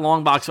covers of that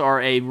long box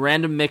are a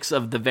random mix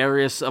of the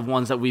various of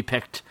ones that we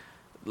picked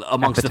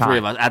amongst the three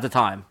of us at the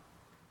time.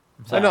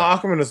 So, I know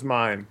Aquaman is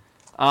mine.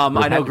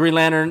 I know Green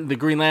Lantern. The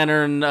Green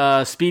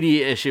Lantern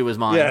Speedy issue was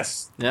mine.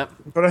 Yes. Yep.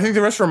 But I think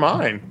the rest were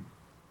mine.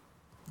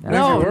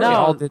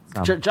 No.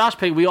 Josh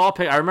picked. We all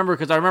picked. I remember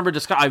because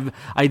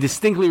I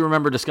distinctly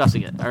remember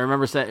discussing it. I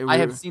remember saying I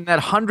have seen that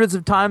hundreds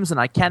of times, and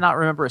I cannot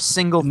remember a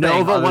single thing.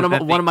 Nova, one of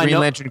my Green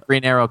Lantern,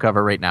 Green Arrow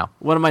cover right now.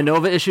 One of my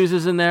Nova issues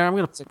is in there.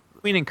 It's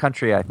Queen and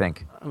Country, I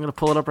think. I'm gonna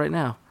pull it up right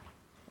now.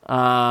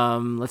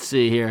 Let's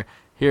see here.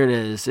 Here it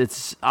is.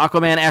 It's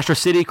Aquaman, Astro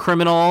City,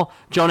 Criminal,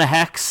 Jonah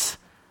Hex,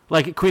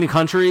 like Queen and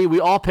Country.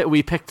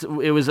 We picked.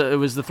 It was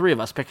the three of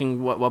us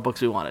picking what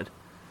books we wanted.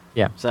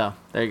 Yeah. So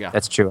there you go.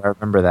 That's true. I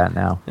remember that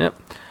now. Yep.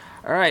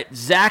 All right.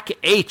 Zach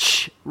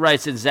H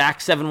writes at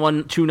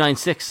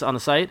Zach71296 on the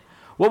site.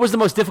 What was the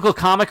most difficult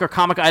comic or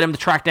comic item to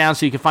track down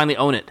so you could finally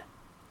own it?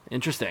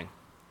 Interesting.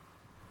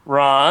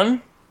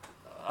 Ron,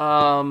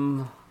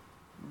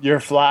 your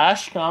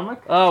Flash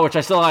comic? Oh, which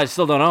I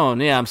still don't own.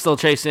 Yeah, I'm still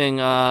chasing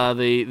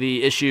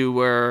the issue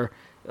where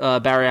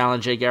Barry Allen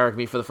and Jay Garrick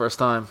meet for the first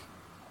time.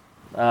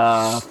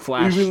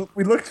 Flash.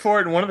 We looked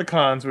for it in one of the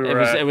cons we were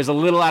at. It was a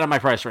little out of my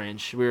price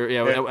range. We were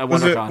at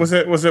WonderCon. Was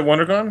it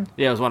WonderCon?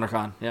 Yeah, it was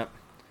WonderCon. Yep.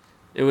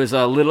 It was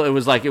a little. It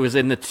was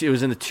in the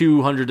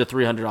 $200 to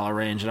 $300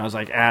 range, and I was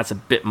like, it's a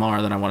bit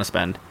more than I want to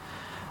spend.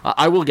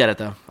 I will get it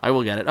though. I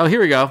will get it. Oh,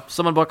 here we go.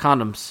 Someone bought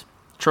condoms.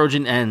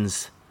 Trojan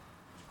ends.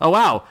 Oh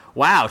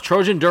wow!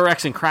 Trojan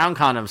Durex and Crown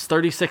condoms.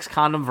 36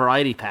 condom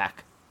variety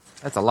pack.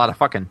 That's a lot of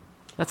fucking.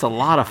 That's a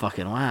lot of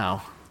fucking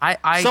wow.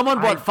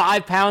 Someone bought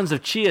 5 pounds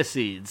of chia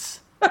seeds.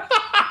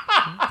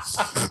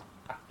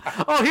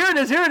 Oh, here it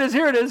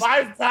is.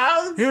 5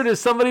 pounds? Here it is.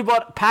 Somebody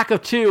bought a pack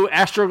of 2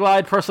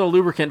 Astroglide personal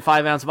lubricant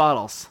 5-ounce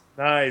bottles.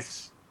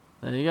 Nice.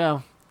 There you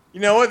go. You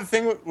know what? The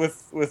thing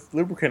with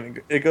lubricant,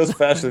 it goes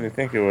faster than you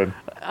think it would.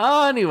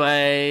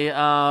 Anyway,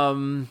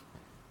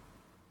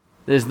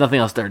 there's nothing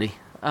else dirty.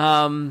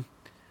 So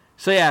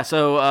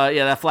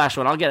that Flash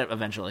one, I'll get it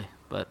eventually.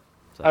 But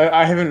so.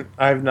 I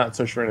have not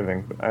searched for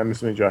anything, but I'm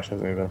assuming Josh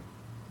has anything.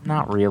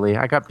 Not really.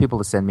 I got people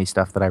to send me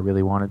stuff that I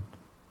really wanted.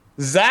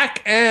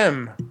 Zach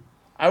M.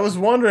 I was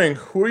wondering,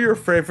 who are your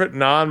favorite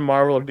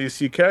non-Marvel or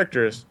DC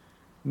characters?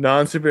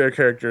 Non-superhero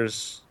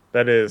characters,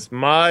 that is.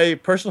 My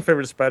personal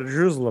favorite is Spider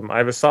Jerusalem. I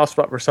have a soft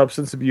spot for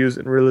substance abuse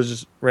and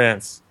religious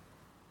rants.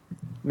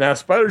 Now,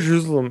 Spider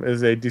Jerusalem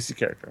is a DC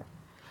character.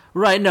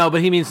 Right, no,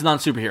 but he means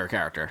non-superhero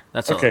character.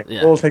 That's okay.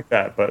 Yeah. We'll take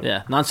that, but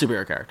yeah,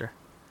 non-superhero character.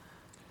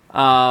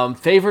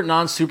 Favorite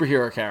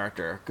non-superhero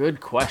character? Good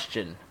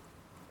question.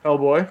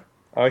 Hellboy.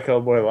 I like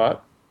Hellboy a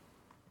lot.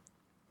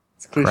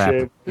 It's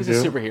cliche. He's a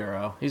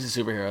superhero. He's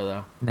a superhero,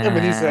 though. Nah. Yeah,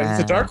 but he's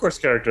a Dark Horse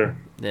character.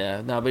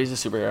 Yeah, no, but he's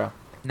a superhero.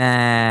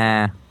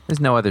 Nah.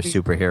 There's no other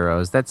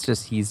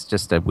superheroes. He's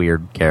just a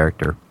weird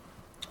character.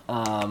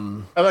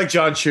 I like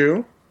John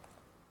Chu.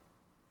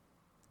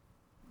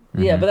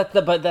 Yeah, but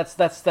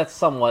that's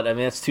somewhat. I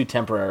mean, it's too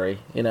temporary,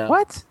 you know.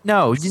 What?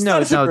 No. You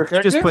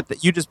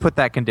just put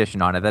that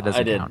condition on it. That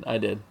doesn't count. I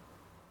did.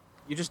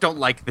 You just don't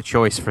like the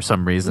choice for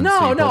some reason.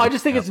 No, I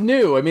just think it's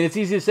new. I mean, it's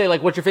easy to say,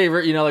 like, what's your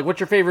favorite, what's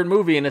your favorite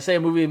movie? And to say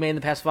a movie made in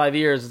the past 5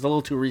 years is a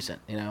little too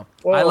recent, you know?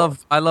 Well,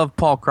 I love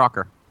Paul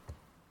Crocker.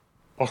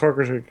 Paul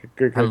Crocker's a good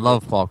character. I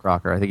love Paul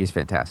Crocker. I think he's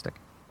fantastic.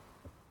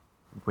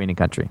 Queen and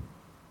Country.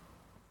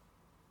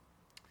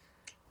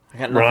 I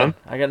got nothing. Ron?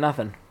 I got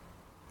nothing.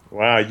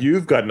 Wow,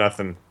 you've got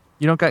nothing.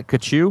 You don't got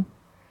Kachu?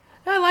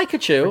 I like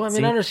Kachu. I mean,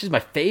 I don't know if she's my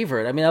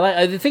favorite. I mean,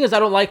 the thing is, I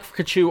don't like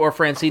Kachu or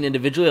Francine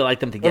individually. I like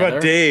them together. What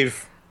about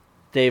Dave?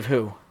 Dave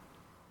who?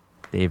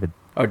 David.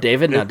 Oh,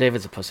 David? No,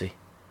 David's a pussy.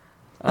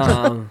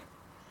 Yeah,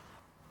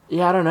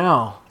 I don't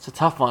know. It's a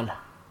tough one.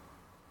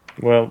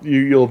 Well,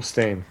 you'll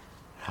abstain.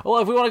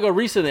 Well, if we want to go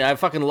recently, I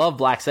fucking love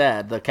Black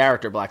Sad, the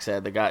character Black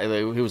Sad. The guy,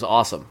 he was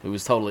awesome. He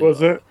was totally.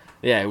 Was it?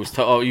 Yeah, it was.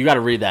 Oh, you got to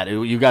read that.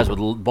 You guys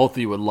both of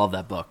you would love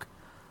that book.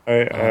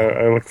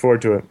 I look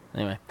forward to it.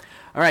 Anyway.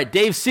 All right,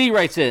 Dave C.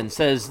 writes in,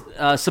 says,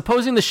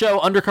 supposing the show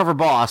Undercover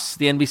Boss,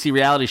 the NBC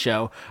reality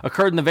show,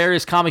 occurred in the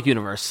various comic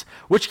universe,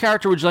 which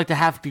character would you like to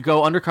have to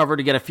go undercover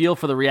to get a feel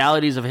for the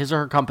realities of his or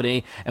her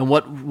company and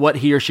what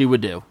he or she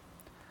would do?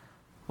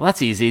 Well,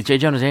 that's easy. J.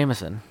 Jonah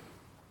Jameson.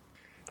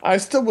 I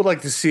still would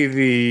like to see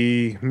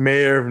the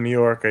Mayor of New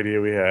York idea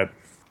we had.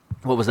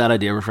 What was that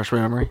idea? Refresh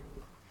my memory.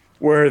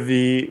 Where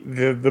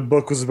the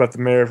book was about the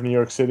Mayor of New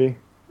York City.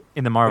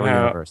 In the Marvel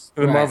universe.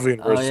 In the Marvel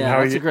universe. Oh, yeah,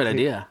 that's a great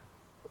idea.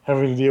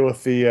 Having to deal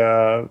with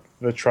the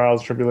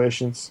trials,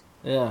 tribulations.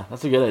 Yeah,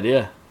 that's a good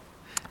idea.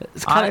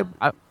 It's kind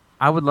of...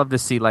 I would love to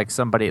see like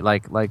somebody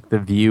like the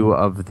view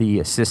of the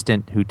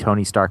assistant who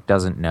Tony Stark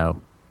doesn't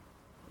know.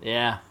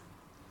 Yeah.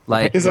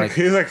 He's like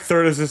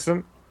third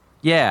assistant.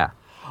 Yeah.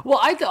 Well,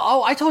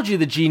 I told you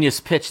the genius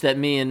pitch that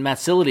me and Matt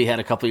Sillity had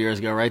a couple years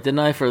ago, right? Didn't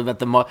I? For that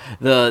the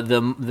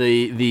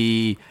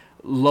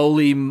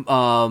lowly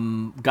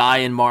guy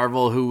in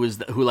Marvel who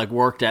like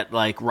worked at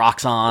like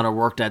Roxxon or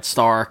worked at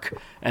Stark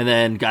and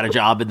then got a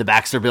job in the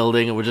Baxter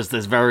Building and was just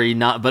this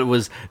but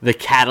was the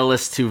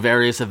catalyst to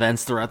various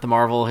events throughout the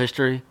Marvel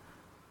history.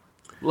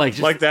 Like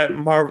that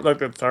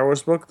Star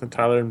Wars book, the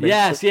Tyler and Bink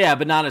yes, book? yeah,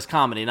 but not as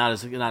comedy, not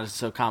as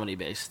so comedy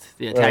based.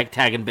 Yeah,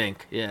 Tag and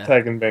Bink, yeah,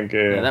 Tag and Bink,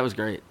 yeah, that was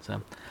great.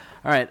 So.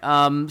 All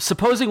right.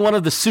 Supposing one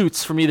of the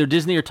suits from either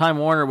Disney or Time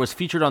Warner was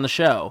featured on the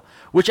show,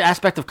 which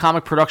aspect of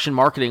comic production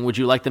marketing would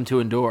you like them to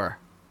endure?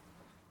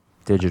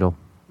 Digital,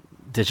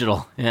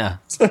 yeah.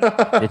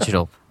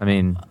 digital. I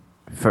mean,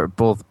 for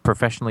both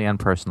professionally and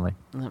personally.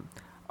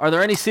 Are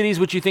there any cities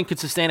which you think could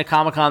sustain a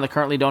Comic-Con that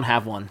currently don't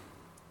have one?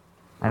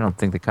 I don't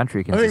think the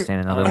country can sustain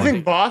another I one.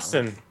 think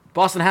Boston.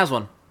 Boston has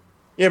one.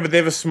 Yeah, but they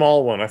have a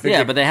small one. I think.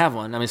 Yeah, but they have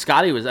one. I mean,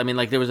 Scotty was. I mean,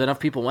 like there was enough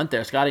people went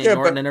there. Scotty and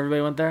Norton and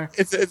everybody went there.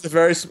 It's a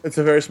very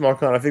small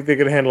con. I think they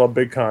could handle a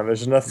big con.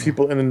 There's enough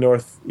people in the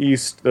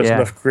Northeast. There's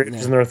enough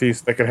creators in the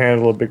Northeast that could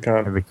handle a big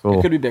con. That'd be cool.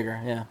 It could be bigger.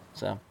 Yeah.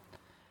 So.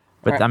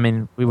 But right. I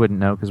mean, we wouldn't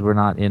know because we're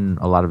not in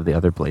a lot of the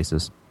other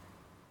places.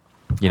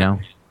 You know.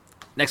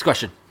 Next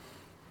question.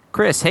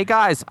 Chris, hey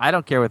guys, I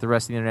don't care what the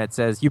rest of the internet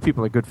says. You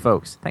people are good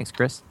folks. Thanks,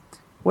 Chris.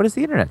 What does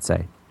the internet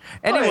say?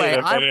 Anyway,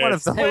 I'm one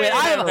of the. Hey, wait,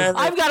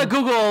 I've got a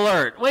Google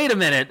alert. Wait a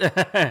minute.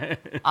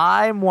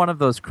 I'm one of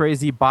those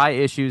crazy buy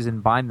issues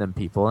and bind them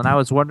people, and I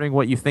was wondering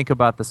what you think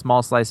about the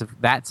small slice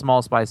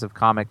of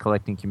comic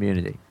collecting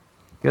community.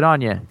 Good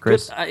on you,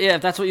 Chris. Yeah,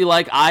 if that's what you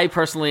like. I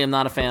personally am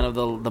not a fan of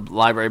the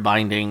library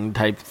binding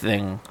type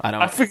thing.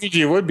 I figured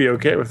you would be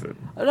okay with it.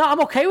 No, I'm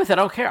okay with it. I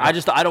don't care. I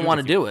don't want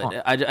to do it.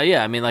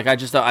 I mean, like I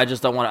just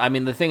don't want. I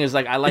mean, the thing is,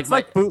 like it's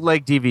like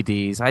bootleg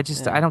DVDs.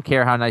 I don't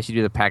care how nice you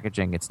do the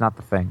packaging. It's not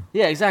the thing.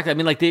 Yeah, exactly. I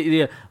mean, like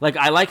like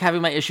I like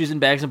having my issues in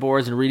bags and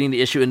boards and reading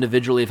the issue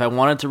individually. If I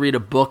wanted to read a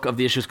book of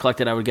the issues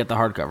collected, I would get the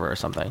hardcover or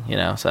something. You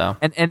know, so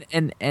like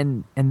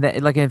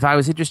if I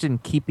was interested in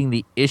keeping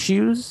the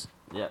issues.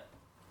 Yeah.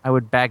 I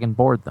would bag and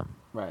board them.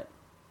 Right.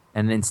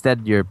 And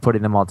instead you're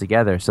putting them all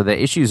together. So the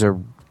issues are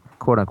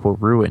quote unquote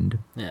ruined.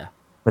 Yeah.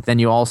 But then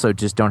you also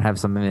just don't have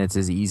something that's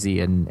as easy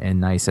and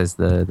nice as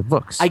the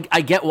books. I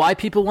get why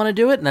people want to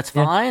do it, and that's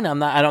fine. I'm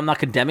not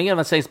condemning it. I'm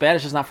not saying it's bad.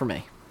 It's just not for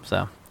me. So,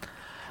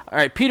 all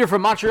right. Peter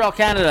from Montreal,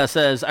 Canada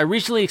says, I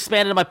recently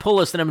expanded my pull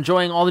list and I'm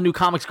enjoying all the new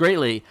comics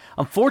greatly.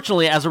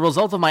 Unfortunately, as a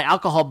result of my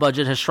alcohol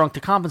budget has shrunk to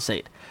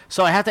compensate.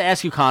 So I have to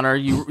ask you, Connor,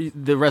 you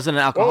the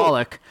resident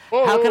alcoholic,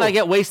 how can I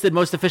get wasted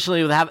most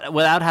efficiently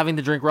without having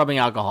to drink rubbing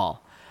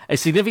alcohol? A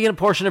significant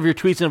portion of your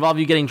tweets involve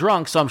you getting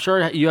drunk, so I'm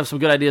sure you have some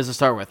good ideas to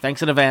start with.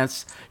 Thanks in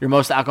advance. Your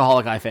most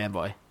alcoholic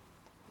iFanboy.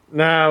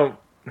 Now,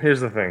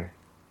 here's the thing.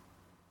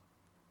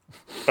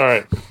 All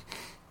right.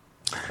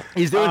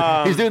 He's doing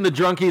the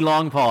drunky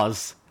long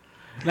pause.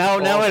 Now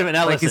wait a minute.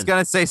 Now like listen. he's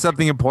gonna say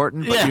something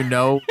important, but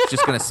it's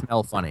just gonna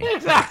smell funny.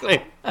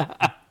 Exactly.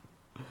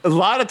 A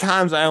lot of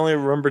times I only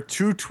remember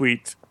to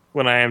tweet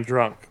when I am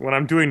drunk. When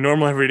I'm doing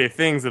normal everyday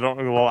things that don't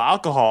involve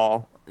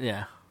alcohol,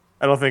 Yeah.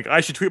 I don't think I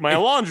should tweet my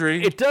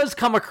laundry. It does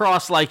come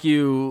across like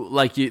you're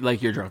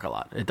drunk a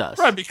lot. It does.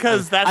 Right,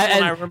 because that's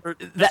when I remember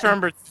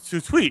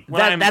to tweet.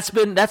 That's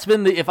been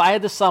the if I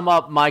had to sum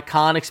up my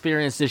con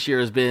experience this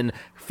year has been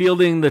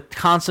fielding the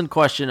constant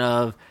question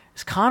of,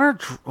 is Connor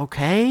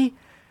okay?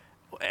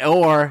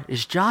 Or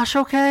is Josh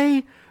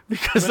okay?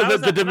 Because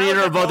of the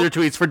demeanor of both your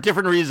tweets for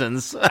different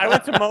reasons. I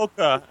went to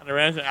Mocha and I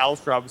ran into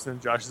Alice Robinson,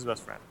 Josh's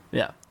best friend.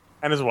 Yeah.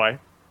 And his wife.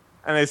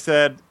 And they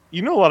said,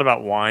 you know a lot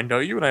about wine,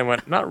 don't you? And I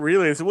went, not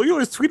really. They said, well, you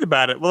always tweet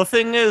about it. Well, the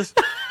thing is,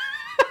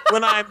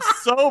 when I'm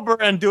sober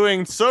and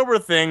doing sober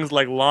things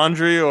like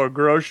laundry or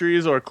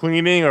groceries or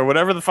cleaning or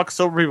whatever the fuck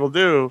sober people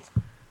do,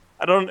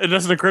 it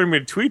doesn't occur to me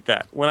to tweet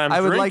that. When I'm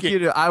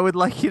drinking. I would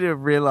like you to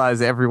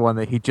realize, everyone,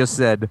 that he just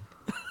said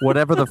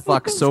whatever the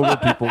fuck sober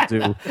people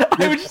do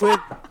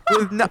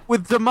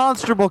with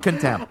demonstrable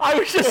contempt. I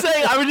was just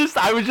saying. I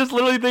was just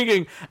literally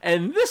thinking,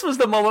 and this was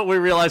the moment we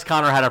realized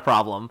Connor had a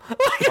problem.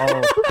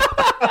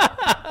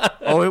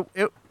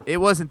 It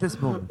wasn't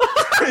this moment.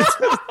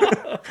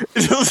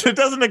 It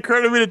doesn't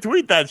occur to me to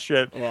tweet that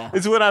shit. Yeah.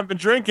 It's when I've been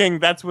drinking.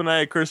 That's when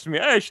it occurs to me,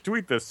 hey, I should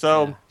tweet this.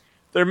 So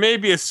there may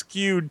be a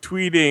skewed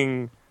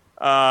tweeting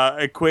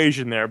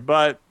equation there,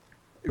 but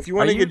if you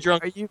want to get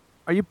drunk,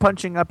 are you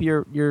punching up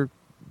your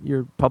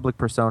public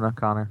persona,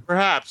 Connor?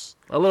 Perhaps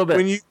a little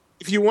bit.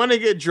 If you want to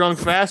get drunk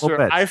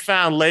faster, I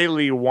found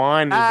lately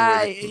wine is the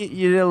way.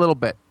 You did a little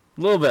bit.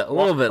 A little bit.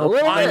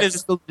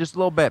 Just a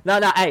little bit.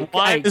 No. Hey,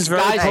 guys.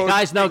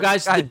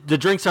 The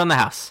drinks are on the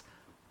house.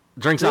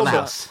 Drinks on the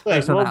house.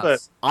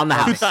 On the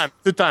house.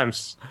 Two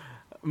times.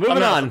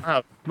 Moving on.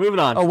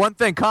 Oh, one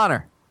thing,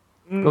 Connor.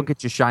 Go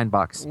get your shine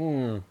box.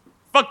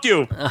 Fuck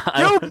you.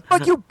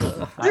 Fuck you.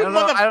 You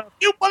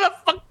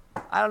motherfucker.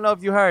 I don't know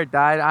if you heard.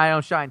 I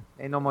don't shine.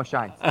 Ain't no more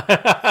shine.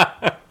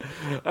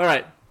 All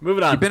right.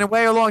 Moving on. You've been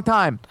away a long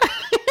time.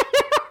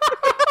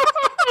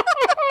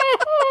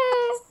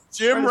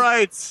 Jim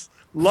writes,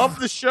 love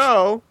the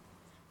show.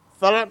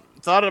 Thought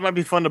it might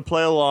be fun to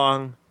play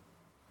along.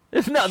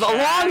 No, the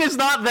long is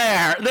not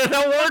there. The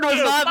word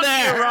was not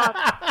there.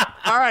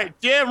 All right,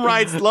 Jim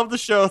writes, love the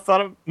show.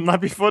 Thought it might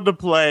be fun to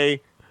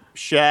play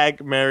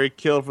shag, marry,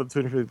 kill for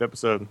the 250th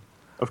episode.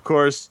 Of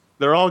course,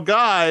 they're all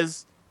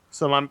guys,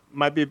 so I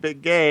might be a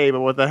bit gay,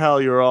 but what the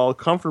hell? You're all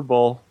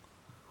comfortable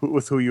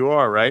with who you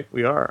are, right?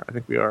 We are. I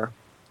think we are.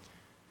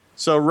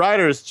 So,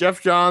 writers,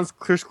 Jeff Johns,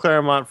 Chris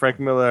Claremont, Frank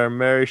Miller,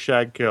 marry,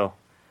 shag, kill.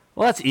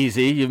 Well, that's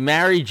easy. You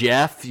marry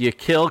Jeff, you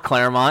kill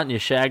Claremont, and you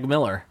shag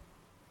Miller.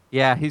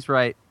 Yeah, he's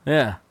right.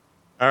 Yeah.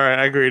 All right,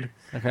 I agreed.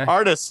 Okay.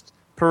 Artist,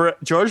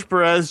 George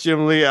Perez,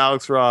 Jim Lee,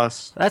 Alex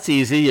Ross. That's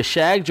easy. You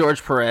shag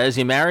George Perez,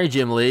 you marry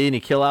Jim Lee, and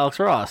you kill Alex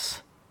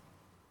Ross.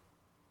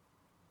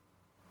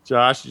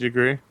 Josh, did you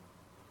agree?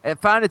 I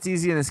found it's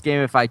easy in this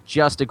game if I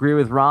just agree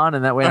with Ron,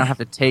 and that way I don't have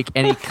to take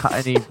any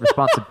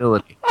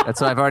responsibility. That's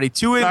why I've already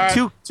two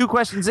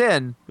questions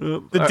in. The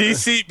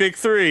DC Big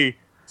Three.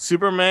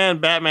 Superman,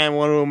 Batman,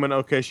 Wonder Woman,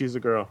 okay, she's a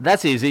girl.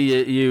 That's easy.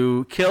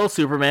 You kill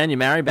Superman, you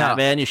marry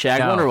Batman, you shag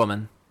Wonder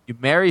Woman. You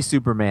marry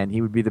Superman, he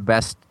would be the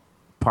best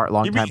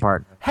long-time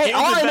partner. Hey,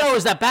 all I know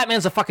is that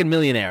Batman's a fucking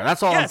millionaire.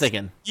 That's all I'm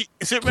thinking.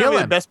 Superman would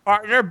be the best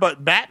partner,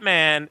 but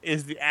Batman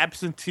is the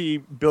absentee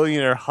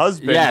billionaire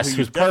husband who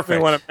you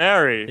definitely want to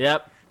marry.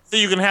 Yep. So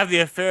you can have the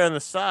affair on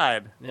the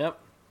side. Yep.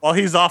 While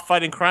he's off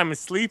fighting crime and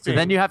sleeping. So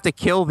then you have to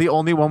kill the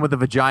only one with a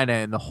vagina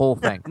in the whole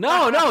thing.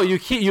 No, you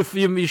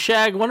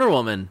shag Wonder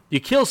Woman. You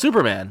kill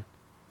Superman.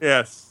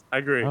 Yes, I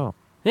agree. Oh.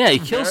 Yeah, you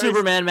kill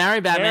Superman, marry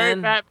Batman.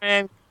 Marry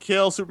Batman,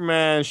 kill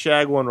Superman,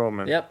 shag Wonder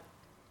Woman. Yep.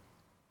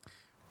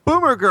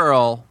 Boomer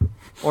Girl,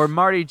 or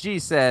Marty G,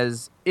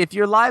 says, if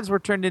your lives were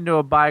turned into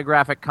a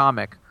biographic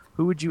comic,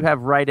 who would you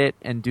have write it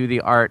and do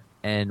the art,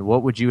 and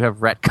what would you have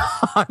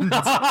retconned?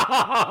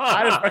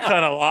 I'd have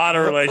retconned a lot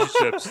of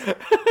relationships.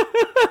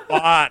 A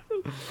lot.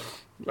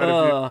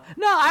 No,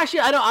 actually,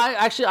 I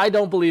don't. I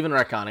don't believe in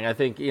retconning. I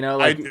think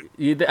I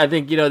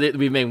think that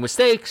we've made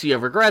mistakes. You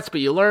have regrets,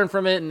 but you learn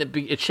from it, and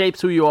it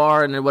shapes who you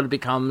are and what it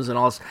becomes. And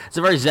all this. It's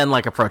a very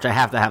Zen-like approach. I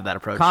have to have that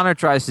approach. Connor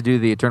tries to do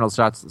the eternal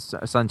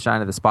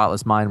sunshine of the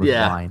spotless mind with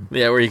wine.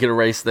 Yeah, where you can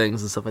erase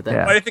things and stuff like that.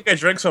 Yeah. Why do you think I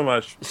drink so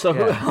much? So,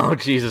 oh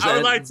Jesus! I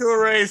would like to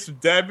erase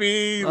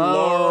Debbie,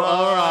 Laura.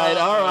 All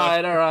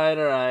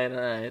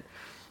right.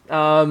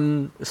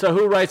 So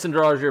who writes and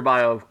draws your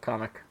bio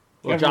comic?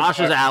 Well, Josh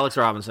is Alex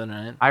Robinson,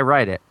 right? I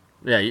write it.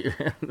 Yeah.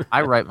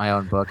 I write my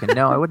own book, and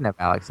no, I wouldn't have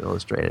Alex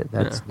illustrate it.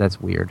 That's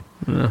weird.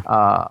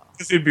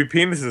 Because there'd be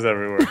penises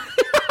everywhere.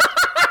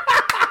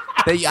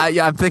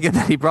 I'm thinking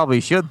that he probably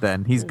should.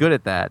 Then he's good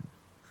at that.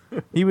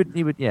 He would.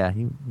 Yeah,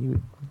 he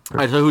would. All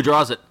right. So who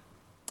draws it?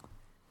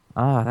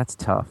 That's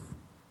tough.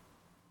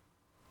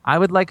 I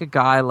would like a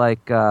guy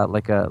like a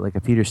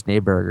Peter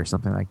Snaberg or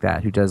something like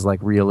that, who does like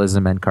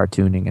realism and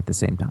cartooning at the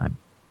same time.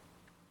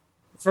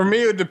 For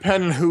me, it would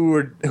depend on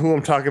who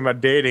I'm talking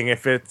about dating.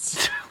 If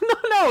it's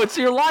no, it's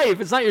your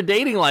life. It's not your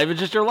dating life. It's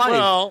just your life.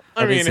 Well,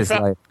 I mean, it's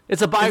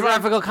a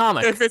biographical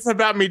comic. If it's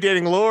about me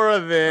dating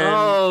Laura,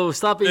 then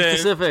stop being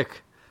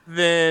specific.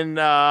 Then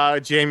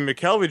Jamie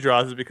McKelvey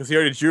draws it because he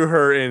already drew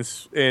her in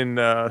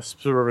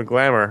Suburban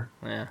Glamour,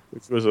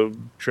 which was a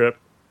trip.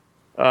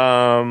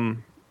 I'll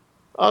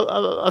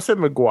say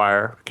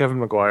McGuire. Kevin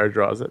McGuire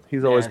draws it.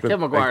 He's always been.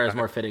 Kevin McGuire is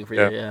more fitting for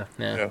you.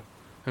 Yeah.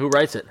 Who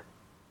writes it?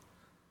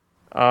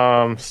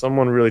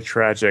 Someone really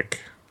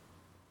tragic.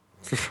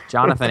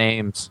 Jonathan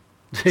Ames.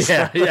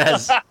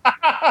 Yes.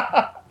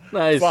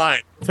 Nice.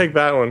 Fine. Take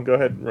that one. Go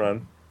ahead and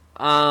run.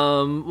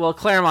 Well,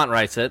 Claremont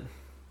writes it.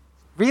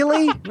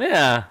 Really?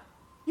 Yeah.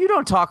 You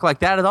don't talk like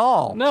that at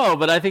all. No,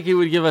 but I think he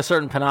would give a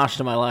certain panache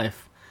to my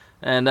life.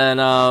 And then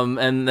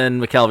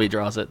McKelvey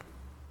draws it.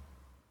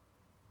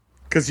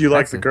 Because you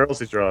like the girls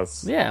he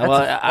draws. Yeah,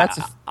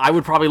 I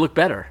would probably look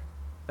better.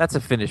 That's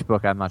a finished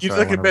book. I'm not sure. You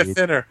look a bit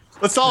thinner.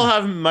 Let's all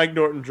have Mike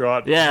Norton draw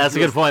it. Yeah, that's a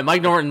good point.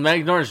 Mike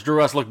Norton's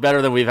drew us look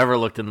better than we've ever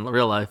looked in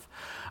real life.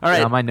 All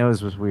right. No, my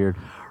nose was weird.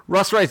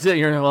 Russ writes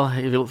it. All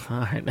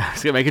right, I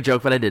was gonna make a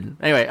joke, but I didn't.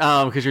 Anyway,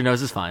 because your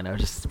nose is fine. I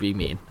was just being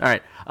mean. All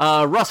right.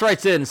 Russ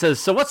writes in and says,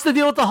 "So what's the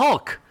deal with the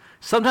Hulk?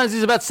 Sometimes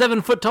he's about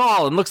 7 foot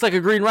tall and looks like a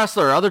green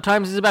wrestler. Other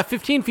times he's about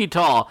 15 feet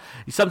tall.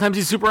 Sometimes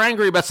he's super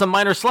angry about some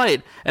minor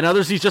slight, and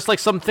others he's just like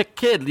some thick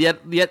kid,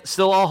 yet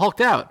still all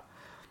hulked out.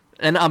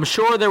 And I'm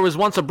sure there was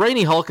once a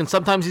brainy Hulk, and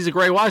sometimes he's a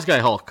gray wise guy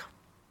Hulk.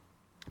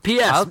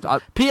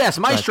 P.S.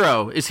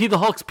 Maestro, is he the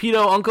Hulk's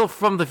pedo uncle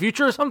from the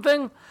future or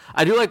something?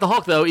 I do like the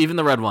Hulk, though, even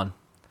the red one.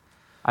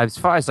 As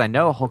far as I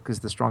know, Hulk is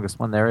the strongest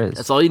one there is.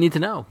 That's all you need to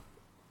know.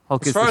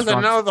 Hulk as far as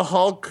I know, the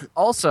Hulk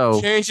also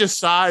changes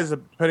size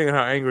depending on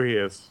how angry he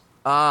is.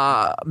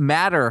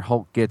 Madder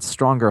Hulk gets,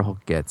 stronger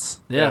Hulk gets.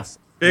 Yes.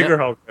 Bigger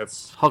Hulk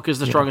gets. Hulk is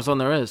the strongest one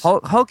there is.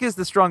 Hulk is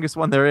the strongest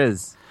one there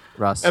is.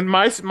 Russ. And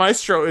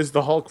Maestro is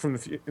the Hulk from the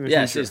future.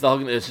 Yes, he's the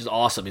Hulk. This is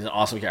awesome. He's an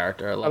awesome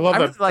character. I love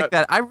really like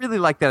that. I really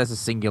like that as a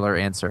singular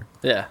answer.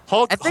 Yeah.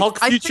 Hulk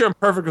Future and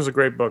Perfect was a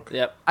great book.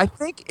 Yep. I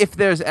think if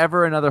there's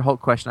ever another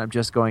Hulk question,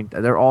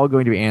 they're all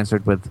going to be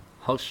answered with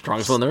Hulk's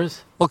strongest one there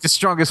is. Hulk the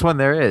strongest one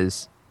there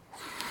is.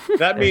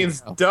 That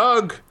means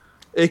Doug,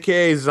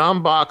 a.k.a.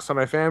 Zombox on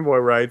my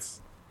fanboy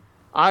writes,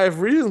 I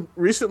have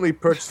recently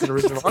purchased an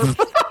original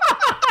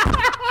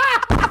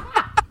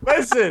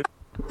Listen,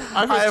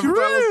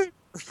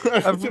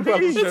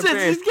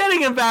 It's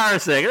getting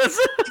embarrassing.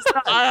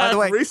 By the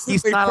way,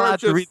 he's not allowed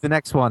to read the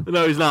next one.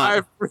 No, he's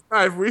not.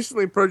 I've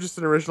recently purchased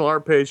an original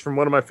art page from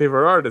one of my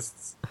favorite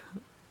artists.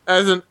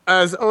 As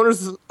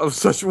owners of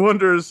such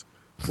wonders,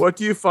 what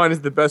do you find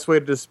is the best way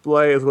to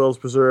display as well as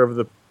preserve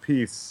the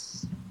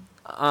piece?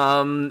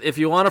 If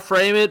you want to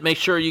frame it, make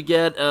sure you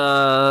get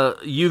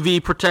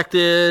UV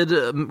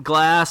protected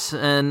glass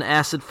and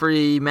acid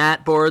free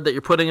mat board that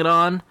you're putting it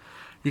on.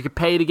 You could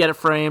pay to get it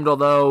framed,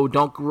 although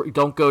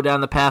don't go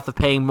down the path of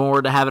paying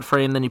more to have it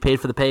framed than you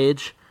paid for the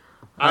page.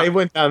 I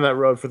went down that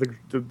road for the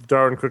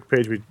Darwin Cook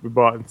page we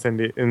bought in San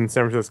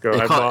Francisco.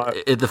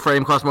 The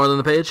frame cost more than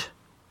the page?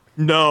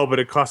 No, but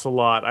it costs a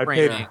lot. I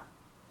paid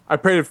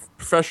a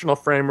professional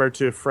framer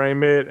to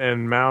frame it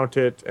and mount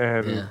it,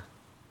 and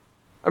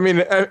I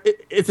mean,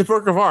 it's a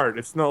work of art.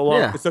 It's it's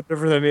no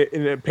different than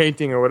in a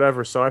painting or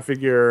whatever. So I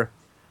figure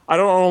I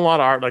don't own a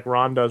lot of art like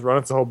Ron does.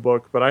 Ron has a whole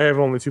book, but I have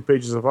only 2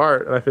 pages of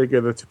art, and I figure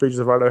the 2 pages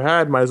of art I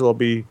had might as well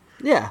be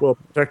well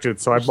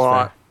protected. So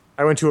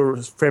I went to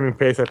a framing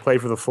place. I played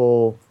for the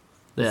full.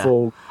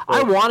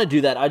 I want to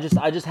do that. I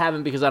just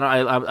haven't because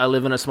I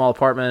live in a small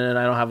apartment and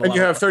I don't have a lot. And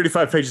you have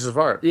 35 pages of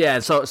art. Yeah,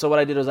 so what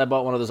I did was I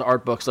bought one of those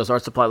art books, those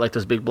art supply, like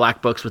those big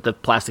black books with the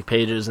plastic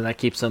pages, and that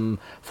keeps them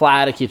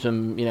flat. It keeps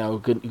them,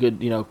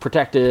 good,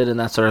 protected and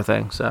that sort of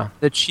thing. So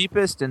the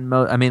cheapest and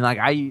most, I mean, like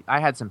I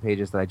had some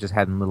pages that I just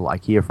had in little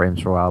IKEA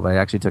frames for a while, but I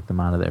actually took them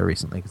out of there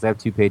recently because I have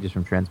 2 pages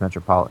from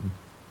Transmetropolitan.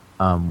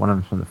 One of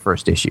them's from the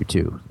first issue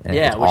too.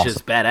 Which is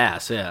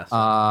badass. Yeah.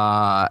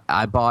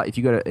 I bought.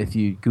 If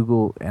you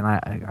Google, and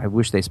I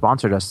wish they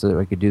sponsored us so that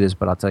I could do this,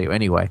 but I'll tell you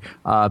anyway.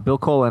 Bill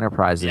Cole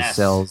Enterprises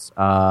sells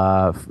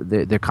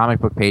their comic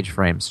book page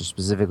frames. So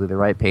specifically, the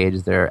right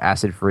page. They're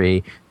acid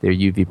free. They're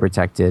UV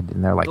protected,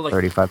 and they're like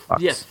 $35.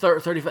 Yes,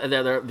 35.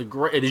 They're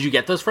great. Did you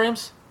get those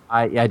frames?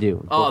 I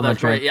do. Oh, that's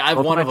great. Yeah, I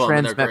have one of them. My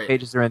and they're great.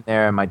 pages are in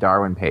there, and my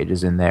Darwin page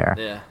is in there.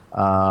 Yeah.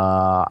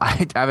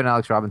 I have an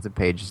Alex Robinson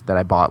page that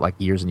I bought like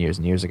years and years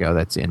and years ago.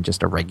 That's in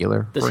just a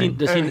regular. Does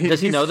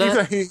he know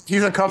that?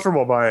 He's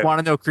uncomfortable by it. Want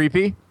to know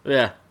creepy?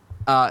 Yeah.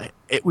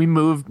 We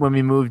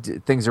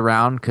moved things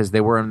around because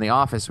they were in the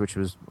office, which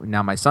was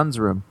now my son's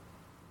room.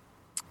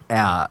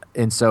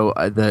 And so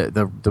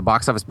the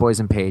Box Office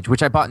Poison page,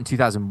 which I bought in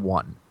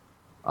 2001,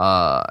 and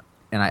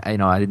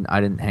I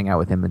didn't hang out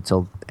with him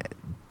until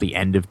the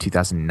end of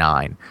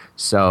 2009.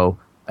 So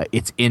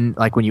it's in,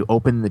 like, when you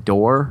open the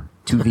door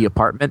to the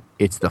apartment,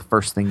 it's the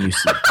first thing you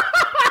see.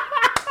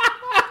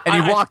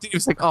 And he walked in, he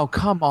was like, "Oh,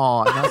 come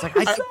on." And I was like,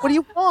 "What do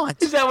you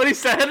want?" Is that what he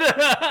said?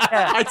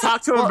 I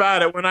talked to him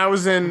about it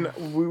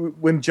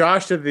when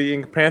Josh did the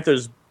Ink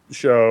Panthers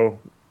show.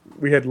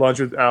 We had lunch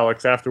with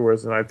Alex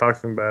afterwards, and I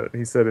talked to him about it.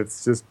 He said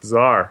it's just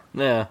bizarre.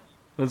 Yeah.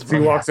 So he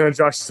walks into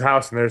Josh's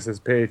house, and there's his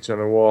page on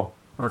the wall.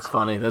 That's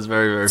funny. That's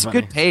very, very funny. It's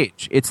a good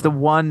page. It's the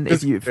one,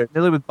 if you're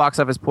familiar with Box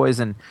Office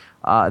Poison,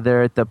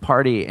 they're at the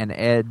party, and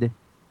Ed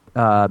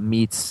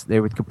meets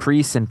there with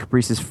Caprice and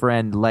Caprice's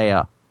friend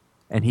Leia,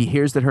 and he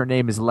hears that her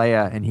name is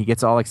Leia, and he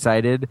gets all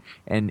excited,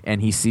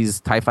 and he sees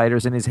TIE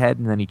fighters in his head,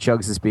 and then he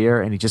chugs his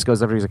beer, and he just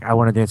goes over, he's like, "I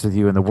want to dance with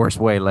you in the worst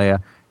way,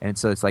 Leia." And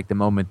so it's like the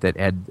moment that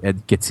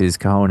Ed gets his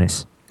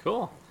cojones.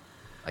 Cool.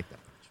 Like that.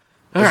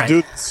 All right. Let's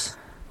do this.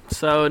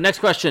 So next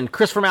question,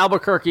 Chris from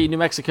Albuquerque, New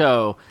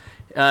Mexico.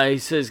 He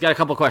says, got a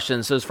couple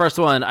questions. So his first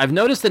one, I've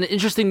noticed an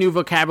interesting new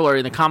vocabulary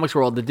in the comics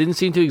world that didn't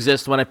seem to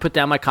exist when I put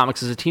down my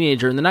comics as a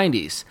teenager in the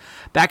 90s.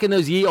 Back in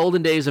those ye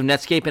olden days of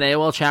Netscape and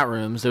AOL chat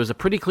rooms, there was a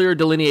pretty clear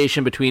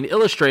delineation between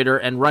illustrator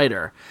and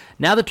writer.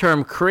 Now the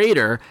term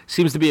creator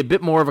seems to be a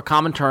bit more of a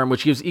common term,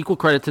 which gives equal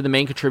credit to the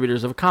main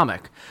contributors of a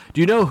comic.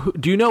 Do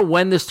you know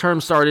when this term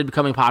started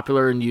becoming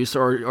popular in use,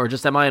 or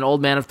just am I an old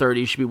man of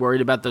 30 should be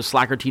worried about those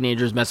slacker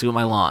teenagers messing with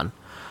my lawn?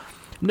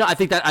 No, I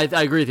think that I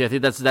agree with you. I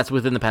think that's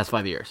within the past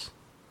 5 years.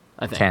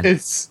 I think 10.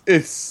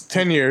 It's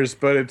 10 years,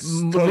 but it's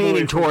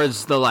leaning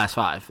towards the last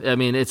 5. I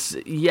mean, it's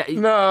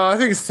No, I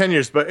think it's 10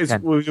 years, but it's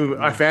 10.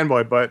 I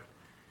fanboy, but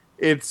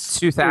it's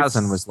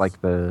 2000 was like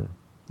the.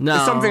 No.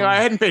 It's something I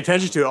hadn't paid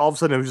attention to. All of a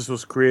sudden, it just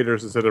was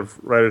creators instead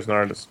of writers and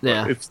artists.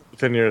 Yeah. But it's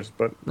 10 years,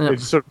 but it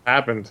just sort of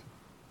happened.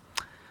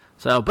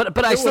 So,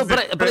 but I still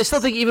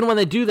think even when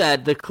they do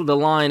that, the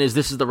line is,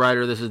 "This is the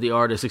writer, this is the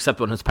artist," except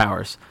when it's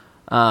Powers.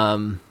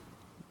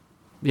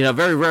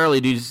 Very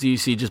rarely do you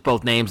see just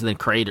both names and then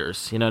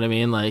creators. You know what I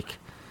mean? Like,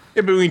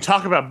 yeah, but when you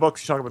talk about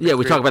books, you talk about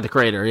we talk about the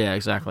creator. Yeah,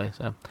 exactly.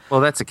 So,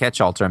 well, that's a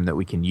catch-all term that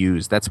we can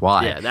use. That's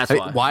why. Yeah, that's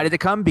why. Why did it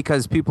come?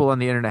 Because people on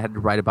the internet had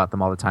to write about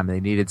them all the time. They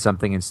needed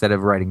something instead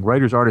of writing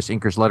writers, artists,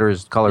 inkers,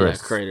 letterers,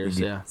 colorists. Yeah, creators.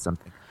 Yeah,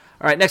 something.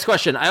 All right, next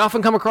question. I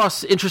often come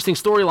across interesting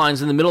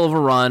storylines in the middle of a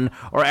run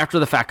or after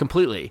the fact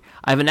completely.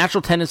 I have a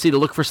natural tendency to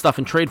look for stuff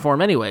in trade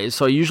form anyways,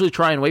 so I usually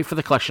try and wait for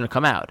the collection to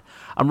come out.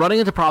 I'm running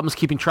into problems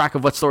keeping track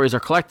of what stories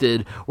are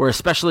collected, or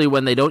especially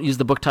when they don't use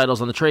the book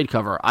titles on the trade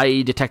cover,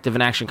 i.e. Detective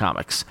and Action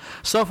Comics.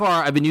 So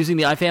far, I've been using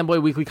the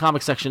iFanboy Weekly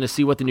Comics section to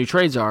see what the new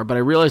trades are, but I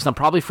realized I'm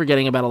probably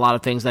forgetting about a lot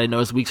of things that I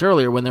noticed weeks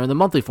earlier when they're in the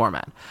monthly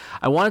format.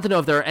 I wanted to know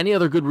if there are any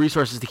other good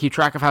resources to keep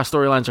track of how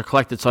storylines are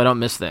collected so I don't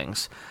miss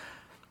things.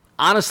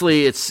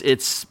 honestly, it's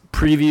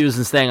previews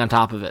and staying on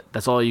top of it.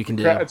 That's all you can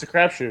do. It's a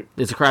crapshoot.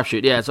 It's a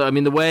crapshoot, yeah. So I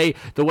mean, the way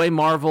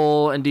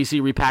Marvel and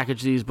DC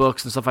repackage these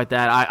books and stuff like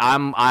that,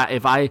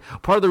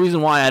 part of the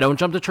reason why I don't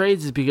jump to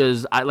trades is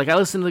because I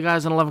listen to the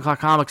guys on 11 O'Clock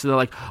Comics and they're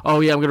like, oh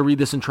yeah, I'm gonna read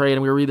this in trade.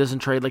 I'm gonna read this in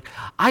trade. Like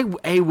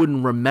I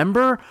wouldn't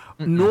remember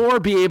nor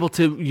be able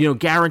to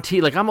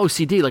guarantee. Like I'm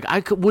OCD.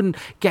 Like wouldn't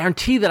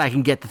guarantee that I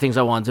can get the things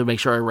I want to make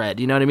sure I read.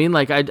 You know what I mean?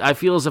 Like I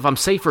feel as if I'm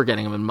safer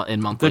getting them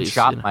in monthlies. Good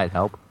shop might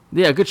help.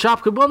 Yeah, good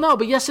shop could. Well, no,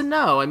 but yes and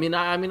no. I mean,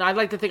 I'd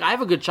like to think I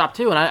have a good shop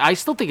too, and I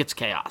still think it's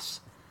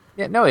chaos.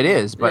 Yeah, no, it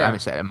is, but I'm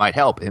saying it might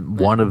help.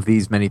 One of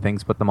these many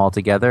things, put them all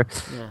together.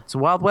 Yeah. It's a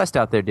Wild West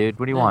out there, dude.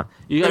 What do you want?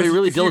 You got to be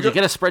really diligent.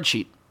 Get a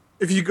spreadsheet.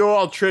 If you go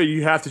all trade,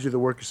 you have to do the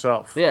work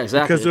yourself. Yeah,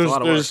 exactly.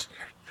 Because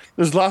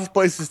there's lots of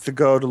places to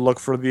go to look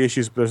for the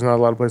issues, but there's not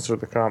a lot of places for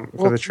the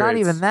trades. Not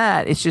even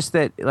that. It's just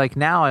that like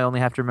now I only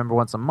have to remember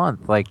once a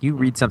month. Like you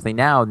read something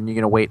now, and you're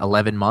gonna wait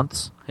 11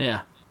 months.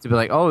 Yeah. To be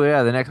like, oh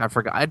yeah, the next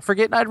I'd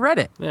forget and I'd read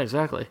it. Yeah,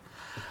 exactly.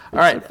 All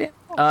right.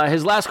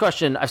 His last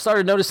question. I've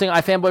started noticing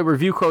iFanboy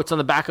review quotes on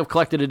the back of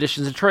collected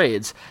editions and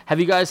trades. Have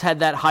you guys had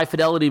that high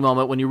fidelity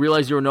moment when you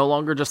realize you are no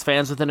longer just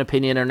fans with an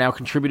opinion and are now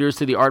contributors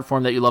to the art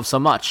form that you love so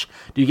much?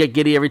 Do you get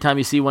giddy every time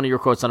you see one of your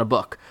quotes on a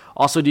book?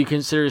 Also, do you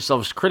consider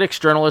yourselves critics,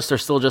 journalists, or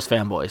still just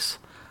fanboys?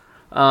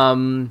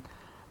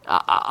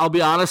 I'll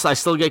be honest, I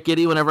still get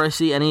giddy whenever I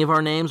see any of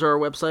our names or our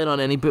website on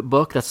any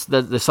book.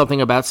 There's something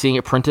about seeing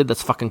it printed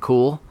that's fucking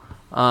cool.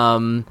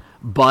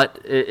 But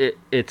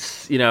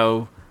it's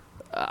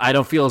I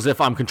don't feel as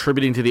if I'm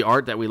contributing to the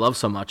art that we love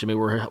so much. I mean,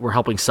 we're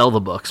helping sell the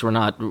books. We're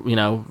not,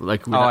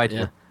 I do.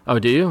 Yeah. Oh,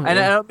 do you? And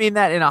I don't mean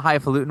that in a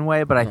highfalutin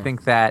way, but I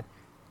think that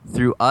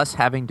through us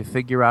having to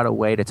figure out a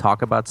way to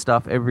talk about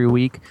stuff every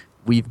week,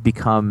 we've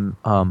become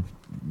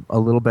a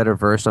little better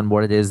versed on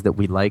what it is that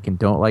we like and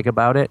don't like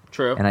about it.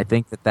 True. And I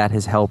think that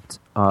has helped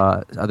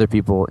other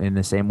people in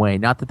the same way.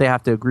 Not that they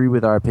have to agree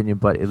with our opinion,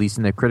 but at least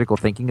in their critical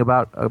thinking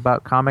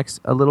about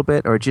comics a little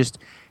bit, or just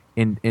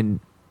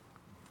in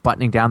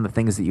buttoning down the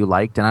things that you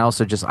liked. And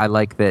I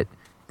like that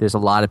there's a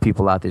lot of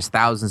people out there. There's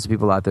thousands of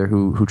people out there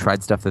who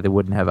tried stuff that they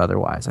wouldn't have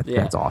otherwise. I think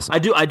that's awesome. I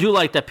do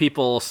like that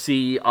people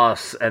see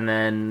us and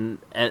then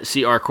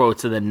see our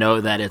quotes and then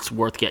know that it's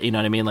worth getting. You know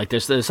what I mean? Like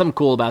there's something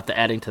cool about the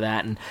adding to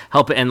that and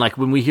help it. And like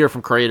when we hear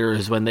from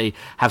creators when they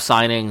have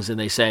signings and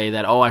they say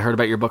that, oh, I heard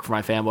about your book from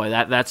my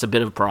fanboy. That's a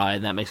bit of pride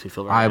and that makes me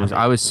feel very happy.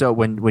 I was so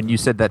when you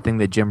said that thing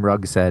that Jim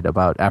Rugg said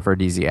about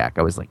Aphrodisiac,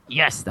 I was like,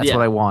 yes, that's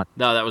what I want.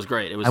 No, that was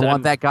great. I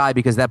want that guy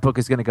because that book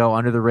is going to go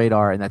under the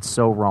radar, and that's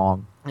so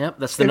wrong. Yep,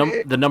 that's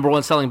the number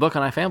one selling book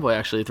on iFanboy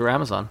actually through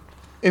Amazon.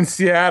 In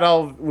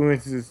Seattle, when we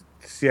went to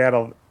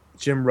Seattle,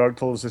 Jim Rugg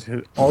told us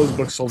that all his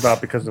books sold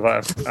out because of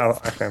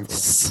iFanboy.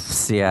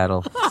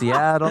 Seattle.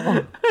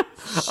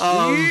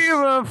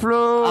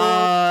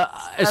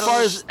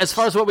 As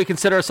far as what we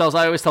consider ourselves,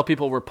 I always tell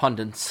people we're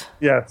pundits.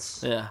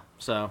 Yes. Yeah.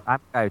 So I'm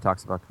a guy who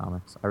talks about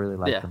comics. I really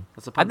like them.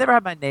 That's I've never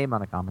had my name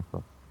on a comic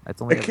book.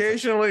 That's only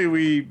occasionally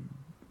we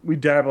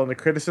dabble in the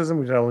criticism,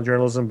 we dabble in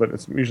journalism, but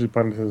it's usually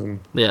punditizm.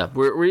 Yeah,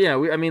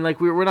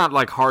 we're not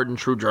like hard and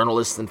true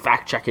journalists and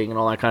fact checking and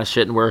all that kind of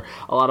shit. And we're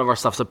a lot of our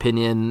stuff's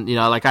opinion.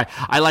 Like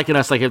I liken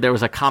us like if there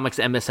was a comics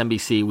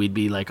MSNBC, we'd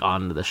be like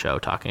on the show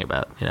talking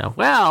about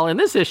well in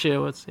this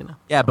issue it's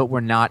Yeah, but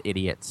we're not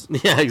idiots.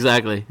 Yeah,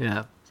 exactly.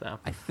 Yeah, so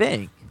I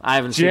think I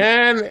haven't.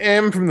 Jan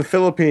M from the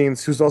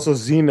Philippines, who's also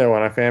Zeno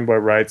on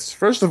iFanboy, writes: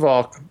 first of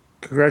all,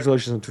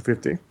 congratulations on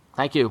 250.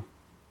 Thank you.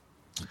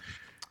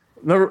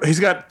 He's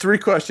got 3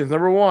 questions.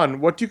 Number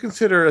 1, what do you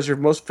consider as your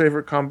most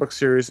favorite comic book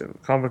series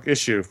and comic book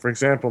issue? For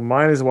example,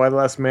 mine is Why the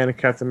Last Man and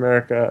Captain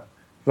America,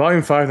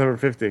 Volume 5, number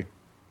 50.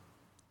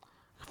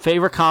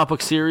 Favorite comic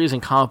book series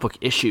and comic book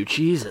issue?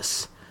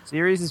 Jesus.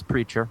 Series is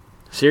Preacher.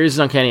 Series is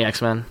Uncanny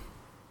X-Men.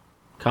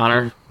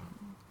 Connor,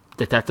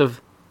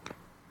 Detective.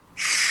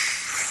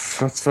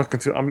 That's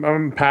fucking too...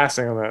 I'm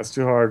passing on that. It's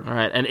too hard. All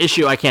right, and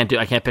issue I can't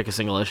pick a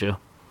single issue.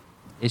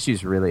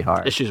 Issue's really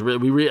hard. Issues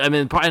really, and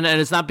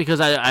it's not because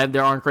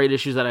there aren't great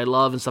issues that I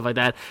love and stuff like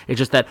that. It's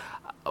just that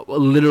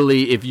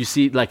literally, if you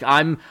see, like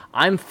I'm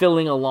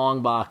filling a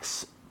long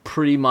box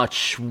pretty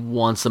much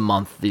once a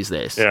month these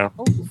days. Yeah.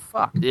 Oh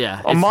fuck.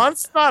 Yeah. A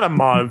month's not a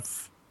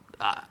month.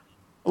 A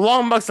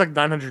long box like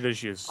 900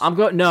 issues.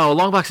 No, a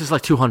long box is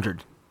like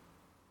 200.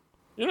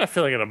 You're not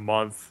filling it a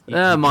month.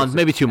 A month,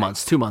 maybe 2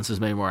 months. 2 months is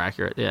maybe more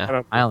accurate.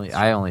 Yeah. I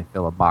only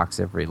fill a box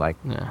every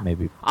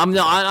maybe.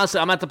 Honestly,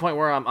 I'm at the point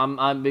where I'm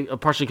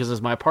partially because it's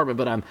my apartment,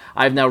 but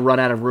I've now run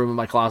out of room in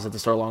my closet to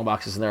store long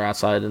boxes, and they're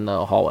outside in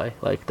the hallway.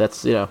 Like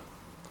that's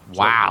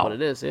wow what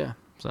it is. Yeah.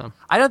 So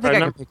I don't think I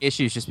can pick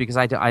issues just because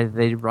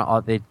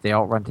they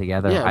all run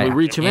together. Yeah, we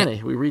read too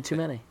many. We read too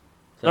many.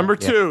 So, Number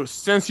 2,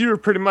 since you were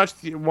pretty much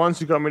the ones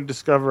who got me to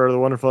discover the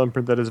wonderful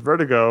imprint that is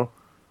Vertigo.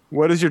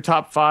 What is your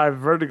top 5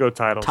 Vertigo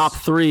titles? Top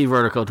 3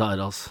 Vertigo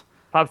titles.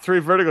 Top 3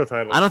 Vertigo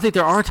titles. I don't think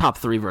there are top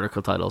 3 Vertigo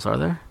titles, are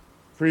there?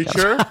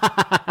 Preacher,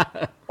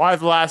 Why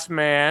the Last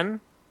Man,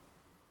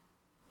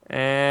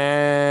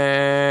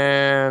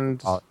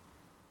 and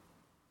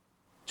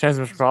Chance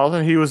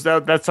Metropolitan. He was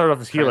that started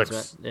off as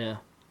Helix. Yeah.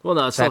 Well,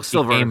 no, it's That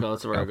still became- Vertigo.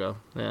 It's a Vertigo.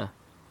 Yeah.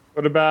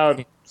 What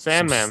about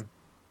Sandman?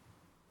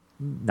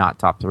 Not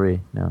top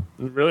 3, no.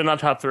 Really not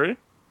top 3?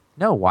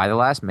 No, Why the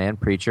Last Man,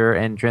 Preacher,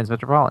 and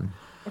Transmetropolitan.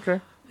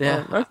 Okay.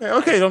 Yeah.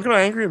 Okay. Don't get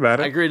angry about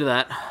I it. agree to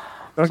that.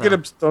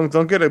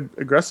 Don't get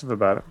aggressive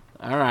about it.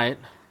 All right.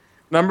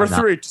 Number I'm not.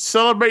 3, to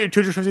celebrate your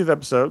 250th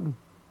episode,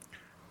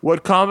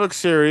 what comic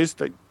series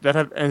that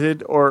have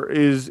ended or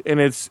is in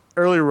its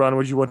early run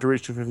would you want to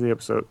reach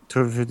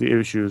 250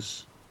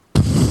 issues?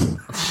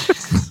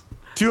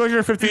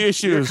 250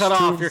 issues. You're cut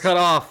off. You're cut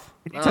off.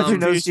 Can you touch your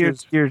nose to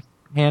your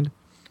hand?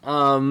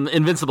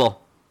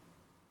 Invincible.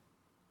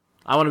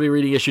 I want to be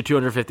reading issue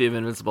 250 of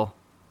Invincible.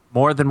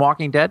 More than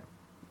Walking Dead?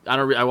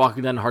 I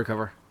Walking Dead in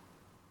hardcover.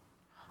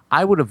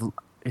 I would have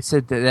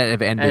said that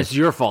have And ended. it's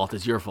your fault.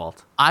 It's your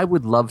fault. I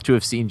would love to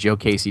have seen Joe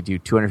Casey do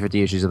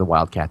 250 issues of the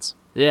Wildcats.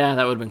 Yeah,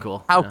 that would have been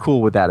cool. How yeah.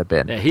 cool would that have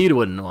been? Yeah, he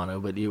wouldn't want to,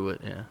 but you would.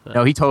 Yeah. So,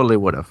 No, he totally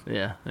would have.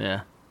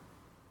 yeah.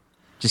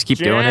 Just keep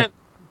doing it.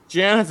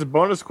 Jan has a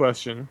bonus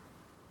question.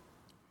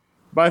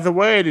 By the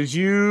way, did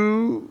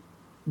you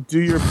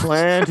do your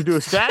plan to do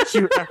a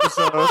statue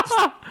episode?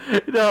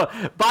 No.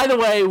 By the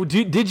way,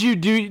 did you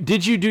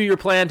do your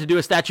plan to do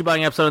a statue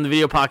buying episode on the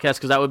video podcast?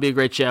 Because that would be a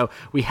great show.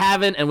 We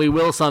haven't, and we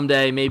will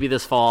someday. Maybe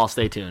this fall.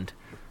 Stay tuned.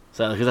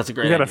 So, because that's a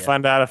great. We gotta idea.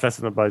 find out if that's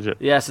in the budget.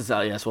 Yes,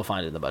 yes, we'll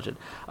find it in the budget.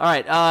 All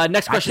right.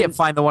 Next I question. can't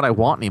find the one I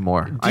want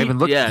anymore. I even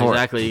looked for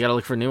exactly. You got to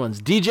look for new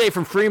ones. DJ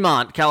from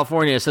Fremont,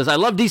 California says, "I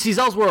love DC's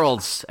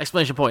Elseworlds!"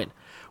 Exclamation point.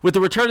 With the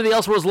return of the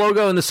Elseworlds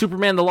logo and the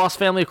Superman: The Lost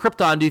Family of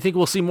Krypton, do you think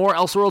we'll see more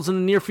Elseworlds in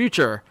the near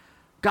future?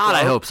 God,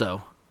 I hope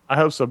so. I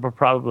hope so, but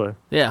probably.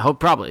 Yeah,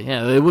 probably.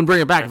 Yeah, they wouldn't bring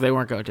it back if they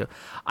weren't going to.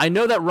 I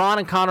know that Ron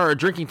and Connor are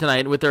drinking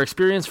tonight. With their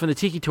experience from the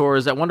Tiki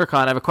Tours at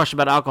WonderCon, I have a question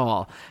about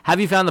alcohol.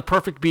 Have you found the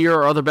perfect beer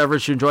or other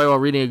beverage to enjoy while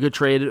reading a good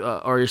trade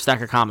or your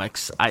stack of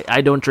comics?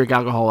 I don't drink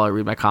alcohol while I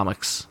read my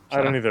comics. So,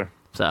 I don't either.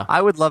 So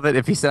I would love it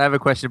if he said, I have a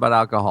question about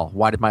alcohol.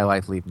 Why did my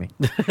life leave me?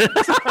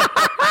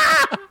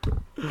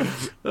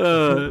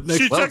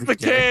 She took the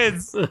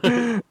kids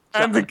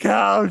and the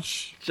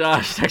couch.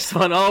 Josh, next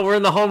one. Oh, we're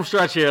in the home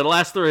stretch here. The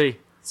last 3.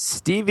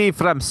 Stevie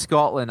from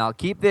Scotland. I'll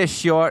keep this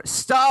short.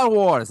 Star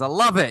Wars. I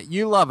love it.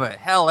 You love it.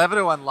 Hell,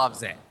 everyone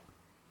loves it.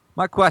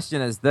 My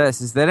question is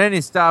this. Is there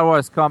any Star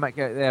Wars comic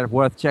out there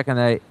worth checking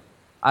out?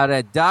 I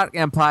read Dark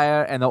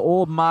Empire and the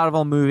old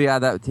Marvel movie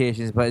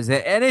adaptations, but is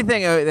there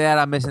anything out there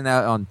I'm missing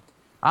out on?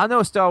 I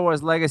know Star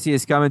Wars Legacy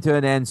is coming to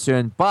an end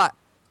soon, but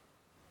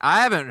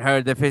I haven't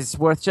heard if it's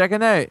worth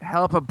checking out.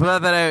 Help a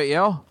brother out,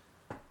 yo.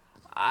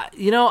 I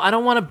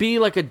don't want to be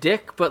like a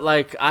dick, but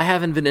like I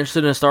haven't been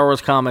interested in a Star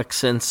Wars comic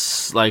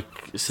since. The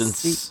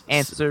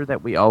answer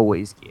that we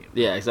always give.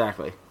 Yeah,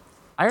 exactly.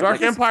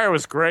 Dark Empire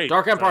was great.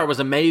 Dark Empire was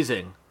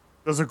amazing.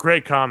 Those are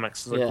great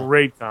comics. Those Yeah. are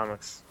great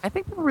comics. I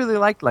think people really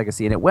liked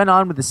Legacy, and it went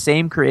on with the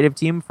same creative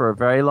team for a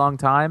very long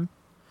time.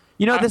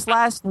 You know, this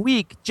last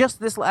week,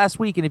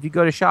 and if you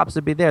go to shops,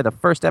 it'd be there. The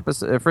first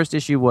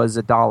issue was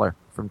 $1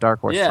 from Dark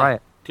Horse. Yeah, Try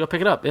it. go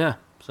pick it up. Yeah.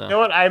 So. You know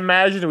what? I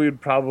imagine we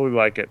would probably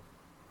like it.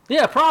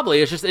 Yeah,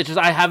 probably. It's just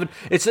I haven't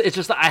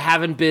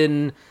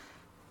been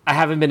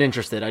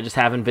interested. I just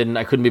haven't been.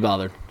 I couldn't be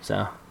bothered.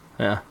 So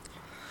yeah.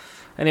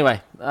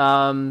 Anyway,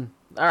 all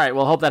right.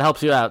 Well, hope that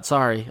helps you out.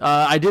 Sorry,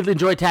 I did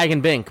enjoy Tag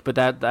and Bink, but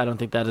that I don't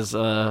think that is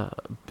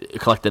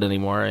collected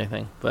anymore or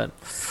anything. But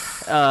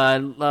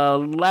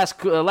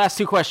last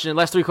 3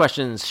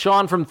 questions.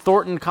 Sean from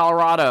Thornton,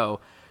 Colorado.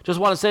 Just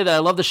want to say that I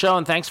love the show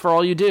and thanks for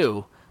all you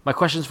do. My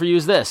questions for you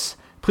is this.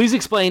 Please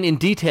explain in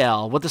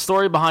detail what the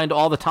story behind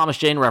all the Thomas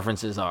Jane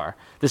references are.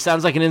 This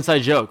sounds like an inside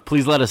joke.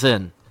 Please let us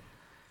in.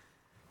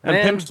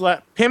 And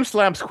Pimp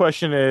Slamp's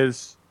question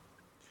is,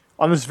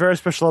 on this very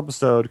special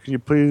episode, can you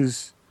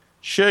please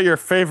share your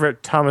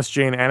favorite Thomas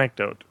Jane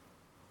anecdote?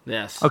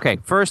 Yes. Okay,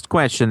 first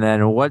question then.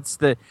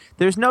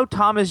 There's no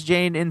Thomas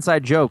Jane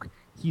inside joke.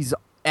 He's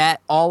at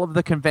all of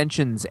the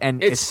conventions,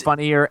 and it's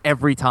funnier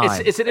every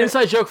time. It's an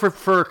inside joke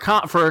for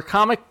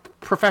comic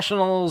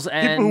professionals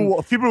and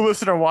people who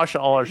listen and watch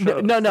all our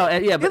shows.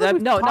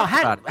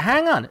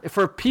 Hang on.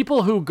 For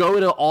people who go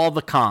to all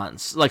the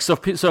cons, like so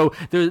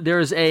there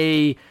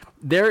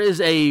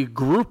is a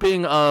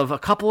grouping of a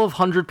couple of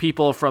hundred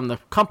people from the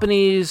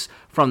companies,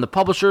 from the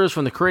publishers,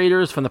 from the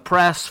creators, from the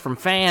press, from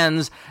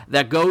fans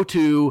that go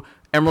to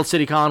Emerald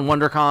City Con,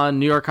 WonderCon,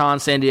 New York Con,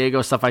 San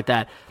Diego, stuff like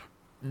that.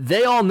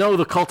 They all know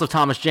the cult of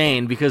Thomas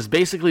Jane because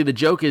basically the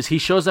joke is he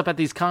shows up at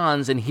these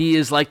cons and he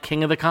is like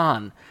king of the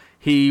con.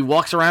 He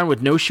walks around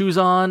with no shoes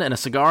on and a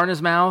cigar in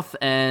his mouth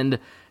and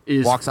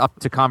walks up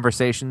to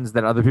conversations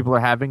that other people are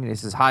having and he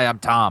says, "Hi, I'm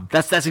Tom."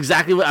 That's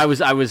exactly what I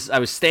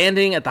was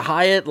standing at the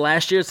Hyatt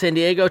last year at San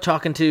Diego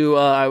talking to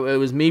it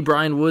was me,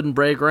 Brian Wood, and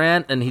Bray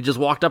Grant, and he just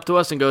walked up to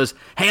us and goes,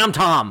 "Hey, I'm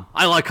Tom.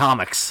 I like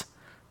comics."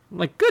 I'm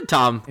like, "Good,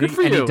 Tom. Good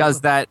for you." And he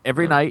does that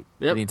every night,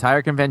 the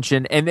entire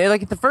convention. And they,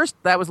 like, at the first,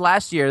 that was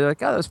last year. They're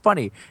like, "Oh, that was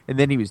funny." And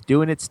then he was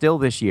doing it still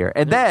this year.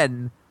 And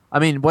then, I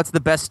mean, what's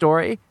the best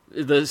story?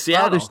 The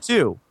Seattle. Oh, there's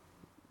two.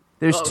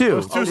 There's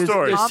two. There's two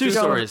stories. There's two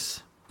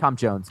stories. Tom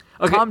Jones.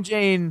 Okay. Tom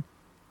Jane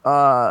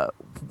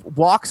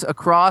walks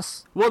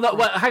across. Well, no,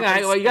 hang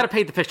on. Well, you got to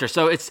paint the picture.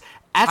 So it's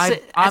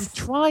I'm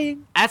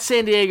trying. At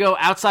San Diego,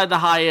 outside the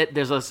Hyatt,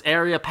 there's this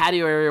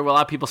patio area where a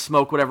lot of people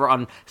smoke, whatever.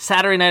 On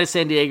Saturday night at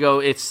San Diego,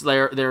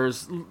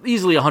 there's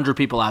easily 100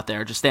 people out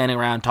there just standing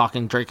around,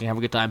 talking, drinking, having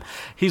a good time.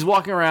 He's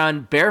walking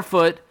around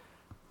barefoot,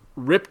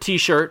 ripped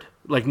T-shirt,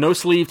 like no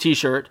sleeve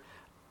T-shirt,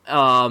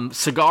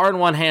 cigar in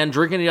one hand,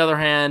 drink in the other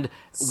hand,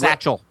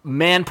 Satchel,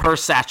 man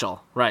purse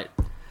satchel, right?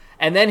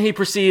 And then he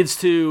proceeds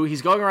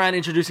he's going around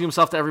introducing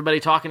himself to everybody,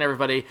 talking to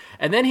everybody,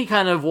 and then he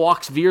kind of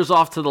veers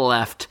off to the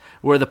left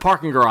where the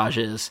parking garage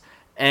is,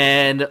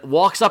 and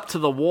walks up to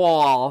the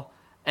wall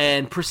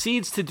and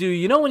proceeds to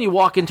do, when you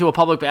walk into a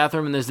public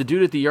bathroom and there's the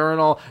dude at the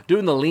urinal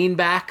doing the lean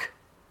back,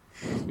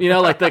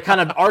 like the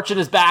kind of arching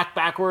his back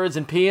backwards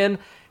and peeing?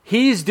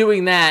 He's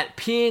doing that,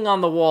 peeing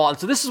on the wall. And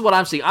so this is what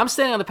I'm seeing. I'm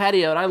standing on the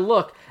patio, and I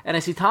look, and I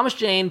see Thomas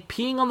Jane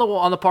peeing on the wall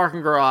on the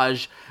parking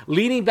garage,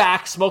 leaning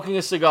back, smoking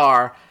a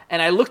cigar.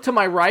 And I look to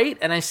my right,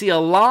 and I see a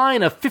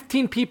line of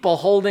 15 people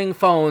holding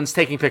phones,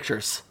 taking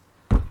pictures.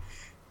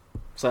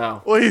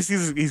 So, well,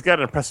 he's got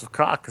an impressive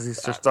cock because he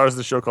stars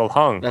the show called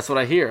Hung. That's what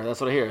I hear. Yeah.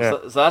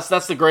 So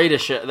that's the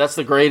greatest. That's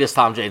the greatest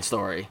Tom Jane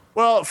story.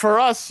 Well,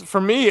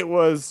 for me, it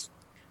was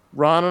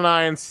Ron and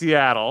I in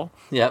Seattle.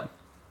 Yep.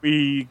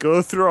 We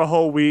go through a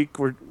whole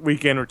weekend. We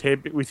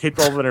taped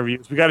all the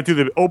interviews. We got to do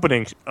the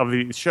opening of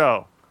the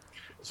show.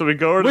 So we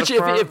go to the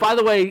front. If, by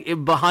the way,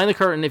 behind the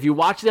curtain, if you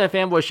watch the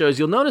Fanboy shows,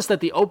 you'll notice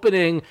that the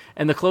opening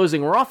and the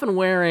closing, we're often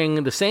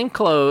wearing the same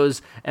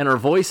clothes and our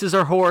voices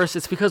are hoarse.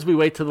 It's because we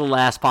wait till the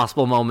last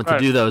possible moment to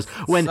do those.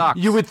 When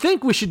you would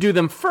think we should do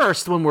them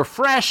first when we're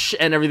fresh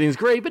and everything's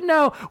great, but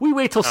no, we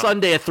wait till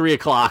Sunday at 3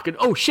 o'clock. And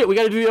oh shit, we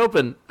got to do the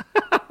open.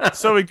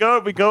 So we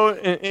go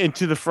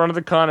into the front of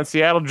the con in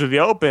Seattle to do the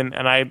open,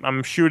 and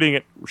I'm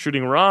shooting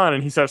Ron,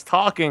 and he starts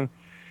talking.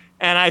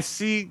 And I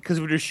see, because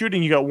when you're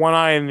shooting, you got one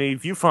eye in the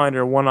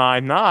viewfinder, one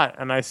eye not.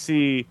 And I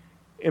see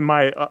in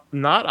my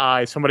not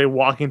eye somebody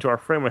walking into our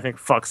frame. I think,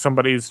 fuck,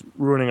 somebody's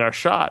ruining our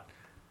shot.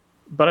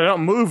 But I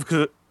don't move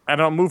for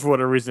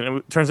whatever reason.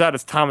 It turns out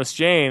it's Thomas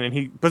Jane, and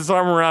he puts his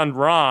arm around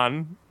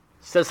Ron.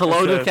 Says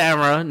hello to the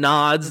camera,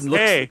 nods.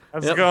 Hey,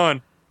 how's it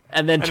going?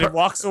 And then he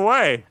walks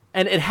away.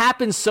 And it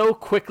happened so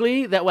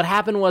quickly that what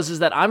happened was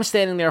that I'm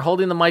standing there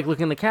holding the mic,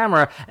 looking at the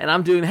camera, and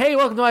I'm doing, hey,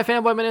 welcome to my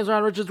fanboy. My name's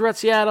Ron Richards. We're at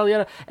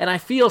Seattle. And I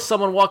feel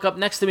someone walk up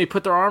next to me,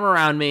 put their arm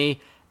around me,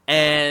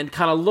 and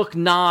kind of look,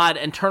 nod,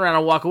 and turn around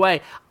and walk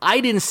away. I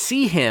didn't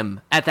see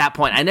him at that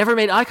point. I never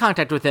made eye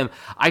contact with him.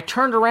 I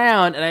turned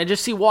around, and I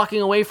just see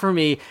walking away from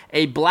me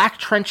a black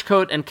trench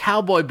coat and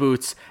cowboy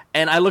boots,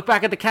 and I look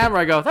back at the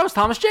camera. I go, that was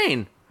Thomas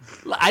Jane.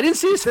 I didn't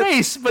see his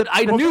face, but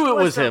I knew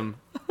it was him.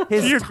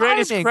 To your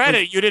greatest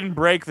credit, you didn't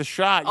break the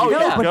shot. You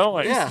kept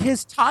going.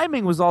 His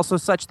timing was also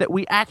such that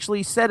we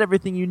actually said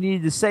everything you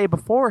needed to say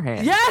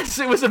beforehand. Yes,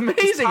 it was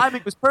amazing. His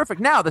timing was perfect.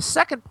 Now, the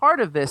second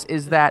part of this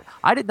is that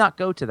I did not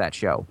go to that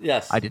show.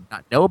 Yes. I did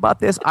not know about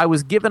this. I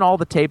was given all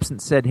the tapes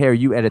and said, here,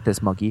 you edit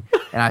this, monkey.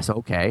 And I said,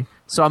 okay.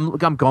 So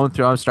I'm going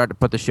through. I'm starting to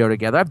put the show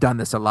together. I've done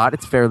this a lot.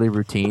 It's fairly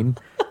routine.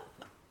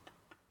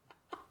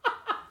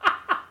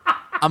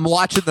 I'm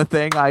watching the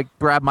thing. I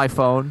grab my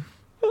phone.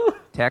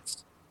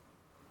 Text.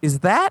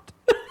 Is that?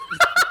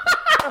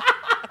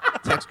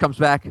 Text comes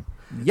back.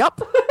 Yup.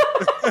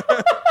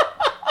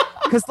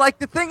 Because,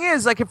 the thing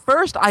is, at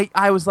first,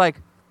 I was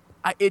like,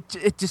 it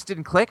just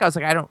didn't click. I was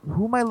like,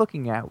 who am I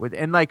looking at?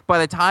 And, by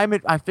the time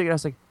I figured, I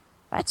was like,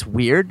 that's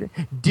weird.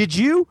 Did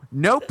you?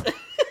 Nope.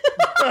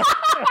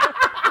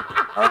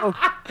 Oh,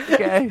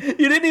 okay.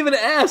 You didn't even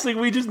ask.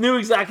 We just knew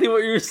exactly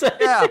what you were saying.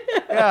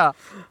 Yeah.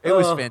 It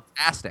was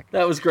fantastic.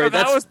 That was great.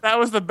 So that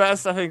was the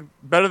best, I think,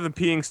 better than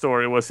peeing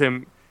story was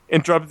him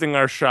interrupting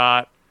our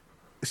shot,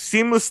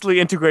 seamlessly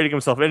integrating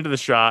himself into the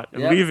shot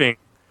and leaving,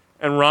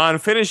 and Ron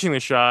finishing the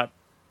shot,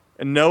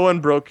 and no one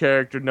broke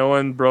character, no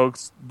one broke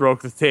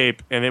the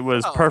tape, and it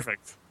was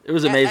perfect. It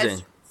was amazing. As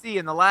you see,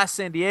 in the last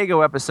San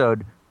Diego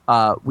episode,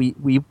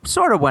 we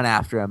sort of went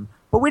after him,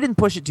 but we didn't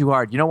push it too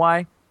hard. You know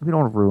why? We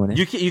don't want to ruin it.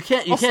 You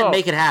can't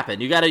make it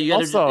happen. You gotta.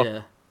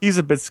 He's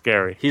a bit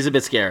scary. He's a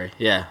bit scary.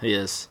 Yeah, he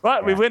is.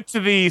 But we went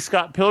to the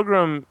Scott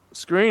Pilgrim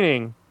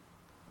screening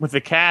with the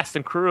cast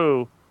and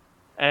crew,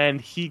 and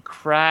he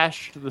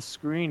crashed the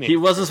screening. He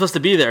wasn't supposed to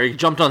be there. He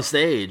jumped on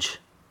stage.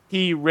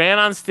 He ran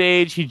on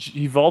stage.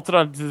 He vaulted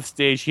onto the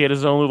stage. He had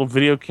his own little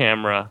video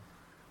camera,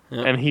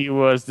 and he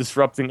was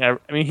disrupting.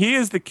 He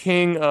is the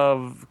king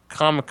of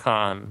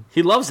Comic-Con.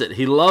 He loves it.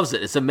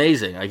 It's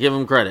amazing. I give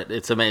him credit.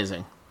 It's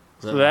amazing.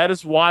 So that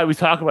is why we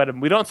talk about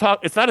him. We don't talk.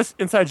 It's not an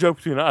inside joke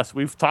between us.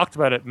 We've talked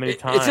about it many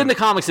times. It's in the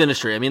comics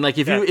industry.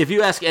 If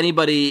you ask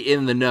anybody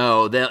in the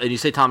know, and you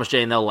say Thomas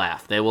Jane, they'll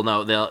laugh. They will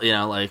know. They'll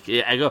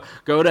I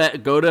go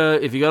to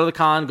if you go to the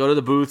con, go to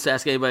the booths,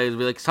 ask anybody,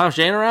 be like, is Thomas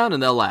Jane around,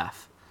 and they'll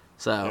laugh.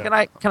 So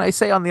can I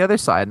say on the other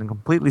side, on a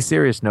completely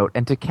serious note,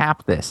 and to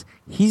cap this,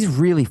 he's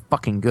really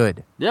fucking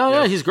good.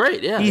 Yeah, he's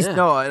great. Yeah,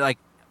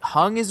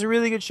 Hung is a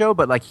really good show,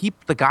 but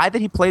the guy that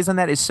he plays on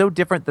that is so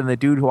different than the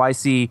dude who I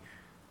see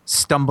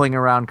stumbling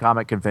around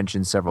comic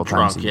conventions several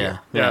times a year.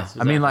 Yeah.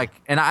 Exactly.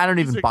 And I don't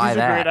even buy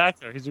that.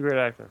 He's a great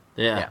actor.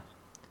 Yeah.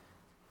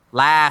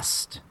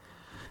 Last.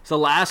 So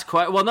last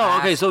question. Well, no.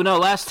 Okay. So no,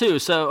 last two.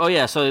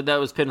 So So that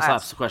was Pin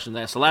Slap's question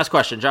there. So last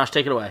question. Josh,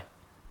 take it away.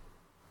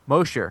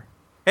 Mosher.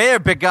 Hey there,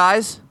 big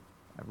guys.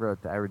 I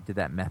did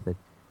that method.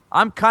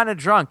 I'm kind of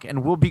drunk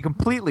and will be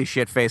completely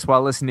shit-faced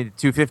while listening to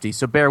 250,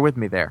 so bear with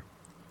me there.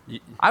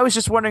 I was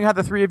just wondering how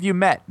the three of you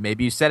met.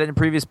 Maybe you said it in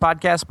previous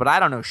podcasts, but I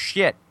don't know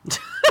shit.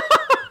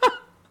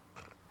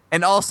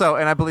 And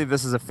I believe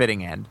this is a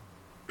fitting end.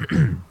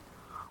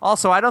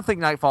 Also, I don't think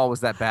Nightfall was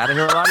that bad. I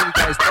hear a lot of you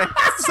guys think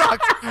it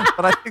sucked,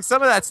 but I think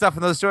some of that stuff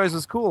in those stories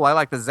was cool. I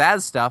like the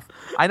Zaz stuff.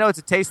 I know it's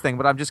a taste thing,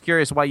 but I'm just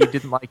curious why you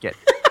didn't like it.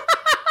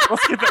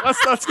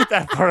 Let's get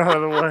that part out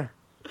of the way.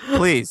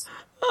 Please.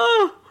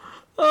 Oh,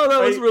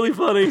 that was really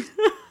funny.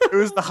 It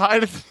was the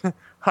height of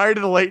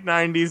the late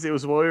 90s. It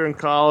was while we were in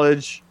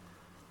college.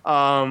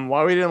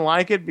 Why we didn't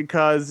like it?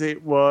 Because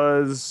it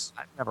was...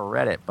 I've never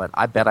read it, but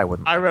I bet I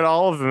wouldn't. I read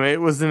all of them. It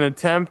was an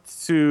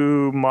attempt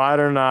to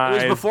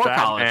modernize It was before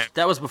Batman. college.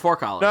 That was before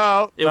college.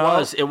 No, It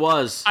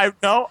was. I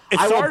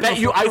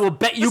will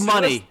bet you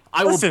money.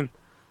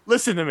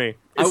 Listen to me.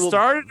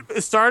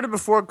 It started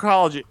before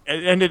college. It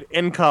ended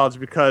in college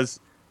because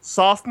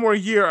sophomore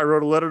year I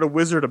wrote a letter to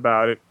Wizard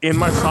about it in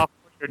my sophomore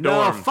year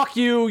dorm. No, fuck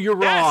you. You're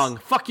wrong.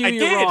 Fuck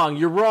you. Wrong.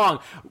 You're wrong.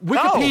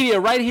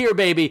 Wikipedia, right here,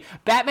 baby.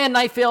 Batman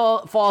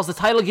Nightfall is the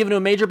title given to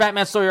a major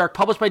Batman story arc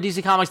published by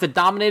DC Comics that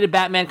dominated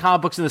Batman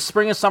comic books in the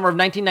spring and summer of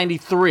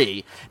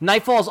 1993.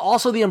 Nightfall is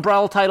also the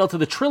umbrella title to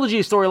the trilogy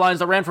of storylines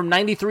that ran from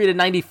 93 to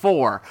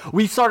 94.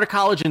 We started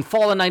college in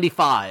fall of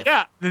 95.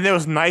 Yeah. Then there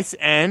was Night's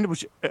End,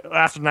 which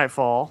after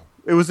Nightfall.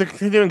 It was a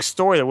continuing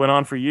story that went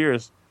on for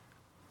years.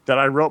 That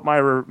I wrote my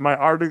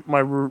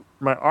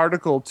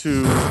article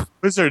to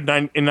Wizard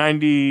in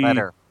 90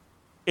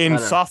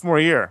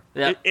 sophomore year.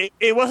 Yeah.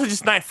 It wasn't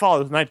just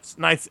Nightfall. It was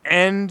Night's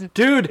End.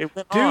 Dude,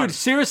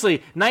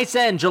 seriously, Night's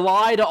End,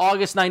 July to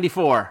August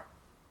 94.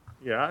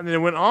 Yeah, and then it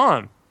went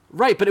on.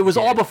 Right, but it was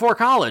all before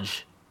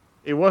college.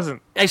 It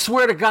wasn't. I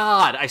swear to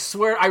God.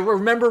 I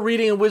remember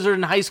reading a Wizard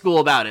in high school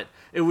about it.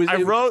 It was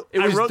done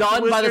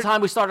by the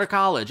time we started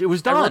college. It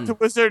was done. I wrote to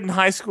Wizard in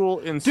high school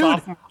in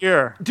sophomore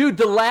year. Dude,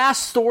 the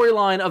last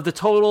storyline of the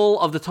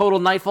total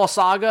Nightfall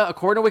saga,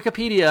 according to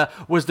Wikipedia,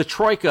 was the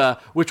Troika,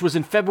 which was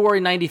in February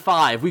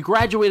 95. We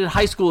graduated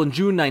high school in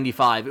June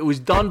 95. It was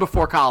done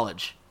before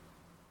college.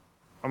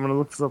 I'm gonna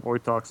look this up while we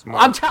talk some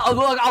more.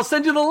 Look, I'll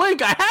send you the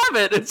link. I have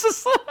it. It's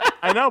just.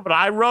 I know, but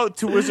I wrote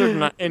to Wizard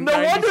in.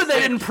 No wonder they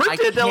didn't print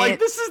it. They're like,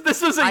 this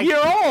is a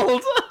year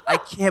old. I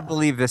can't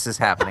believe this is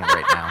happening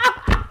right now.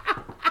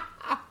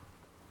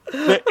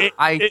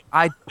 The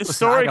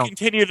story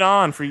continued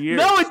on for years.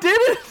 No, it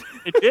didn't.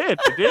 It did.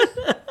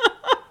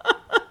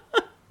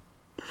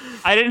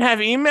 I didn't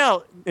have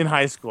email in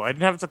high school. I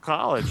didn't have it to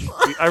college.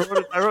 I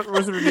wrote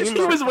Wizard an email.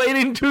 He was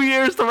waiting 2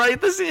 years to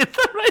write this. If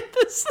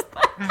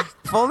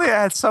only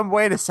I had some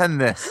way to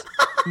send this.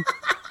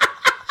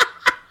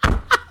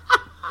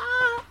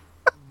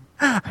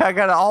 I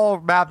got it all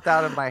mapped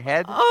out in my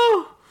head.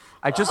 Oh.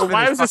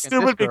 Why was it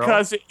stupid?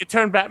 Because it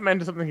turned Batman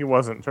into something he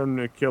wasn't. It turned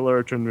him into a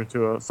killer, turned him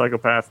into a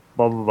psychopath,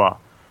 blah, blah, blah.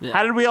 Yeah.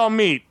 How did we all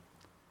meet?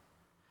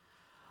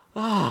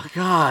 Oh,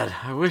 God.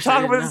 I wish I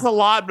talk about this a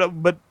lot,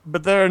 but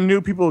there are new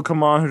people who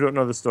come on who don't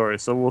know the story,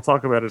 so we'll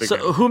talk about it again.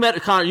 So who met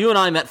Connor? You and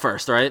I met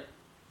first, right?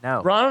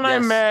 No. Ron and I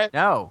met...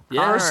 No.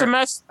 First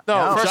semester...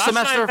 No. First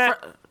semester...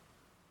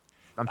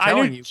 I'm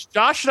telling you.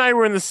 Josh and I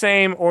were in the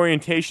same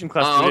orientation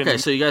class. Oh, okay.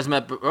 So you guys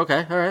met...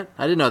 Okay, all right.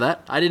 I didn't know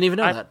that. I didn't even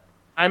know that.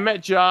 I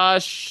met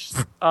Josh.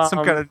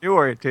 Some kind of new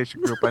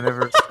orientation group. I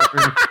never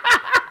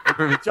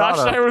Josh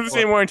and I were in the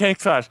same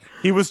orientation class.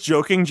 He was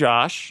joking,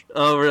 Josh.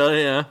 Oh,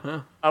 really? Yeah.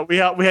 We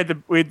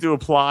had to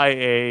apply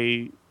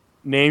a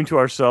name to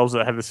ourselves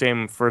that had the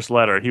same first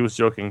letter. He was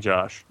joking,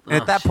 Josh. And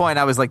at that point,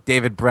 I was like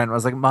David Brent. I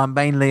was like, Mom,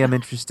 mainly I'm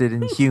interested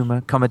in humor,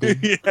 comedy.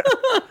 Yeah.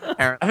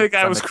 I think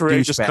I was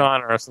Courageous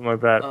Connor or something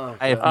like that.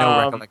 I have no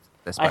recollection of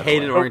this. I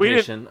hated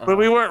orientation. But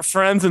we weren't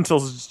friends until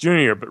junior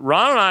year. But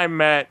Ron and I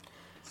met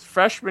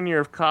freshman year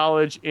of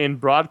college in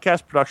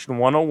Broadcast Production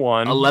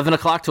 101. 11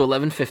 o'clock to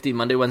 11:50,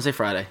 Monday, Wednesday,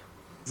 Friday.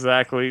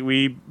 Exactly.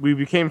 We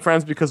became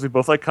friends because we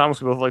both like comics.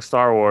 We both like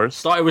Star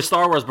Wars. It was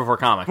Star Wars before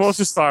comics.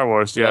 Mostly Star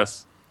Wars,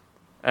 yes.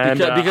 And,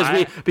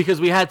 because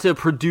we had to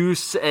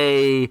produce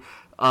a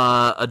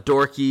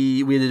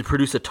dorky. We had to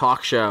produce a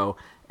talk show.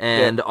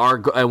 And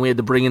we had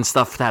to bring in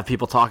stuff to have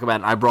people talk about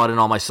it. And I brought in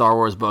all my Star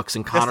Wars books,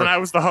 and Connor. Yes, and I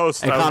was the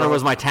host. And Connor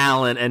was my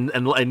talent,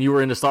 and you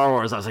were into Star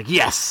Wars. I was like,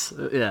 yes,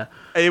 yeah.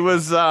 It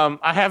was. I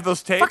have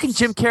those tapes. Fucking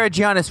Jim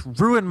Karagiannis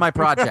ruined my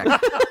project.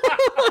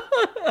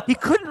 He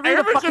couldn't read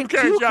a fucking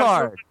cue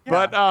card.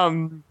 But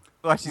Ron,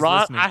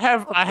 I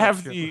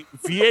have the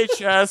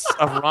VHS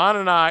of Ron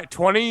and I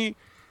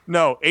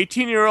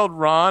 18-year-old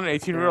Ron,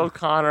 18-year-old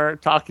Connor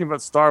talking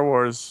about Star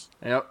Wars.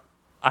 Yep.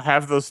 I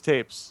have those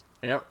tapes.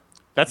 Yep.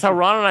 That's how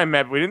Ron and I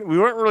met. We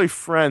weren't really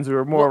friends. We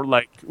were more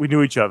like we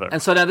knew each other.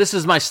 And so now this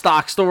is my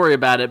stock story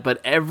about it,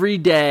 but every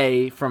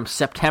day from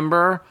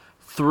September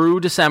through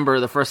December,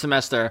 the first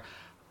semester,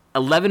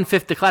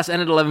 11:50. The class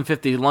ended at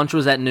 11:50. Lunch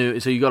was at noon,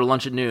 so you go to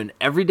lunch at noon.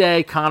 Every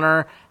day,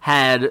 Connor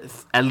had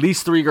at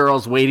least 3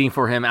 girls waiting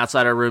for him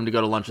outside our room to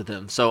go to lunch with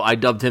him. So I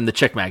dubbed him the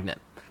Chick Magnet.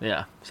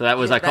 Yeah, so that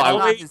was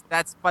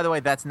That's by the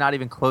way, that's not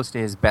even close to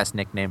his best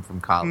nickname from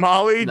college.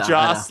 Molly, No,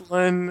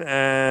 Jocelyn,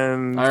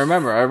 and I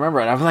remember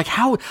it. I was like,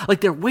 how?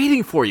 Like they're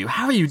waiting for you.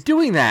 How are you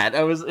doing that?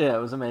 It was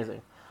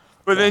amazing.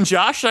 But then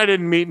Josh and I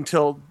didn't meet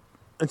until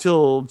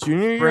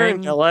junior year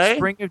in LA.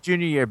 Spring of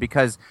junior year,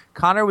 because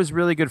Connor was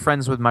really good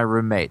friends with my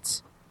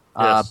roommates.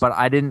 Yes. But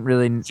I didn't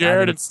really.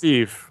 Jared and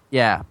Steve.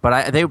 Yeah,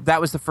 but that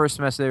was the first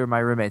semester they were my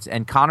roommates,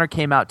 and Connor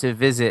came out to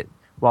visit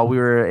while we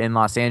were in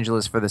Los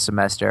Angeles for the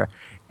semester,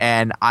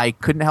 and I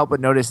couldn't help but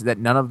notice that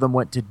none of them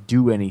went to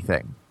do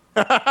anything.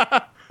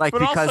 Like, But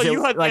because also,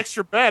 you had an like,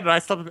 extra bed, and I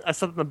slept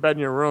in the bed in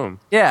your room.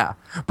 yeah,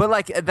 but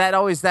like that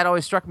always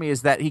struck me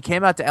is that he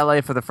came out to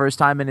LA for the first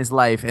time in his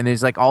life, and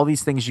there's like all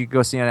these things you could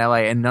go see in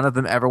LA, and none of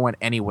them ever went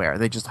anywhere.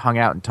 They just hung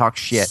out and talked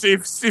shit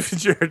Steve and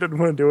Jared didn't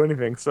want to do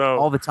anything, so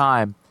all the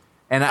time.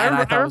 And I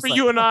remember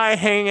you and I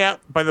hanging out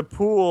by the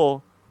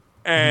pool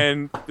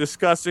and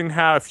discussing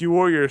how if you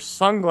wore your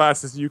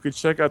sunglasses, you could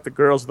check out the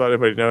girls without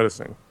anybody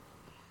noticing.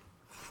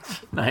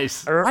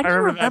 Nice. How do you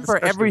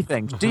remember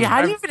everything?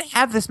 How do you even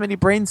have this many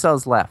brain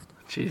cells left?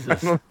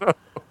 Jesus. But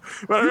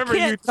I You remember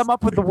can't come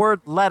up with the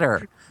word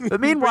letter.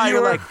 But meanwhile, you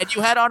you're were- like, and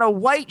you had on a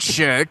white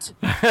shirt.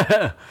 you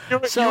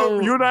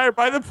and I are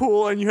by the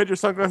pool, and you had your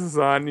sunglasses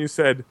on, and you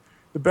said,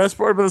 the best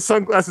part about the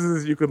sunglasses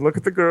is you can look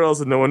at the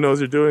girls and no one knows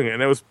you're doing it.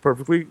 And it was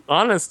perfectly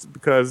honest,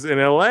 because in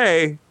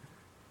L.A.,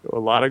 there were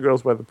a lot of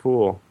girls by the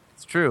pool.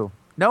 It's true.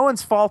 No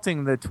one's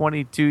faulting the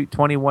 22,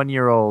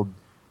 21-year-old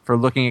for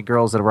looking at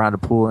girls at around a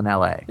pool in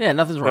L.A. Yeah,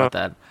 nothing's wrong with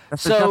that.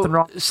 There's nothing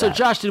wrong with so that.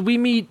 Josh, did we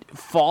meet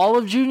fall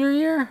of junior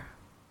year?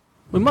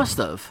 We must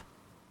have.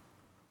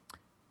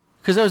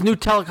 Because that was new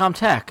telecom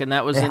tech, and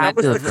that was It had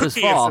to. it was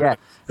fall. Yeah.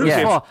 It was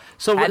Yeah. fall.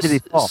 So Had to be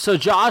fall. so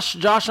Josh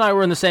and I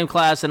were in the same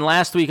class, and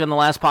last week on the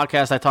last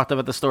podcast, I talked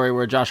about the story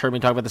where Josh heard me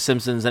talk about The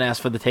Simpsons and asked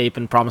for the tape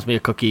and promised me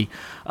a cookie.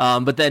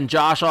 But then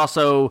Josh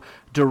also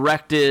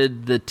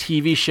directed the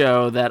TV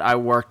show that I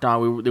worked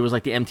on. It was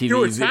like the MTV You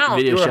were talent.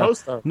 video You were a show.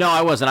 host, though. No,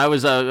 I wasn't. I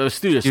was a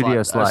studio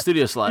slut. A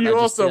studio slut. You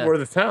also were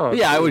the talent.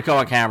 Yeah, I would go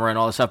on camera and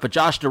all this stuff. But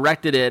Josh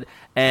directed it,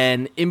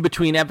 and in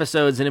between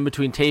episodes and in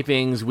between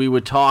tapings, we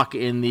would talk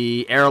in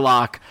the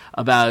airlock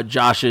about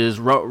Josh's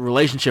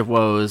relationship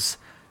woes,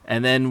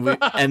 and then was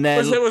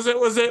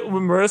it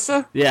with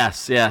Marissa?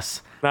 Yes.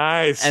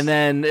 Nice. And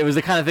then it was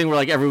the kind of thing where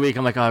like every week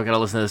I'm like, oh, I've got to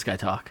listen to this guy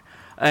talk.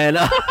 And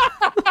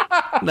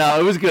no,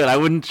 it was good. I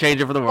wouldn't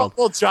change it for the world.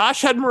 Well,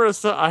 Josh had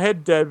Marissa, I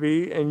had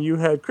Debbie, and you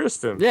had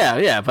Kristen.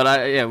 Yeah, but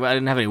I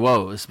didn't have any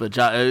woes. But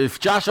if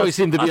Josh always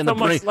seemed to be on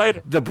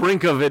the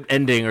brink of it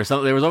ending or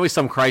something. There was always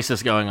some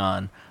crisis going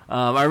on.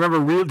 I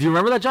remember. Do you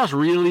remember that, Josh?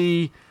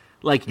 Really,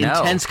 like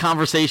intense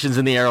conversations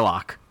in the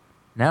airlock.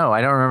 No,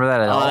 I don't remember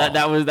that at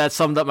all. That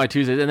summed up my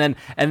Tuesdays.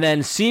 And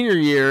then senior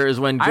year is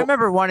when I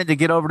remember wanting to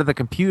get over to the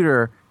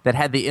computer that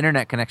had the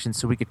internet connection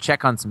so we could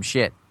check on some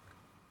shit.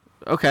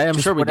 Okay, I'm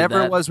sure we did that.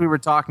 Whatever it was we were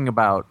talking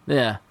about.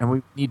 Yeah. And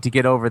we need to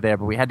get over there,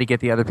 but we had to get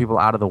the other people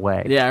out of the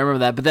way. Yeah, I remember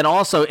that. But then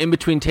also in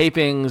between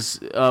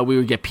tapings, we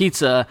would get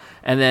pizza.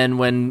 And then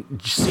when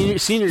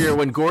senior year,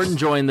 when Gordon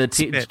joined the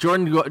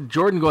Gordon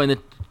joined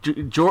the.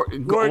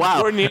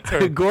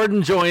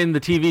 Gordon joined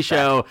the TV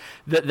show.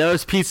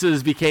 Those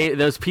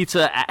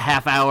pizza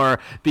half hour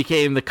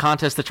became the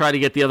contest to try to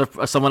get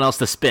someone else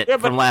to spit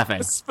from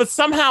laughing. But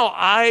somehow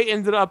I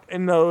ended up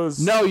in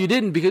those. No, you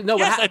didn't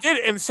Yes, I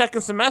did in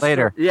second semester.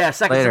 Later. Yeah,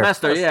 second Later.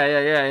 semester.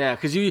 Yeah.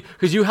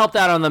 Because you helped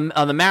out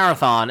on the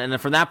marathon, and then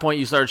from that point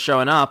you started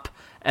showing up.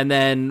 And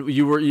then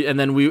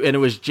it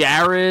was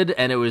Jared,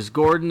 and it was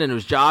Gordon, and it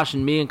was Josh,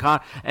 and me, and Con,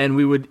 and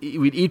we'd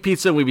eat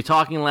pizza, and we'd be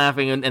talking and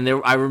laughing, and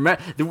I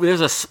remember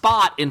there's a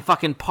spot in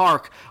fucking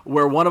Park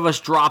where one of us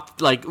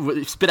dropped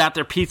spit out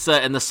their pizza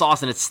and the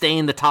sauce, and it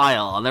stained the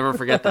tile. I'll never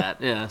forget that.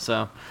 Yeah,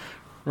 so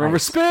remember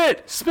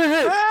spit.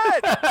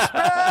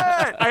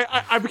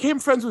 I became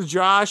friends with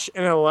Josh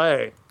in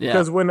L.A. Yeah.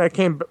 because when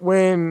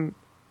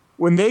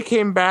they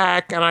came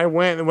back and I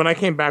went, and when I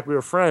came back, we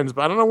were friends.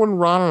 But I don't know when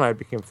Ron and I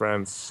became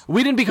friends.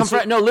 We didn't become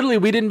friends. No, literally,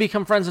 we didn't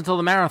become friends until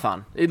the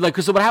marathon.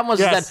 So what happened was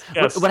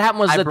what happened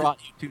was I that brought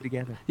you two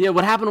together. Yeah,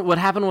 what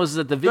happened was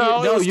that the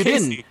video. No, it was you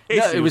Casey. didn't.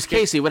 Casey. No, it was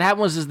Casey. What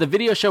happened was the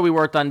video show we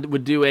worked on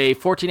would do a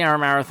 14-hour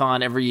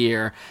marathon every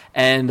year,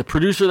 and the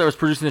producer that was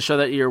producing the show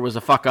that year was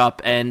a fuck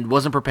up and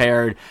wasn't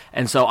prepared,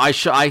 and so I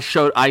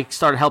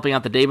started helping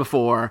out the day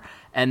before.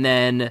 And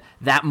then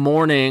that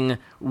morning,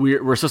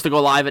 we're supposed to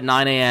go live at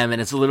 9 a.m.,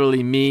 and it's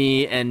literally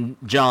me and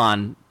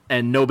John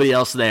and nobody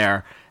else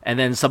there. And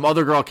then some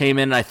other girl came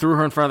in, and I threw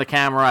her in front of the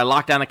camera. I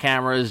locked down the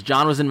cameras.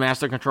 John was in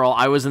master control.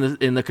 I was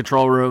in the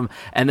control room.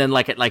 And then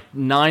at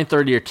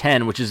 9:30 or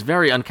 10, which is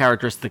very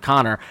uncharacteristic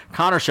of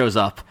Connor shows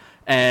up.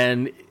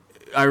 And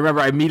I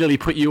remember I immediately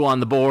put you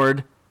on the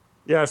board.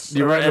 Yes,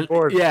 You were on the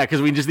board. Yeah,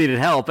 because we just needed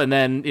help, and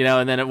then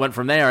and then it went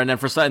from there, and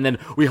then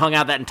we hung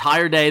out that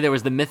entire day. There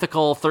was the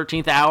mythical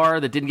 13th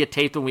hour that didn't get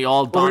taped when we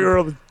all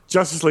donned.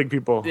 Justice League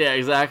people. Yeah,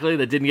 exactly.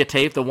 That didn't get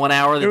taped. The 1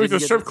 hour. That It was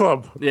didn't a strip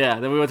club. Yeah,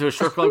 then we went to a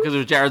strip club because it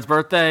was Jared's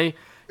birthday.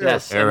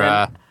 Yes.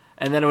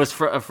 And then it was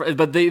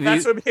but That's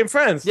when we became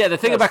friends. Yeah, the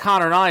thing about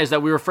Connor and I is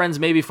that we were friends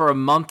maybe for a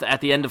month at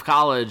the end of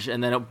college,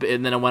 and then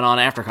it went on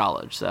after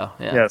college. So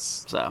yeah.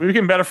 Yes. So we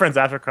became better friends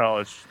after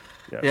college.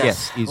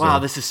 yes. easily. Wow,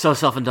 this is so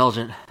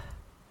self-indulgent.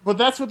 But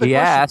that's what the He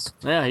question. asked.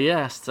 Yeah, he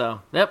asked.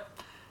 So yep,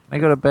 I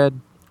go to bed.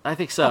 I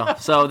think so.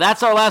 So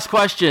that's our last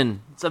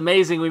question. It's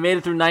amazing. We made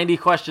it through 90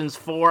 questions,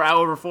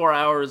 over 4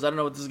 hours. I don't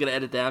know what this is going to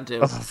edit down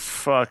to. Oh,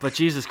 fuck. But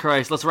Jesus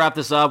Christ, let's wrap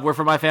this up. We're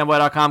from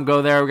ifanboy.com.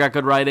 Go there. We got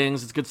good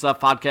writings. It's good stuff.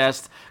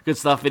 Podcast, good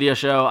stuff. Video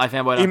show.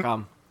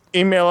 ifanboy.com.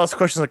 Email us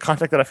questions at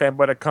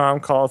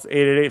contact@ifanboy.com. Call us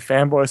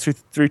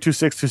 888-FANBOYS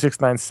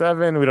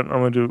 326-2697. We don't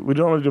normally do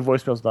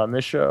voicemails on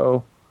this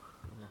show.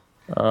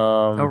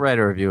 Go write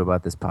a review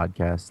about this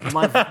podcast.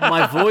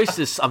 My voice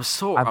is. I'm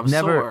sore.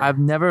 I've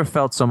never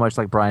felt so much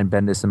like Brian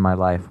Bendis in my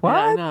life. What?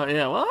 Yeah, I know.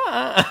 Yeah. What?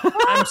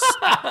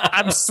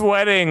 I'm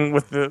sweating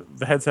with the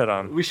headset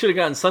on. We should have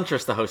gotten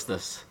SunTrust to host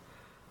this.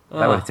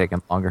 That would have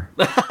taken longer.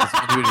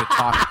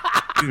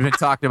 We've been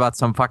talking about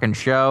some fucking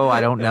show I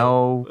don't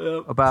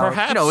know about.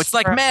 Perhaps, it's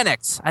like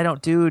Mannix. I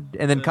don't, dude.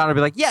 And then Connor would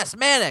be like, yes,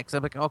 Mannix.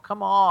 I'm like, oh,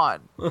 come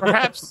on.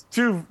 Perhaps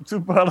two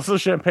bottles of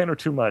champagne are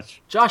too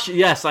much. Josh,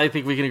 yes, I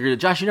think we can agree.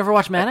 Josh, you never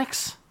watched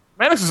Mannix?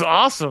 Mannix is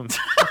awesome.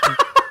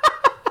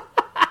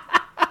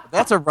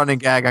 That's a running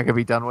gag I could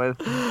be done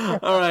with.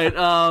 All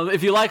right.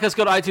 If you like us,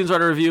 go to iTunes, write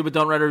a review, but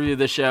don't write a review of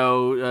this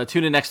show.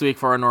 Tune in next week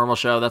for our normal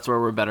show. That's where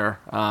we're better.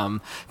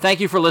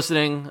 Thank you for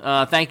listening.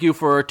 Thank you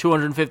for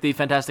 250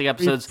 fantastic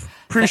episodes.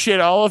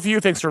 Appreciate all of you.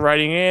 Thanks for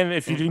writing in.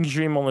 If you didn't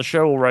dream on the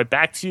show, we'll write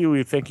back to you.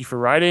 We thank you for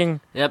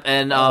writing. Yep.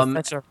 And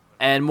thanks, sir.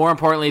 And more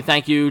importantly,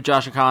 thank you,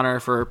 Josh and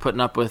Connor, for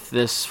putting up with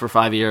this for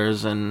 5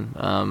 years.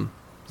 And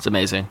it's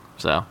amazing.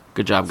 So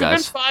good job, guys.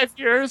 It's been 5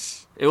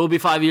 years. It will be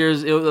 5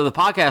 years. The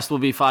podcast will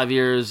be 5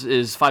 years.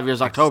 Is 5 years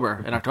in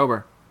October?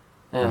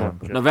 Yeah.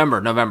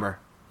 November.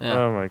 Yeah.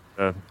 Oh my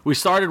god. We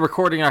started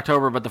recording in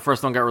October, but the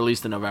first one got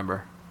released in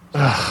November.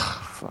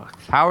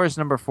 Fuck. Powers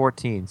number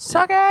 14.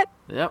 Suck it.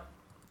 Yep.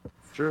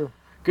 True.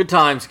 Good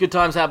times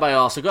had by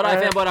all. So go to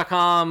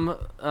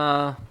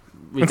ifanboy.com.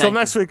 Until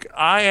next week,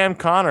 I am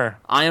Connor.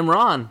 I am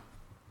Ron.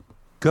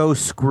 Go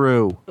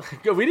screw.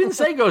 We didn't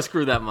say go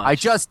screw that much. I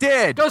just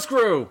did. Go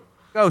screw.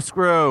 Go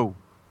screw.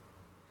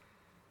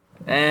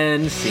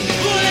 And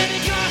scene.